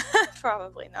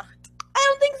 Probably not. I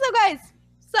don't think so, guys.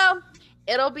 So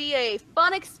it'll be a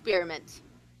fun experiment.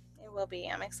 It will be.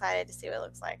 I'm excited to see what it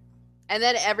looks like. And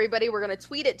then everybody, we're going to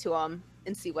tweet it to them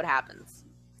and see what happens.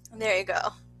 There you go.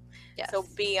 Yes. So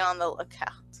be on the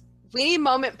lookout. We need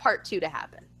moment part 2 to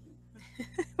happen.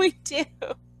 We do.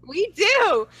 We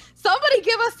do. Somebody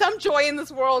give us some joy in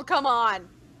this world. Come on.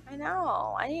 I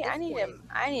know. I need a moment.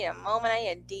 I need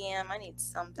a DM. I need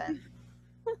something.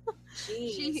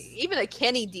 Jeez. Even a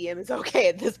Kenny DM is okay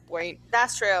at this point.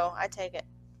 That's true. I take it.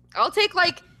 I'll take,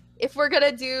 like, if we're going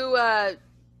to do, I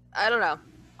don't know.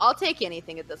 I'll take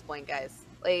anything at this point, guys.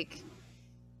 Like,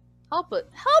 help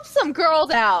some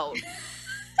girls out.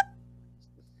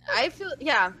 I feel,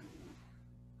 yeah.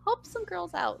 Help some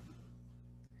girls out.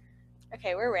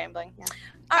 Okay, we're rambling. Yeah.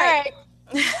 All right.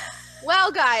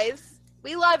 Well, guys,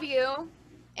 we love you.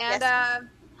 And Yes.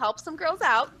 help some girls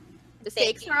out.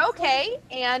 Mistakes you. are okay.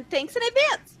 And thanks in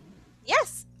advance.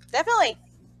 Yes, definitely.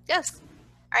 Yes.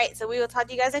 All right, so we will talk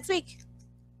to you guys next week.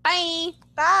 Bye.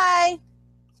 Bye.